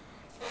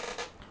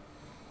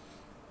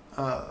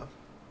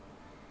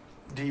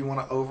you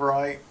want to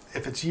overwrite?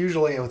 If it's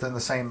usually within the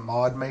same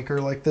mod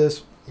maker like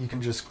this, you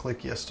can just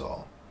click yes to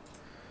all.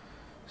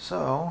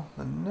 So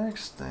the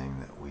next thing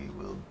that we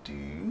will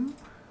do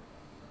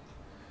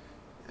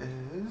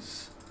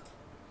is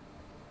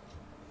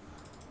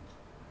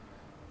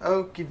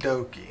okie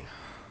dokie.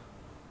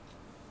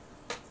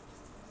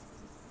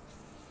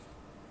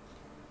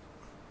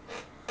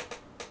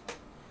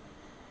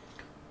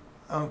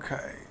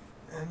 Okay,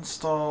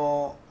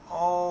 install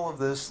all of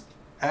this,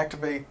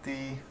 activate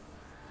the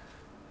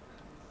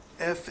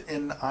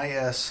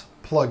FNIS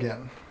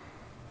plugin.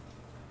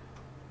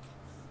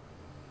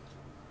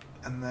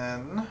 And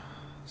then,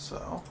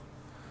 so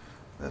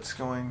that's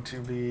going to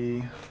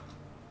be,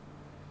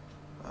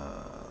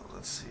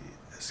 let's see,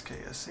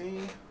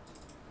 SKSE,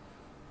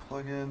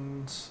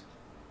 plugins,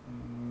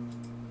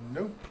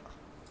 nope,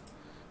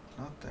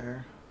 not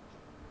there,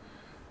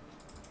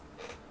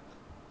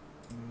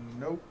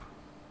 nope.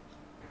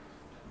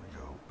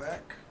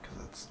 Back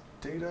because it's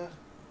data.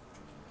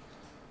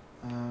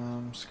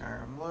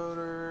 Skyrim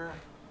loader.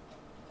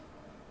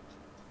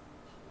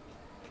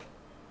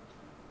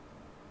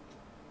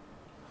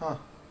 Huh.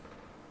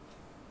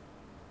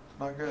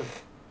 Not good.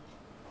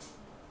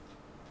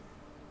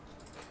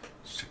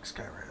 Let's check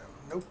Skyrim.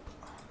 Nope.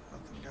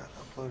 Nothing got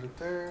uploaded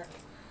there.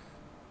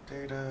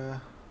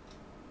 Data.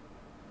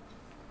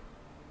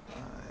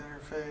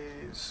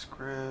 Interface.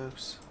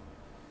 Scripts.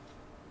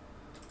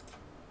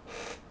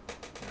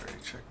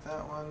 Check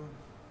that one.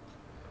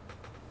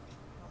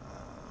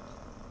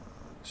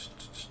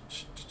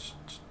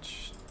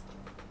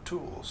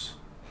 Tools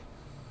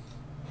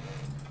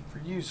for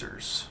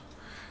users.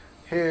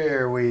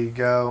 Here we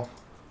go.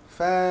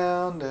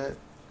 Found it.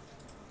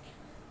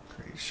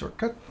 Create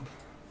shortcut.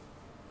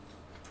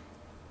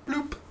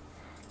 Bloop.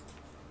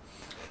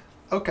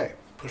 Okay.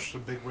 Push the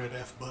big red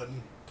F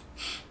button.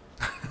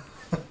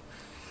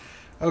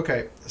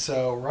 Okay,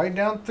 so right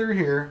down through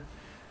here,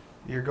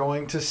 you're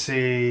going to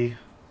see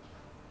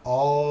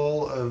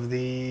all of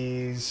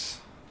these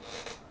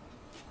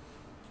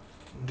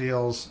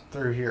deals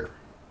through here.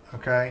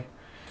 Okay,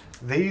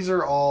 these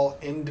are all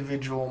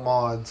individual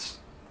mods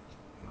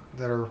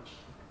that are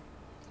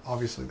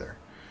obviously there.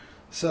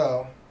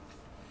 So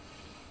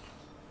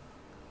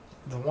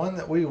the one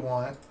that we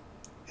want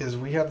is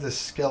we have this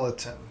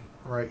skeleton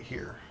right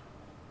here.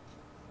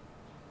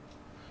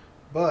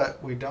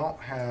 But we don't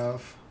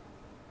have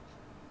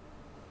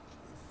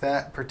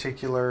that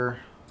particular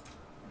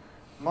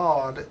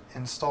mod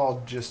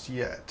installed just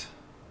yet.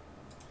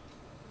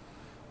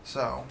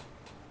 So,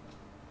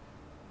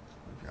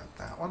 we've got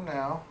that one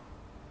now.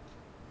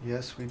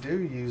 Yes, we do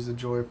use the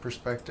Joy of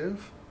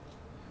Perspective.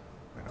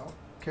 We don't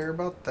care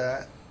about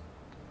that.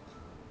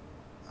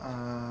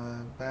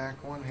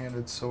 Back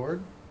one-handed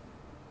sword.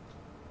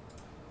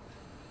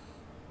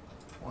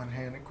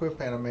 One-hand equip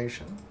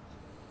animation.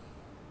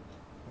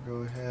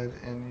 We'll go ahead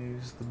and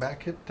use the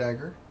back hip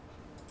dagger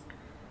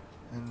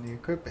and the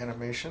equip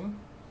animation.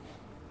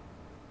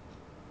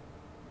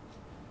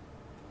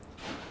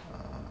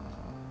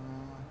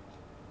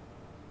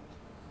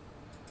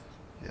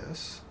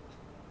 Yes.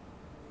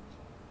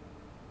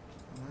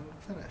 And then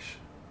finish.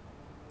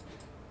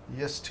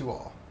 Yes to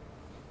all.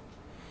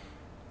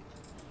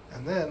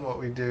 And then what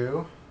we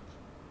do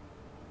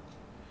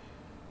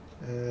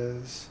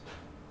is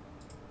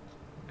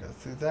go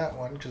through that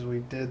one because we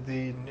did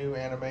the new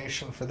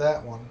animation for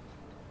that one.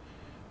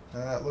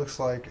 And that looks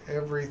like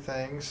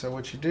everything. So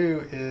what you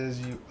do is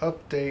you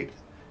update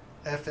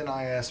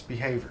FNIS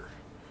behavior.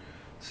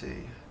 Let's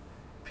see,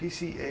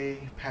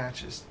 PCA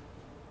patch is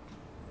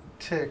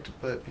ticked,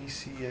 but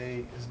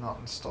PCA is not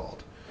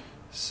installed.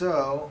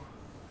 So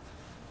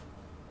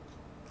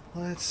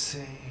let's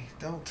see,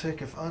 don't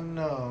tick if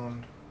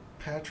unknown.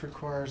 Patch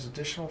requires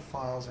additional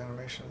files,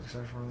 animations,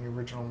 etc. from the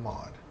original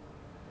mod.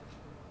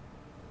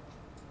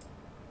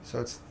 So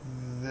it's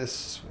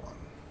this one.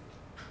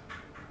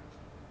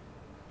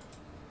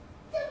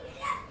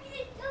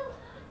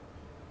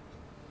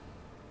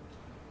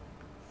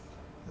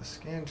 The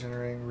scan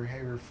generating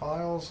behavior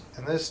files,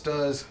 and this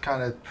does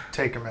kind of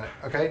take a minute.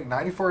 Okay,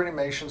 94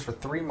 animations for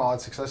 3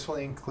 mods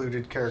successfully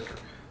included character.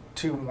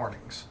 2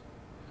 warnings.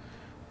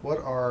 What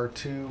are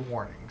 2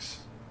 warnings?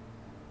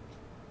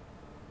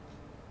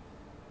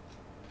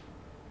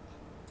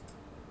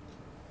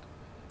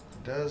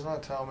 It does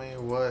not tell me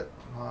what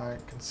my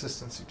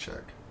consistency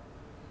check.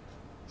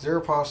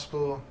 0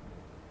 possible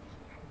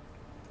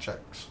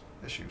checks,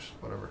 issues,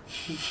 whatever.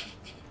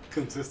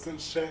 Consistent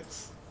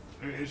checks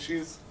or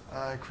issues?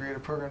 Create a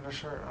program to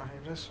share.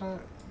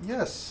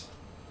 Yes.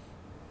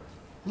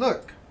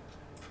 Look,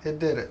 it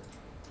did it.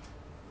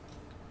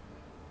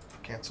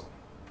 Cancel.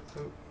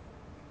 Oop.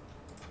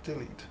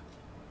 Delete.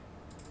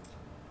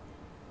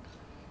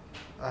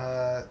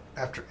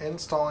 After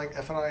installing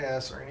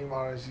FNIS or any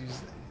mods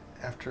used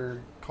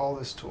after call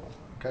this tool.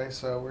 Okay,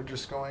 so we're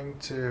just going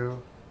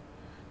to,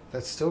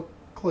 that's still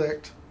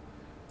clicked,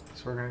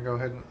 so we're going to go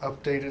ahead and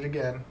update it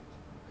again.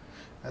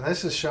 And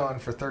this is showing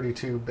for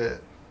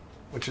 32-bit,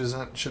 which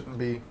shouldn't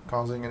be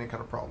causing any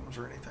kind of problems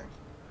or anything.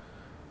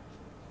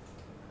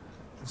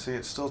 And see,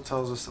 it still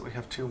tells us that we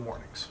have 2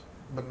 warnings,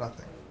 but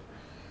nothing.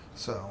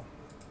 So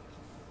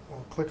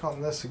we'll click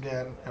on this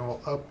again and we'll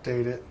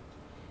update it.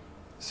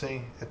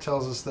 See, it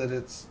tells us that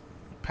its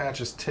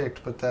patch is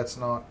ticked, but that's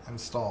not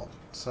installed.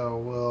 So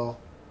we'll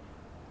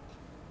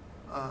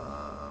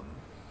go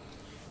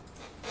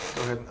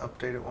ahead and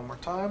update it one more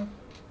time.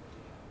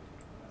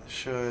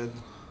 Should.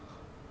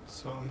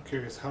 So I'm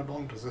curious, how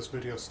long does this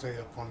video stay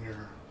up on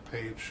your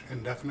page?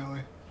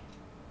 Indefinitely?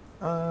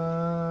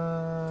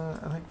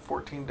 I think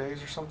 14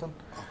 days or something.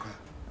 Okay.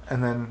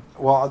 And then,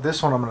 well,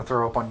 this one I'm going to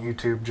throw up on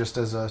YouTube just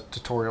as a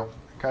tutorial.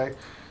 Okay.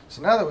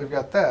 So now that we've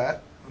got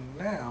that,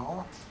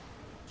 now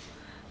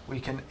we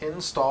can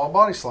install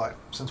Body Slide.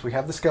 Since we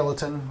have the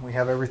skeleton, we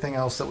have everything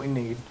else that we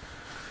need.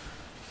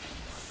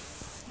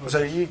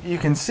 So you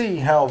can see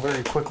how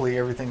very quickly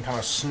everything kind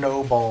of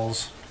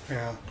snowballs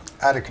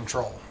out of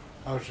control.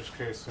 I was just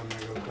curious. I'm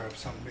going to go grab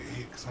something to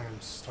eat because I am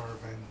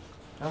starving.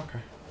 Okay.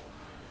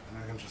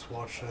 And I can just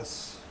watch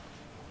this.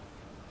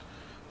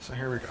 So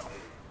here we go.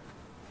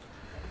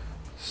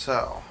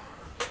 So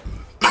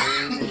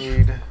we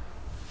need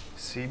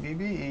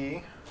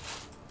CBBE.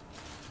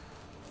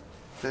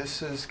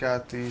 This has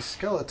got the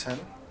skeleton.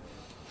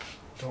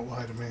 Don't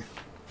lie to me.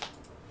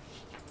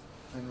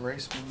 And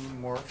race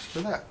morphs for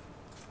that.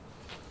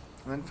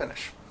 And then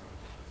finish.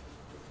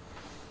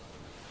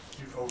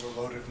 You've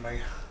overloaded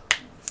me.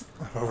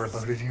 I've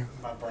overloaded you.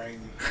 My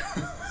brain.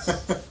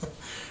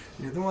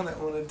 You're the one that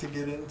wanted to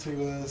get into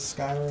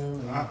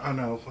Skyrim. I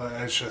know, but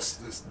it's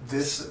just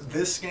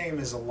this game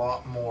is a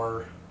lot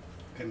more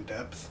in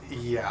depth.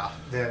 Yeah,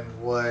 than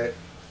what.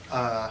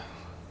 So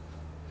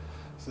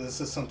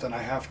this is something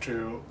I have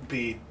to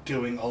be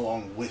doing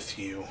along with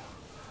you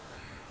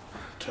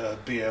to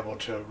be able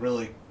to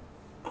really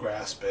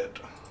grasp it.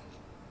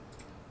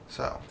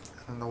 So,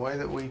 and the way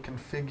that we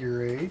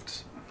configure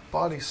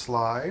Body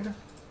Slide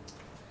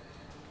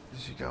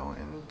is you go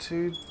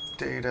into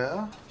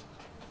Data,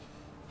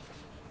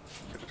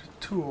 go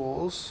to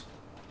Tools.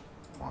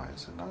 Why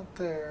is it not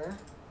there?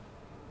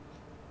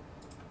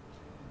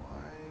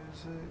 Why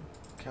is it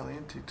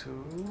Caliente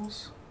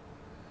Tools?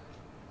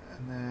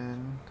 And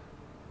then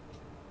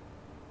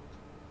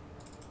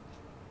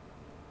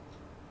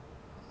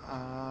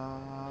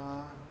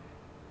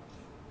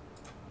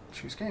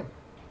choose game.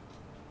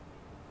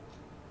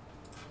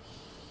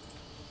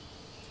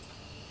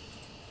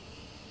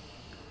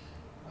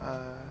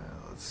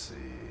 Let's see,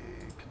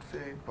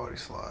 config body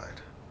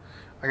slide.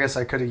 I guess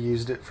I could have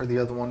used it for the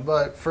other one,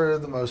 but for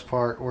the most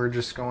part, we're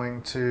just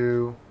going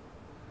to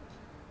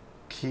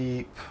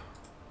keep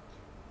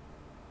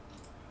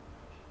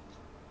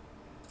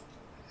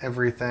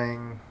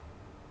everything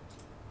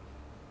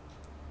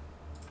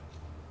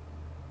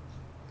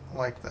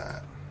like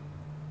that.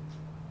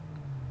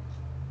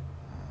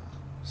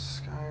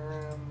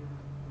 Skyrim,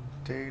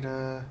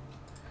 data,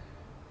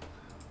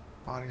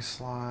 body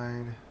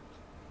slide.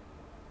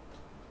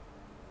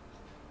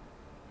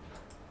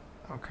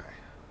 Okay.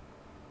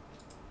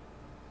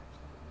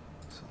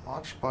 So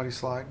launch body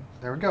slide.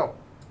 There we go.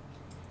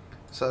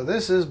 So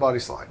this is body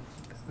slide.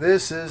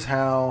 This is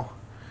how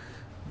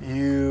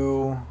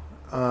you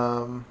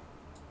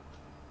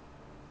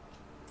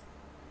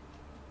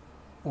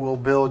will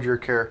build your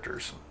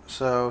characters.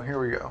 So here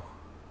we go.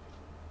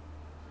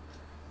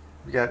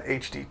 We got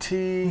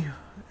HDT.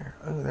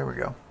 Oh, there we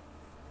go.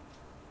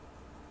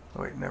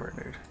 Oh, wait, never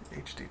nude.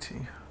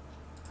 HDT.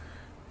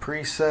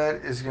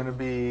 Preset is going to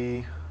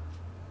be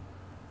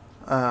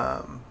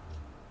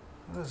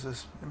what is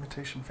this?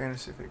 Imitation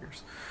fantasy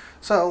figures.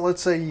 So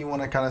let's say you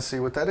want to kind of see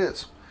what that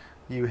is.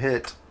 You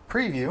hit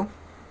preview,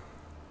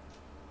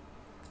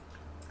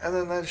 and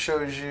then that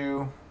shows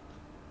you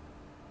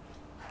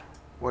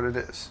what it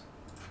is.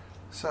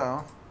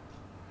 So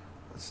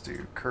let's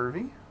do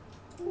curvy.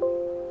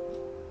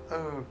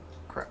 Oh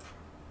crap.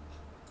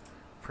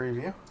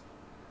 Preview.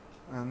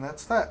 And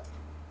that's that.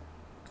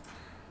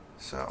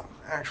 So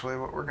actually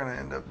what we're going to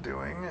end up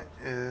doing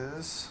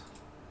is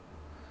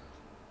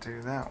do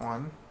that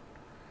one,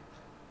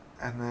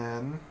 and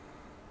then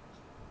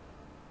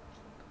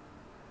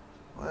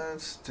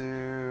let's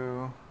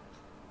do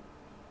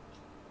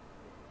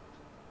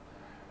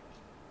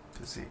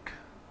physique,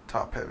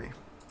 top heavy.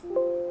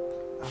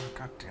 Oh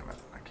god damn it,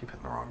 I keep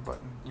hitting the wrong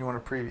button. You want a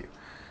preview.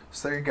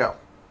 So there you go.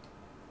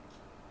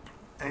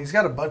 And he's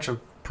got a bunch of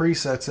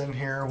presets in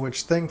here,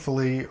 which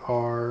thankfully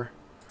are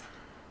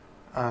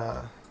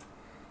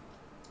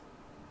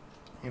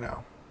you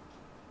know,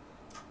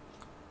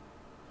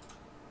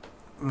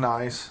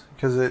 nice,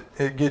 because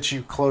it gets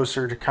you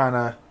closer to kind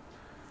of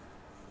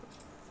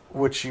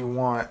what you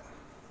want.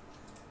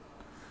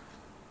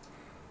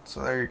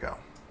 So there you go.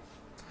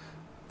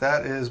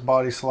 That is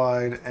body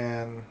slide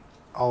and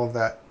all of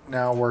that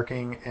now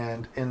working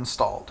and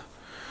installed.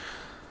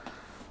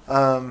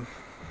 I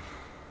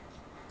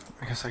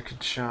guess I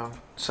could show.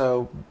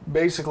 So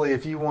basically,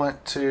 if you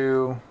want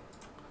to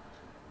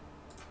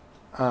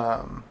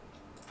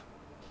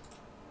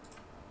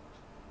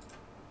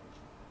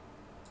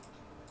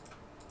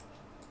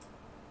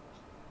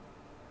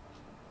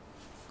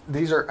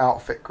these are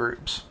outfit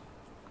groups.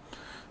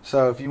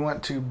 So if you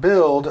want to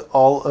build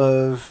all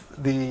of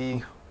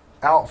the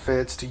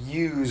outfits to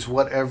use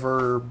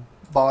whatever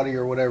body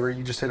or whatever,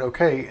 you just hit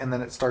OK, and then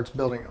it starts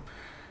building them.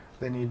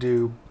 Then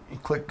you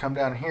click, come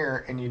down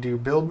here, and you do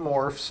build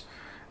morphs,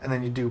 and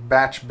then you do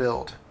batch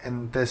build.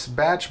 And this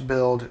batch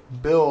build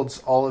builds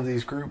all of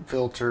these group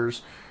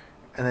filters,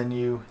 and then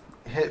you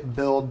hit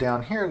build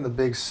down here in the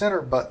big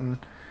center button,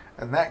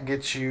 and that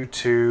gets you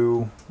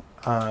to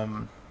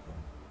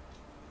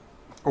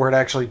where it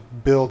actually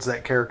builds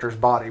that character's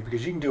body,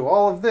 because you can do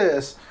all of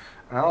this,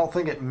 and I don't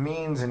think it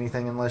means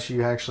anything unless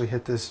you actually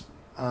hit this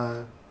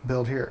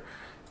build here.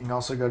 You can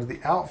also go to the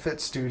outfit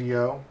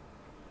studio,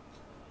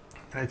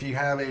 and if you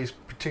have a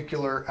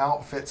particular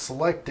outfit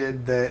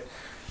selected that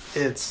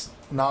it's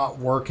not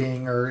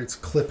working or it's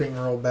clipping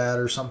real bad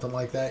or something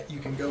like that, you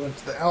can go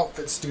into the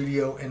outfit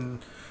studio and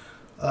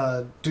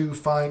do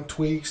fine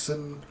tweaks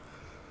and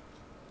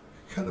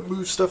kind of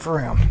move stuff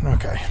around.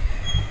 Okay.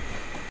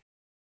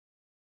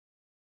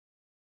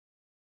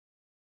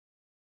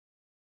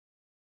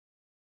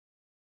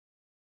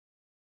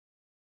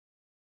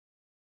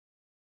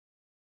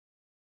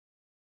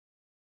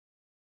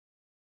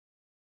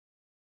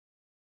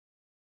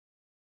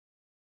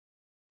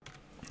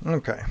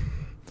 Okay,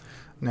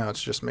 now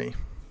it's just me.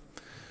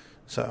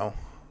 So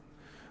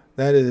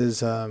that is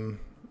how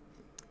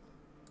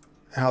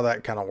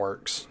that kind of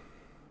works.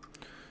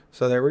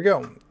 So there we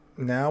go.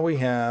 Now we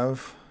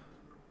have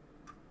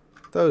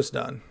those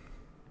done.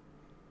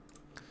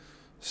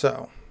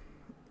 So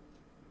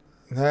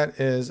that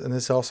is, and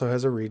this also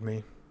has a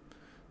README.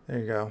 There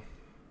you go.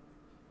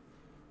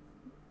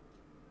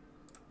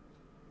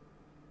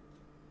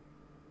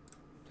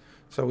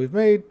 So we've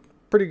made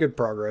pretty good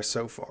progress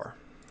so far.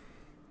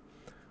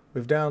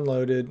 We've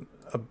downloaded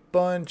a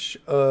bunch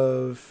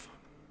of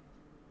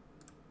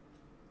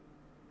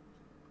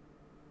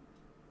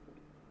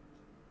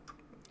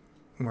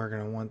we're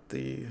going to want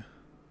the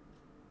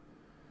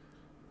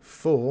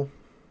full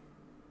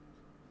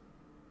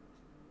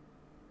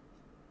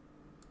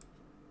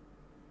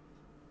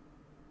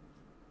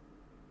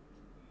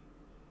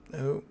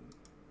oh,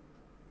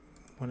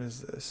 what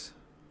is this?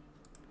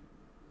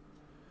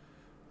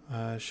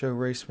 Show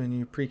race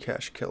menu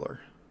pre-cache killer.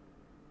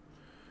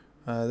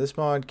 This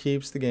mod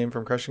keeps the game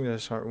from crashing to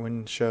start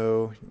when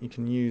show. You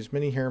can use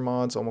many hair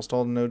mods, almost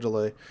all no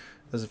delay.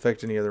 Doesn't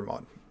affect any other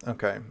mod.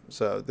 Okay,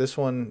 so this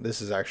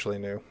is actually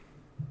new.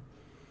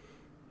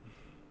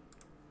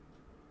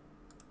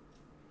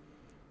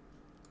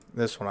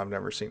 This one I've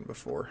never seen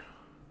before.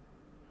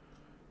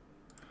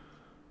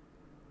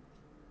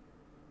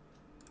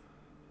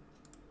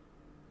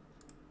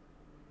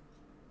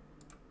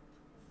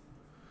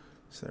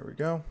 So there we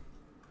go.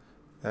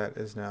 That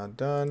is now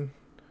done.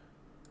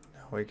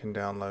 Now we can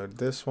download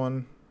this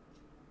one.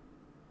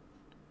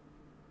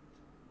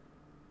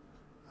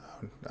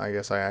 I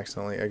guess I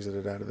accidentally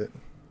exited out of it.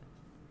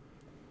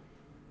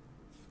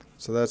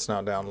 So that's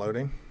now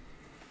downloading.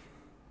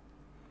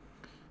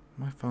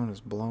 My phone is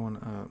blowing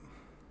up.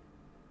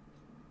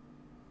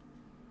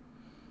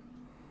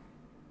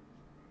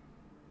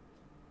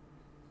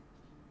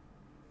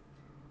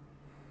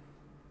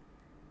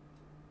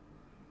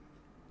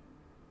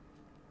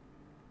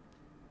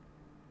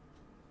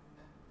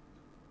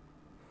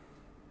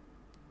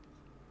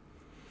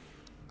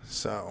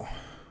 So,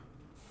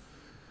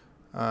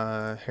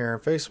 hair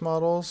and face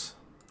models,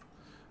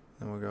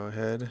 then we'll go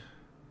ahead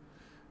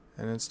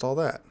and install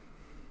that.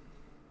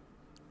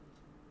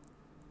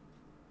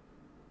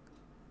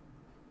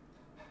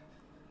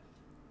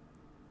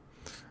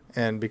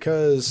 And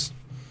because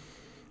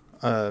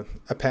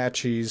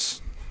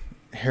Apache's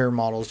hair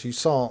models, you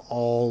saw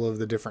all of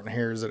the different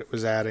hairs that it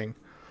was adding.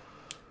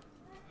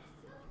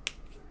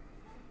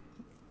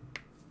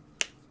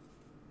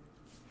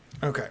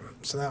 Okay,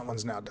 so that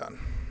one's now done.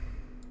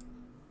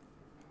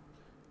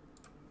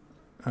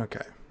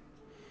 Okay.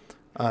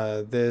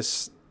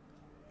 This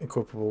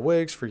equipable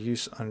wigs for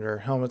use under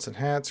helmets and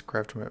hats,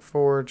 craft them at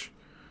Forge.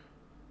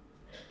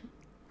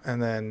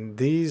 And then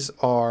these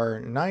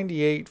are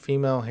 98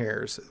 female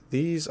hairs.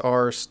 These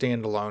are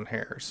standalone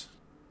hairs.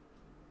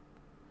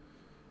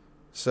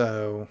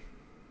 So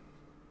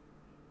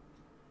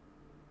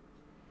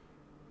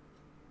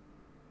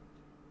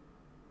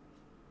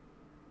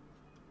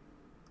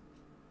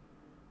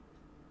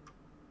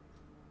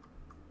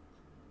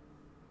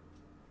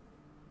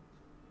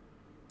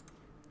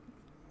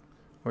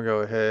we'll go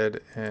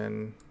ahead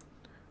and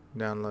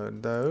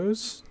download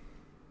those.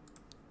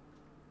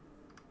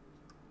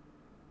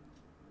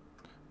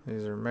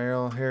 These are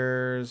male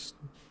hairs.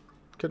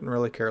 Couldn't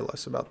really care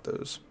less about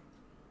those.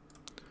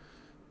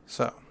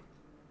 So,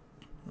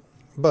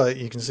 but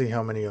you can see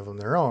how many of them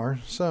there are,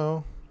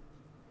 so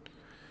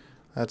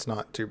that's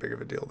not too big of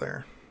a deal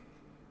there.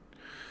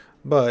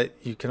 But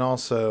you can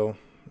also,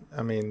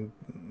 I mean,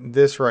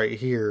 this right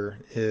here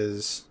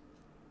is,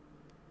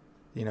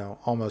 you know,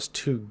 almost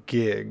 2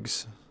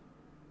 gigs.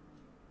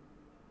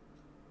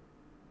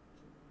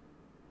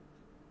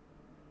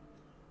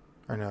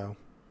 Or no,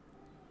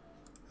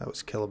 that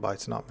was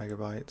kilobytes, not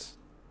megabytes.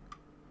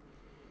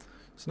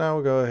 So now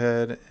we'll go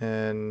ahead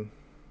and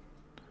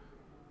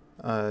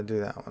do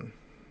that one.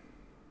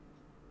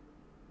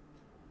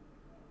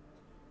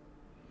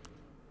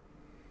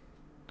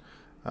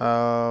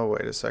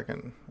 Wait a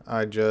second.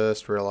 I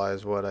just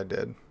realized what I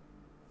did.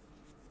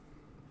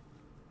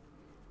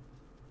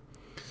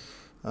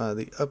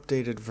 The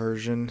updated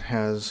version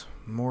has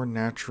more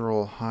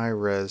natural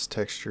high-res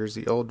textures.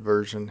 The old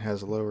version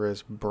has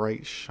low-res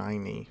bright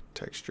shiny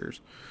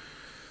textures.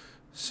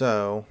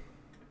 So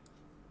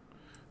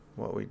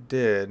what we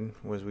did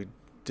was we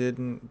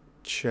didn't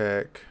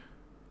check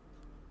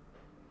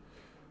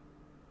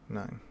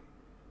 9.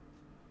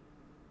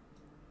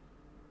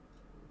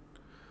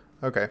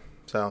 Okay,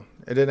 so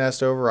it didn't ask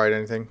to override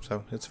anything,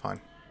 so it's fine.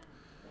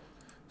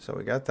 So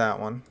we got that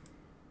one.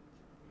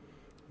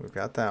 We've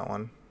got that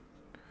one.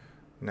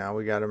 Now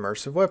we got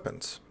immersive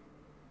weapons.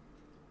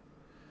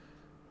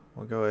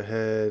 We'll go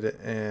ahead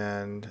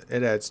and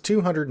it adds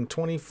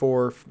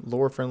 224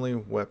 lore-friendly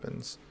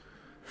weapons.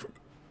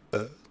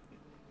 And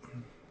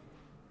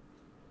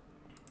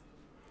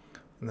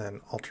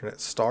then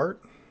alternate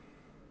start.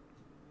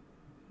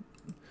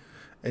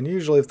 And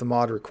usually if the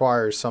mod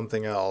requires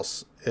something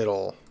else,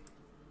 it'll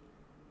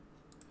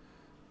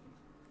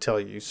tell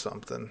you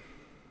something.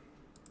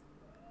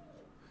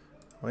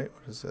 Wait,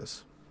 what is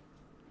this?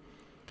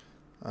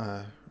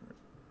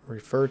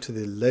 Refer to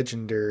the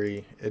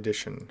Legendary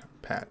Edition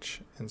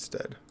patch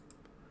instead.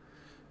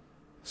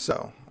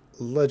 So,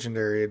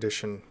 Legendary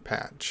Edition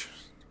patch.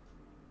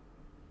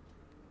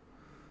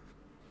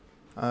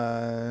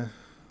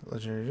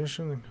 Legendary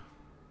Edition.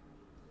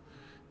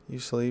 You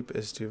sleep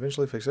is to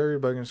eventually fix every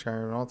bug in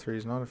Skyrim, and all 3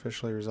 is not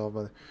officially resolved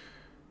by the...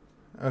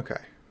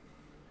 Okay.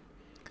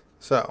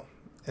 So,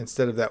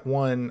 instead of that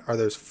one, are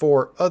those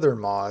 4 other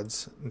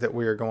mods that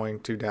we are going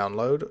to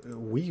download.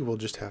 We will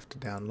just have to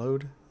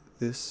download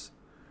this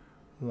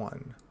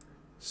one.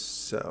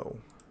 So,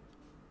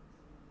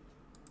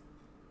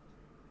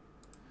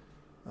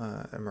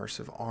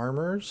 immersive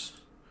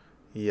armors.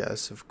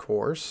 Yes, of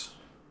course.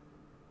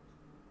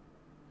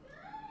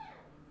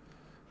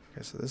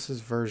 Okay, so this is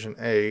version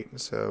 8.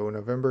 So,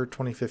 November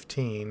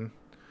 2015,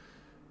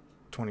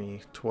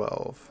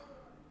 2012.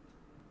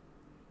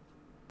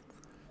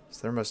 So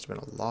So there must have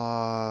been a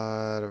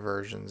lot of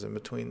versions in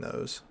between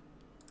those.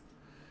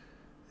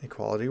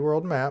 Equality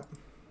world map.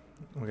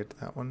 We'll get to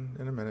that one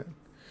in a minute.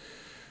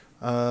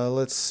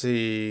 Let's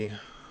see.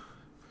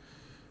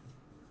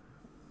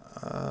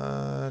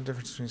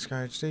 Difference between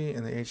Sky HD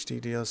and the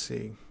HD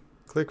DLC.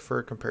 Click for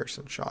a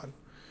comparison shot.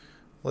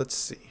 Let's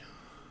see.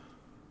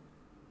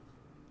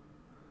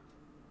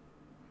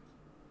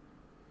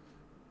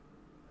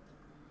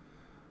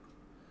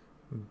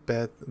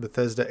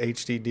 Bethesda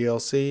HD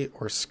DLC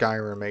or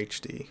Skyrim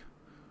HD.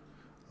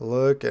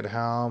 Look at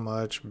how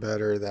much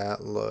better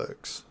that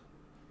looks.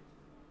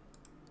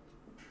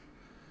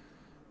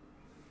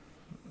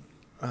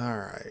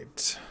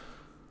 Alright.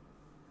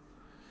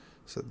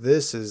 So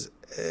this is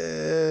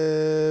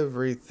everything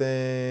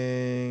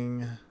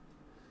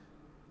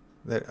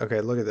that... Okay,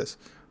 look at this.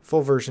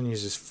 Full version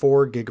uses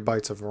 4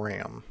 gigabytes of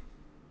RAM.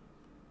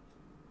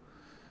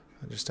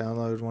 I just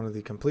download one of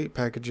the complete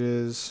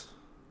packages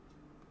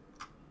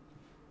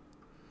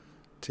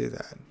to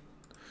that.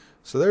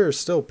 So there are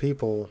still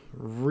people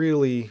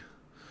really...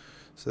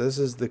 So this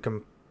is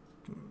the...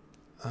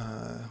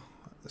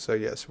 so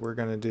yes, we're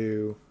going to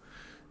do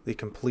the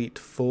complete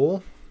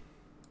full.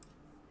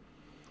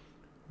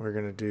 We're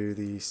going to do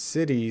the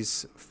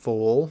cities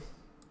full.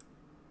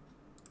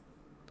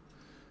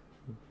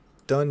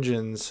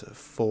 Dungeons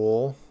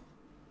full.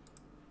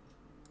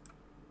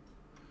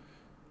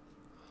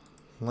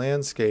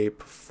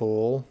 Landscape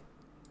full.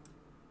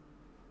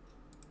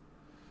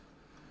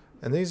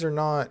 And these are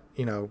not,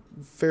 you know,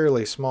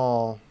 fairly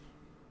small.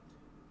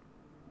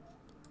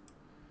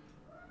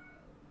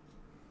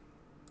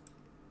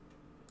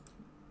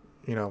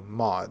 You know,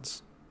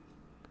 mods.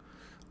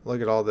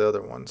 Look at all the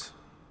other ones.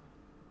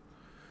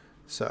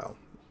 So,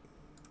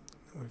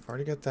 we've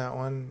already got that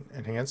one.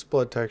 Enhanced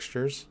blood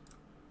textures.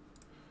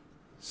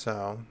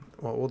 So,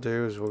 what we'll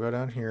do is we'll go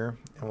down here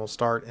and we'll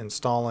start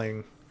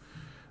installing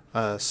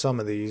some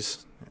of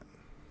these.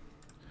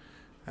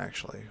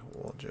 Actually,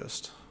 we'll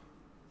just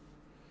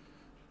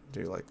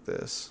do like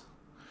this.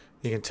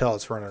 You can tell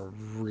it's running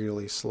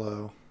really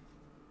slow.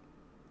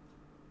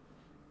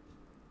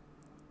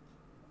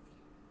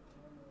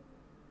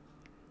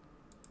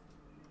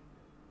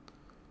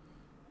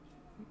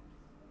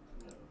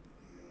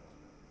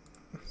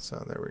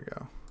 So there we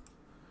go.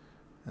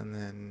 And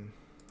then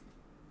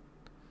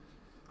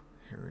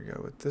here we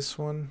go with this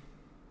one.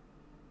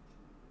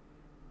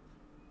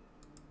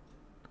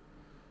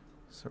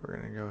 So we're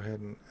going to go ahead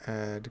and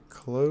add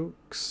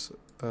cloaks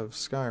of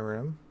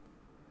Skyrim.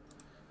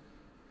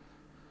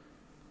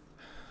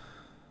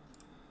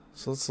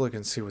 So let's look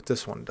and see what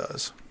this one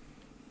does.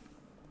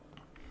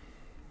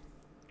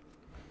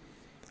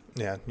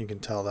 Yeah, you can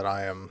tell that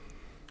I am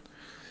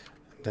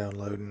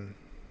downloading.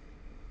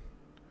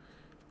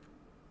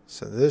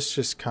 So this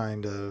just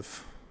kind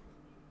of...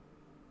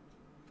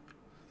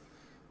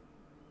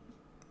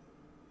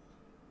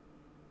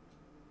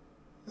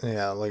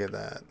 Yeah, look at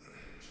that.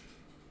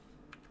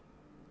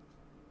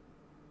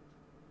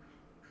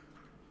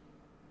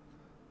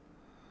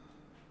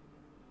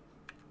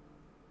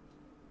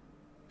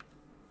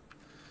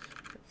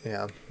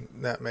 Yeah,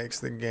 that makes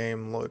the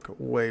game look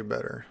way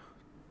better.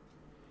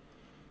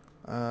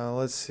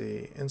 Let's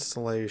see.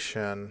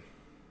 Installation.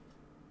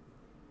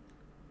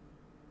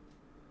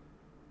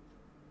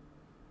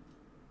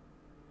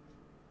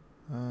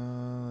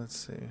 Let's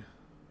see.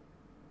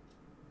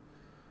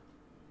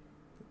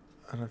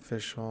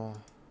 Unofficial.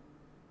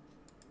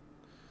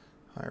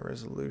 High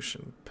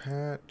resolution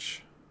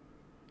patch.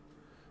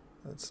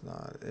 That's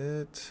not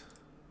it.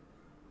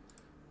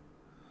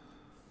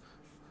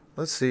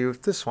 Let's see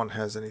if this one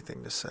has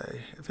anything to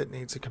say, if it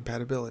needs a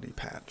compatibility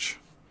patch.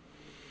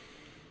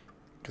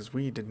 Because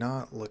we did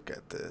not look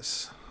at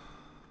this.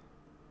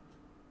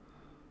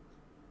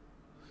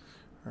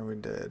 Or we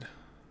did.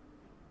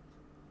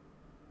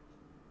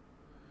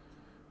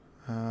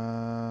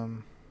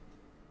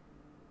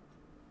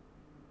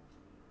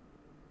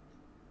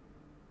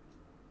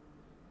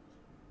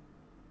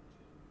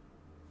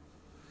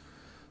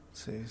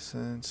 See,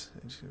 since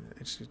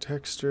HD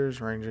textures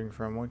ranging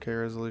from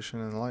 1K resolution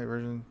in the light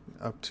version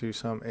up to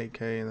some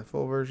 8K in the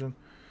full version.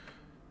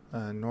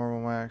 Normal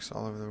max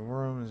all over the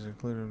room is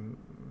included.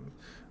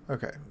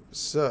 Okay,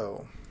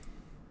 so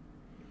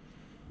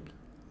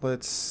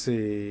let's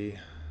see.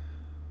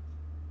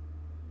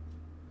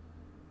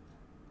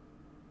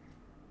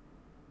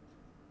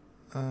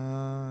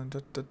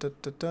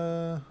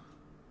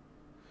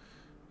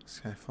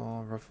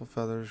 Skyfall, ruffle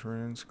feathers,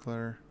 runes,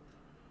 clutter.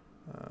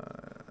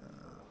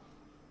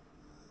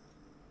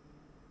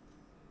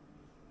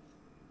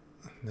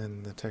 And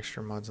then the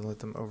texture mods and let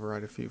them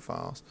override a few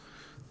files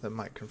that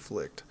might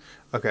conflict.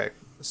 Okay,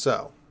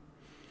 so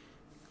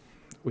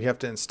we have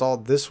to install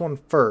this one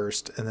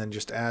first, and then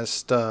just as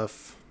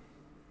stuff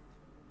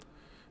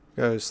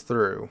goes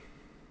through.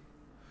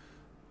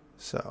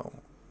 So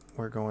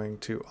we're going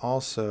to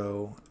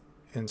also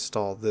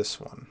install this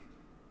one.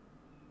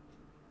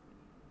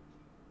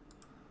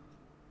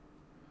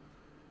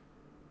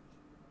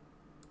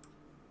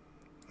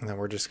 And then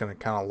we're just going to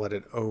kind of let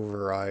it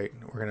overwrite.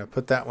 We're going to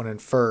put that one in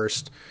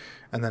first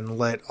and then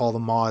let all the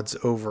mods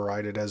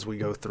overwrite it as we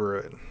go through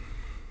it.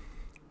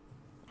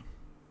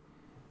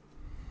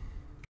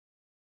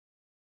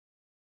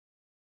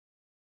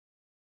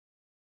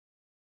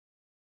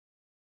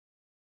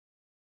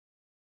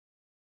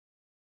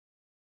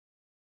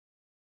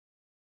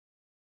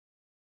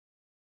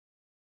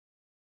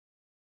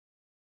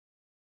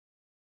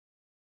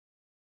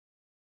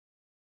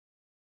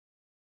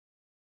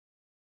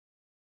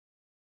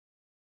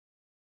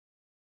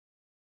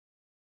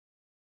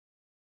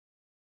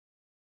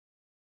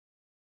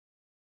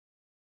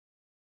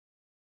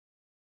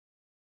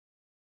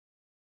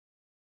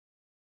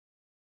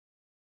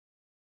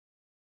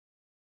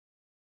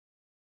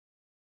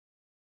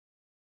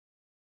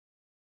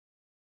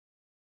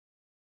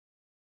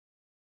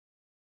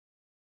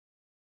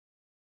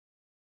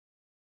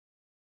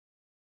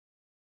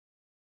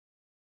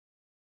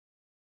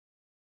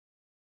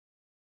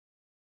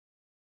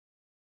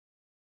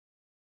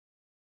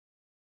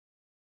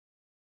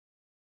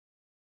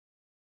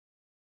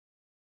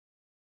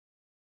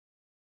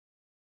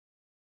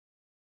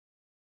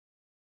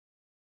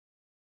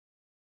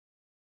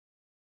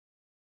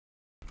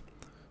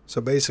 So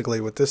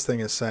basically what this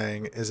thing is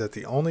saying is that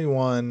the only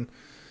one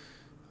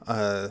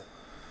so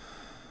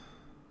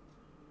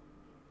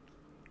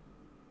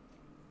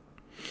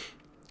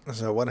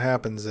what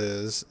happens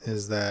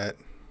is that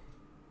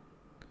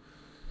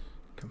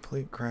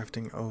complete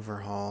crafting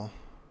overhaul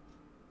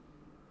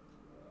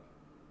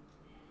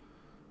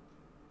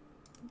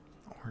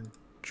or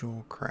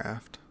jewel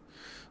craft.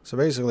 So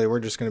basically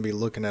we're just going to be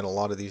looking at a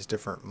lot of these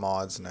different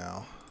mods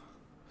now.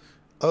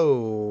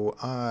 Oh,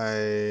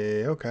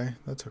 okay,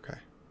 that's okay.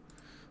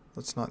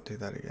 Let's not do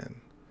that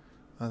again.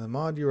 The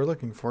mod you were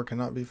looking for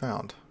cannot be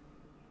found.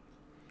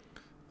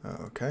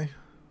 Okay.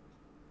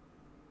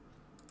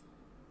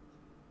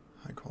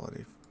 High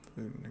quality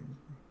food and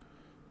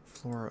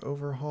flora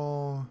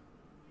overhaul.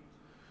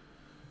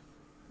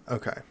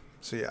 Okay,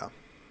 so yeah.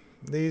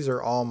 These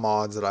are all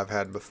mods that I've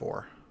had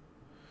before.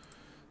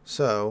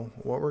 So,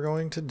 what we're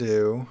going to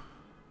do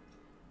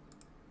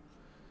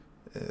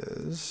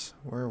is,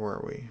 where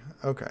were we?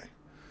 Okay.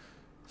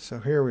 So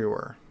here we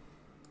were.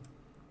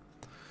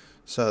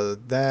 So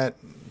that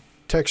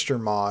texture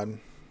mod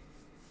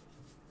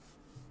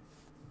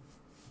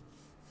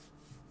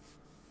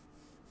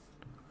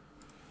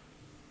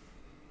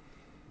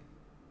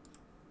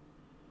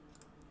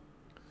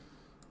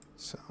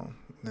so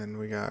then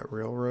we got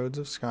Railroads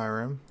of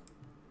Skyrim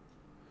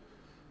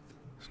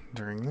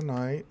during the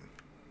night,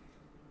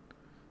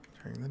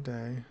 during the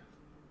day.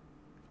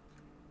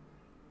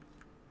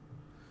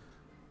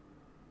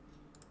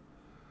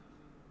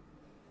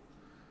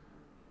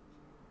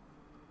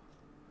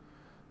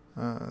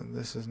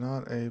 This is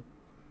not a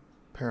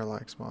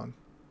parallax mod.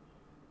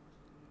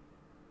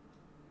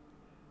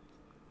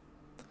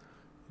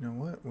 You know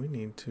what? We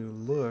need to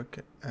look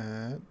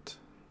at...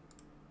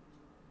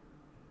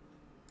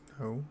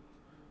 No.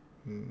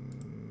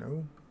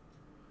 No.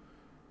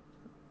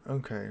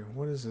 Okay,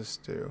 what does this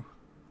do?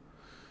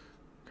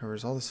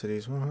 Covers all the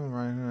cities.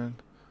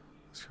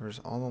 This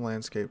covers all the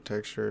landscape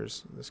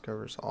textures. This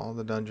covers all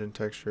the dungeon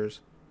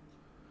textures.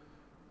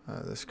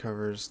 This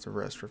covers the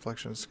rest.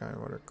 Reflection, sky,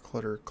 water,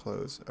 clutter,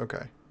 clothes.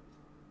 Okay.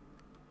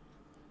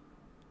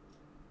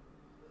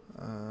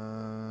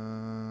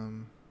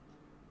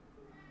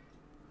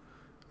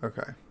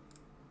 Okay.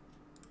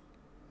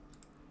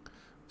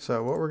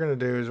 So what we're going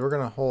to do is we're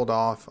going to hold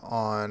off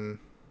on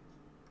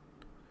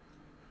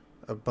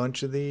a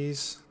bunch of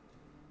these,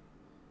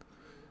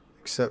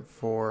 except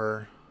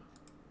for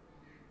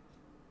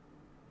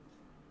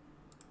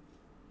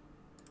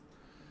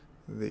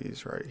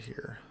these right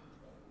here.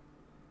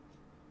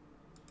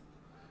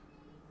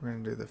 We're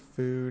going to do the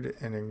food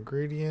and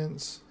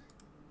ingredients.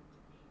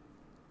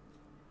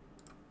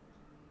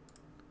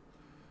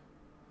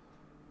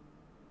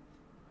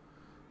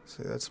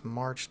 See, that's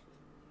March.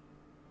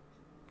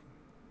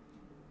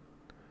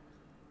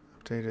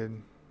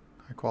 Updated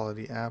high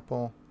quality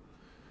apple.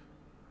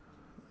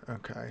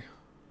 Okay.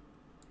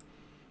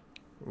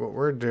 What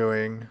we're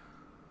doing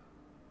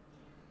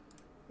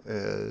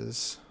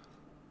is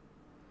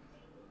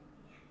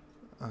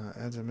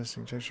adds a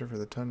missing texture for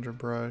the tundra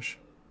brush.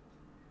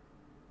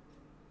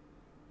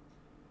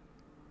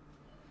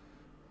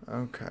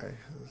 Okay.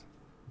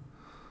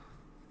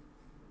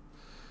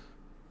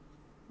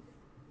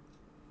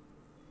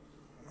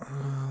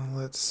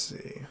 Let's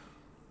see.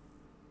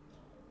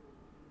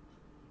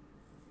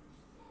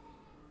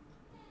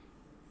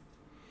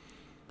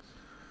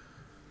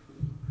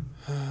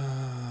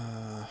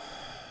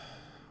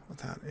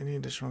 Without any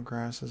additional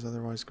grasses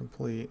otherwise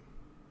complete.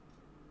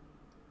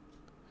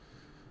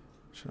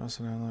 Should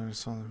also download and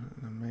install in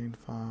the main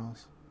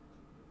files.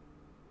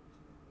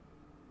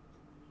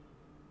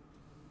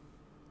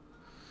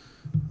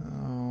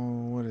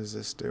 Oh, what is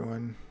this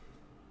doing?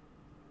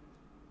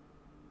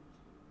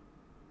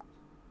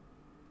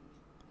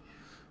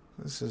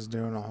 This is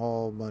doing a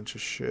whole bunch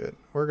of shit.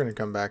 We're going to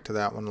come back to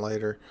that one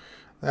later.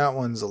 That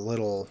one's a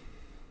little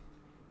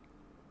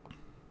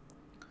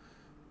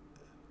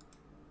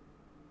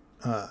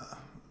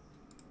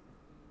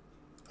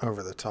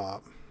over the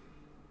top.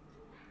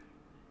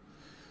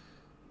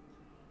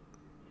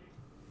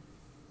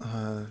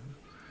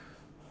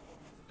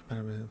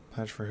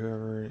 Patch for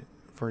whoever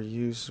for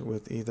use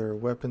with either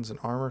weapons and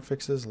armor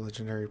fixes,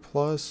 legendary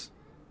plus.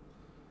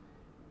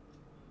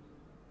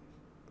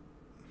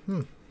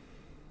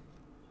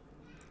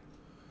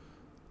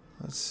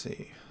 Let's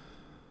see.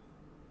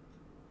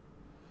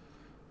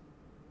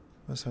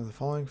 Must have the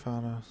following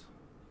photos.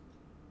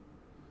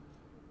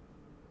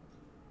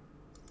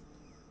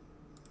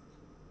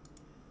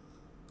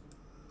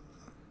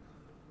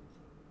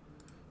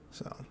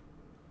 So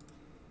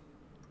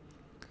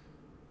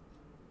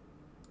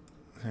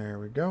there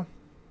we go.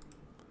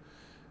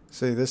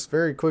 See this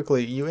very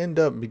quickly. You end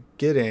up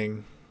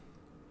getting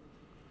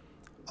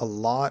a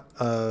lot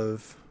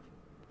of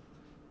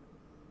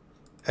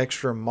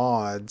extra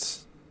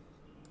mods.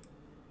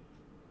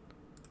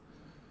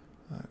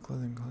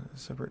 Clothing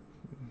separate.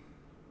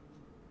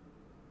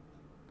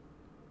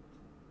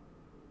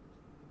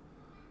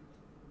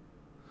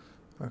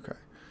 Okay.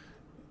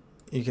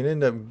 You can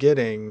end up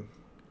getting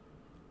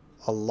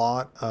a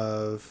lot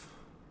of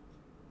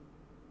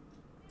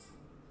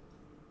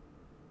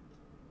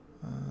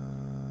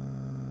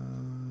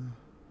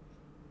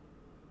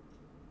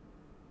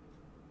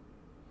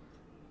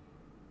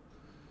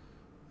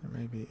there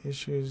may be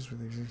issues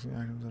with existing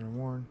items that are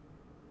worn.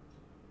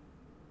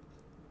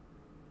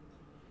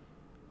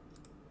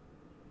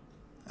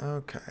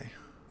 Okay.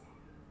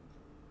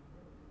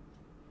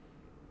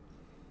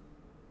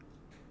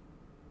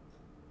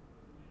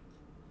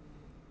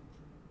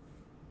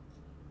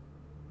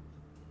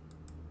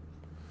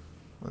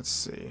 Let's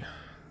see.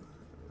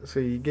 So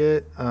you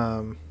get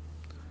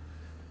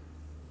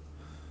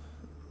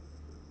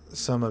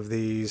some of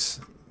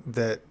these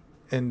that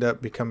end up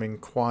becoming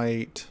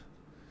quite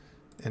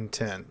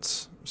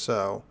intense.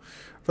 So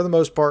for the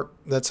most part,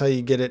 that's how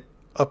you get it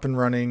up and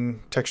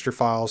running, texture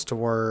files to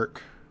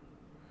work.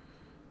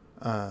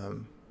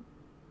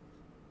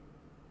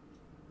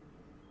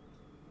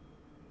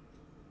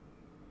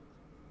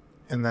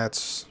 And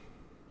that's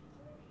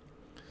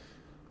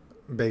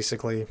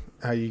basically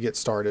how you get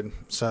started.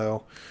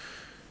 So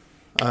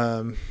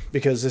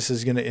because this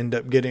is going to end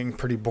up getting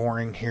pretty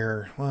boring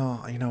here,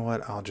 well, you know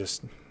what, I'll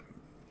just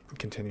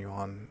continue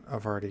on.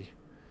 I've already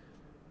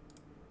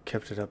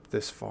kept it up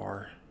this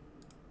far,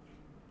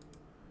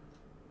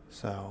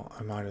 so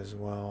I might as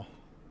well.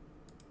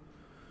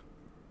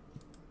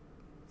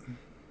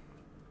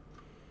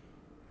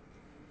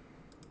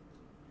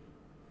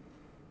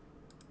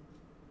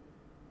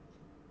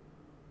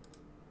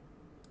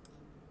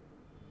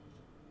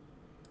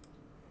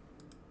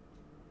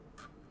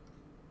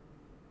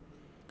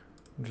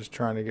 I'm just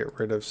trying to get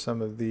rid of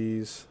some of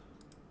these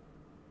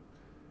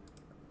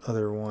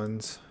other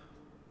ones.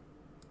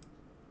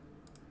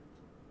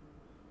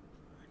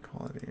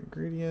 Quality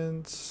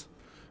ingredients.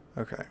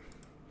 Okay.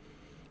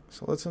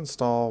 So let's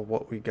install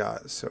what we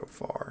got so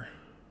far.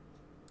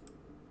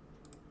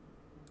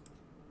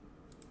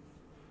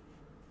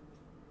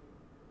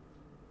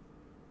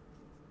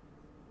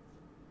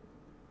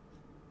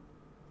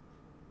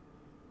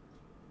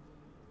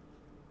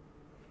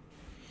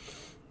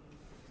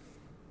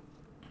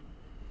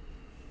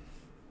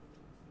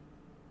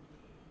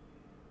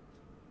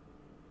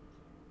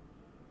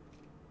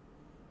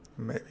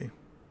 Maybe.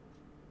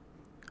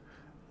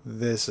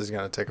 This is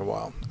going to take a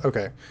while.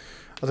 Okay.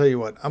 I'll tell you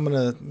what. I'm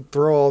going to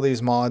throw all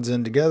these mods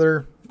in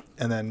together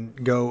and then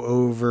go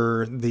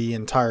over the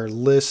entire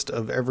list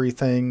of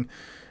everything.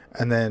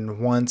 And then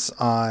once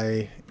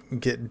I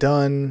get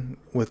done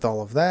with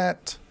all of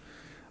that,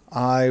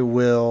 I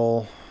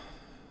will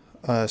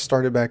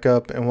start it back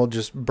up and we'll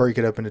just break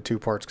it up into two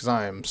parts because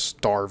I am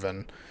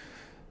starving.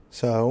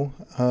 So,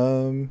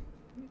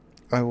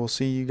 I will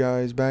see you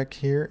guys back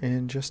here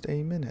in just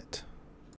a minute.